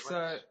rock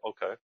mechs.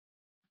 Okay.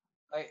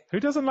 Who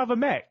doesn't love a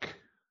mech?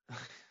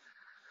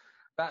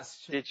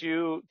 That's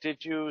true.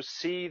 Did you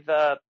see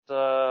that?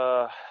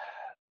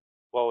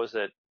 What was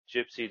it?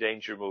 Gypsy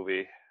Danger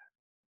movie,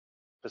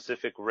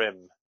 Pacific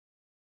Rim.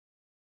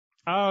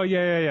 Oh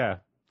yeah.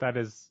 That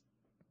is.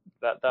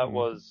 That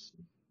was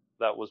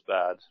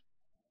bad.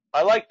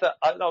 I like that.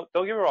 No,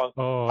 don't get me wrong.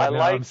 Oh,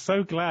 I'm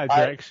so glad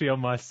you're actually on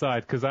my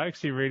side because I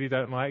actually really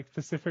don't like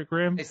Pacific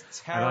Rim. It's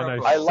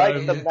terrible. I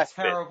like the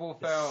terrible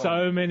film.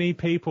 So many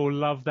people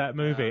love that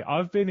movie. Yeah.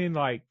 I've been in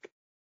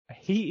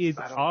heated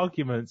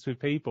arguments with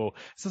people.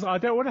 So I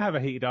don't want to have a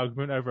heated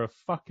argument over a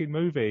fucking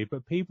movie,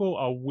 but people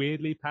are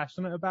weirdly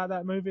passionate about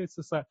that movie. It's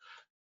just the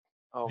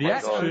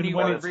only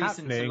one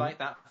reason to like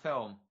that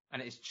film,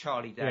 and it's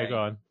Charlie Day. Yeah, go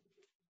on.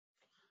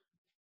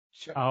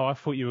 I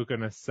thought you were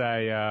going to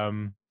say,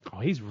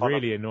 he's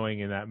really annoying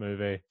in that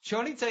movie.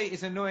 Charlie Day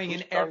is annoying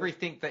in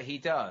everything that he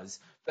does,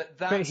 but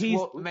that's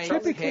what makes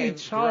him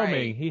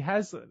charming. Great.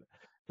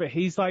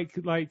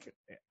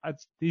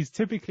 He's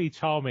typically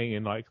charming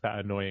in that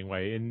annoying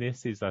way. In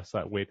this, he's just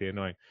weirdly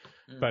annoying.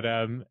 But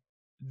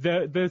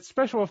the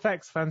special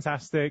effects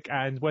fantastic,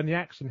 and when the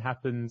action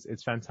happens,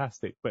 it's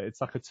fantastic. But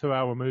it's a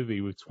 2-hour movie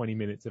with 20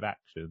 minutes of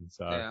action.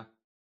 So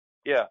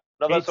yeah.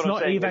 No, that's it's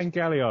what I'm saying. Not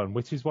Evangelion,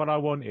 which is what I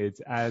wanted.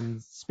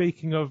 And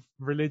speaking of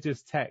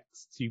religious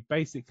texts, you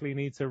basically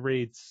need to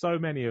read so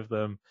many of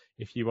them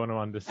if you want to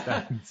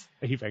understand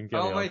Evangelion.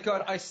 Oh my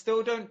god, I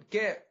still don't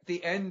get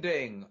the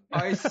ending.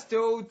 I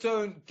still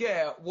don't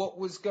get what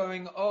was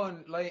going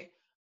on.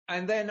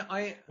 And then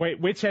Wait,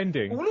 which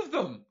ending? All of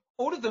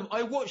them.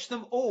 I watched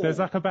them all. There's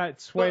about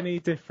 20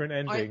 different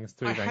endings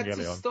to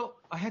Evangelion.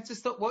 I had to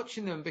stop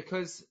watching them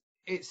because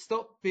it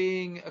stopped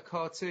being a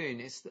cartoon.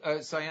 It's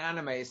an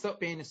anime. It stopped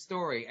being a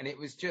story, and it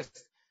was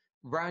just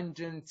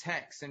random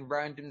text and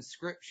random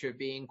scripture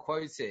being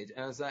quoted.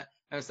 And I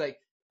was like,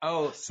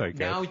 oh, so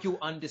now you'll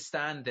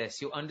understand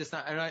this. You'll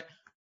understand. And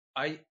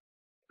I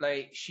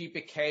like, she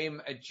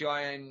became a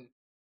giant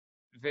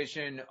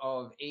vision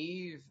of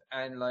Eve,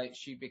 and like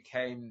she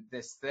became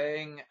this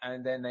thing,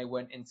 and then they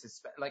went into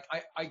like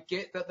I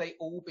get that they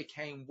all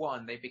became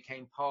one. They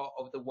became part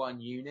of the one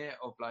unit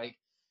of like,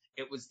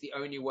 it was the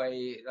only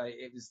way, like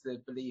it was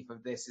the belief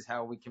of this is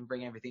how we can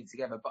bring everything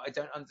together. But I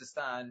don't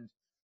understand.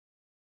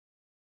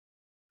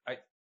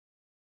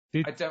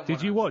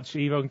 Did you watch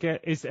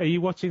Evangelion? Are you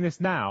watching this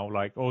now,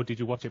 like, or did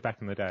you watch it back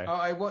in the day? Oh,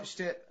 I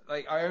watched it,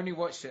 like, I only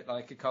watched it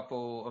like a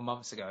couple of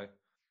months ago.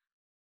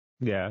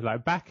 Yeah,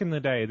 like back in the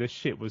day, this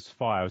shit was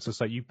fire. It's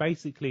just like you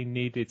basically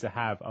needed to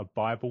have a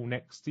Bible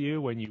next to you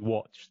when you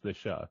watched the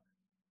show.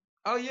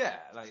 Oh yeah,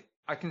 like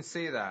I can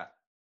see that.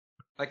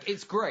 Like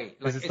it's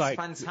great. Like it's like,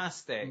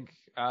 fantastic.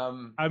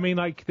 I mean,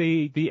 like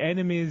the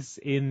enemies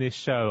in this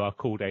show are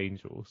called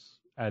angels,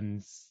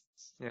 and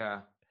yeah.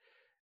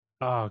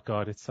 Oh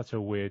god, it's such a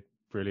weird,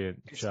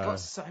 brilliant show. It's got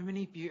so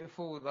many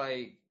beautiful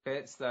like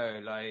bits though.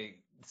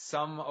 Like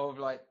some of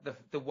like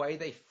the way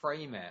they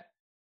frame it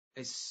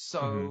is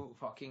so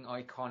fucking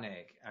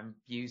iconic and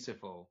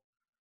beautiful.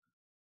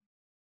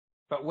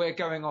 But we're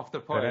going off the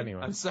point.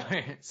 Anyway. I'm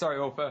sorry,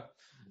 Orpha.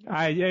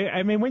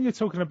 I mean, when you're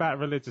talking about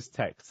religious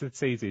texts,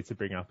 it's easy to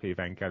bring up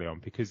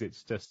Evangelion because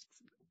it's just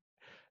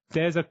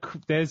there's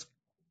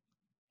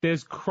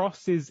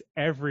crosses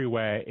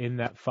everywhere in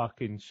that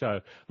fucking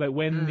show. Like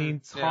when the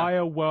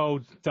entire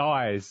world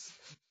dies,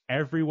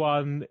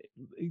 everyone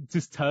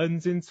just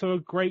turns into a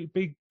great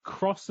big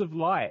cross of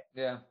light.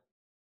 Yeah.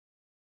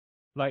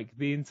 Like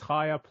the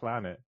entire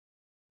planet.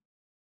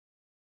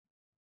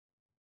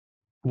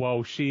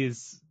 While she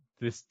is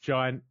this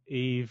giant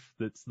Eve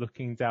that's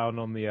looking down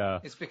on the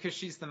earth. It's because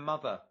she's the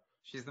mother.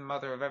 She's the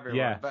mother of everyone.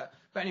 Yeah. But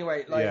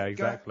anyway, like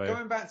exactly.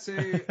 Going back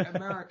to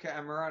America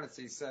and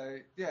morality. So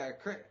yeah,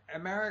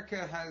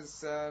 America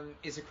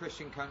is a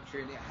Christian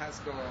country, and it has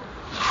got.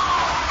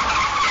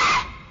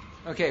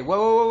 Okay,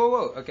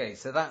 whoa. Okay,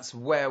 so that's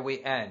where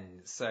we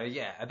end. So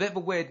yeah, a bit of a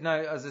weird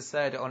note, as I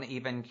said, on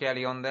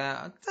Evangelion there.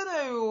 I don't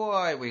know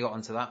why we got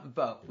onto that,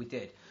 but we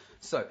did.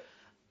 So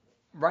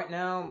right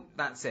now,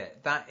 that's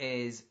it. That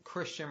is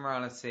Christian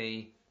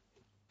morality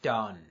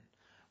done.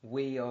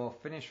 We are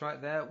finished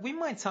right there. We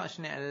might touch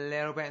on it a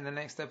little bit in the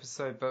next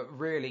episode, but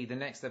really the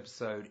next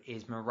episode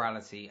is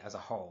morality as a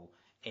whole.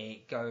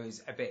 It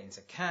goes a bit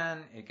into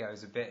Kant, it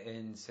goes a bit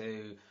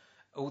into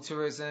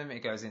altruism,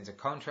 it goes into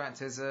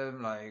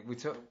contractism, like we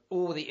took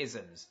all the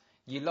isms.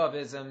 You love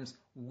isms,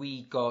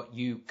 we got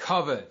you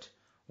covered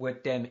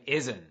with them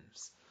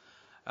isms.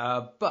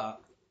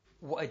 But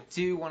what I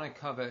do want to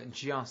cover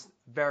just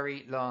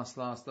very last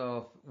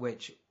off,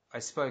 which I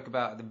spoke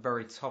about at the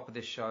very top of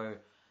the show,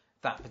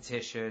 that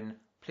petition.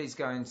 Please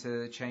go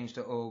into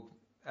change.org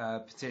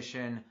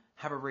petition,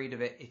 have a read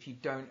of it. If you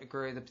don't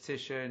agree with the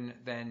petition,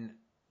 then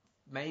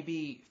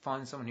maybe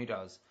find someone who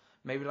does.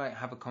 Maybe like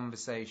have a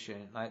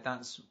conversation. Like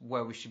that's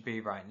where we should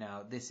be right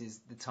now. This is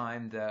the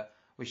time that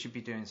we should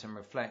be doing some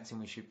reflecting.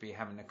 We should be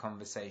having a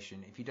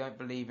conversation. If you don't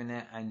believe in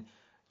it and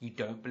you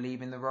don't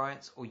believe in the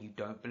rights, or you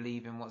don't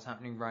believe in what's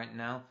happening right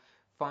now,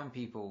 find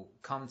people,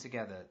 come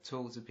together,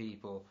 talk to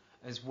people.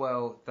 As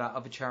well, that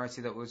other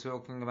charity that we're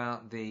talking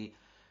about, the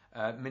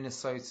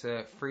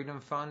Minnesota Freedom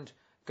Fund,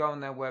 go on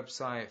their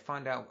website,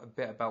 find out a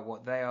bit about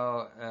what they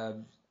are,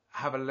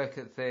 have a look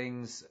at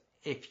things.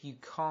 If you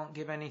can't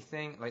give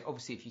anything, like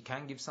obviously if you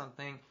can give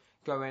something,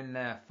 go in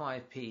there,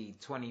 5p,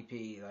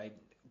 20p, like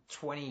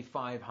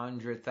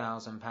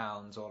 2,500,000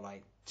 pounds or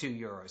like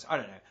 €2, I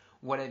don't know,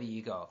 whatever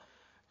you got.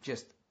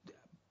 Just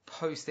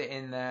post it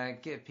in there,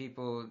 give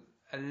people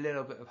a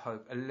little bit of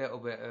hope, a little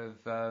bit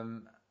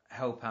of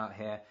help out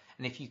here.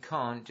 And if you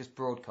can't, just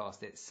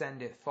broadcast it,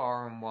 send it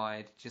far and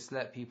wide. Just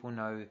let people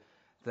know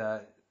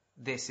that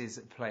this is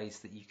a place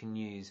that you can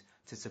use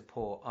to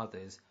support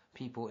others,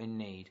 people in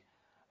need,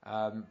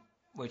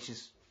 which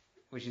is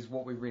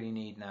what we really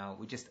need now.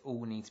 We just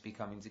all need to be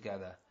coming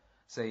together.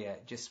 So yeah,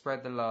 just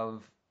spread the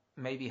love,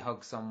 maybe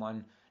hug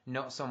someone,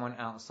 not someone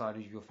outside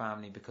of your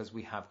family, because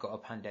we have got a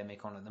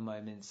pandemic on at the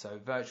moment. So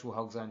virtual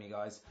hugs only,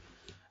 guys.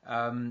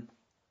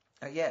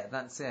 Yeah,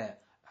 that's it.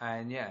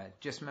 And yeah,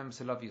 just remember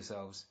to love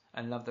yourselves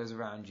and love those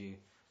around you.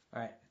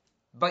 All right.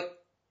 Bye.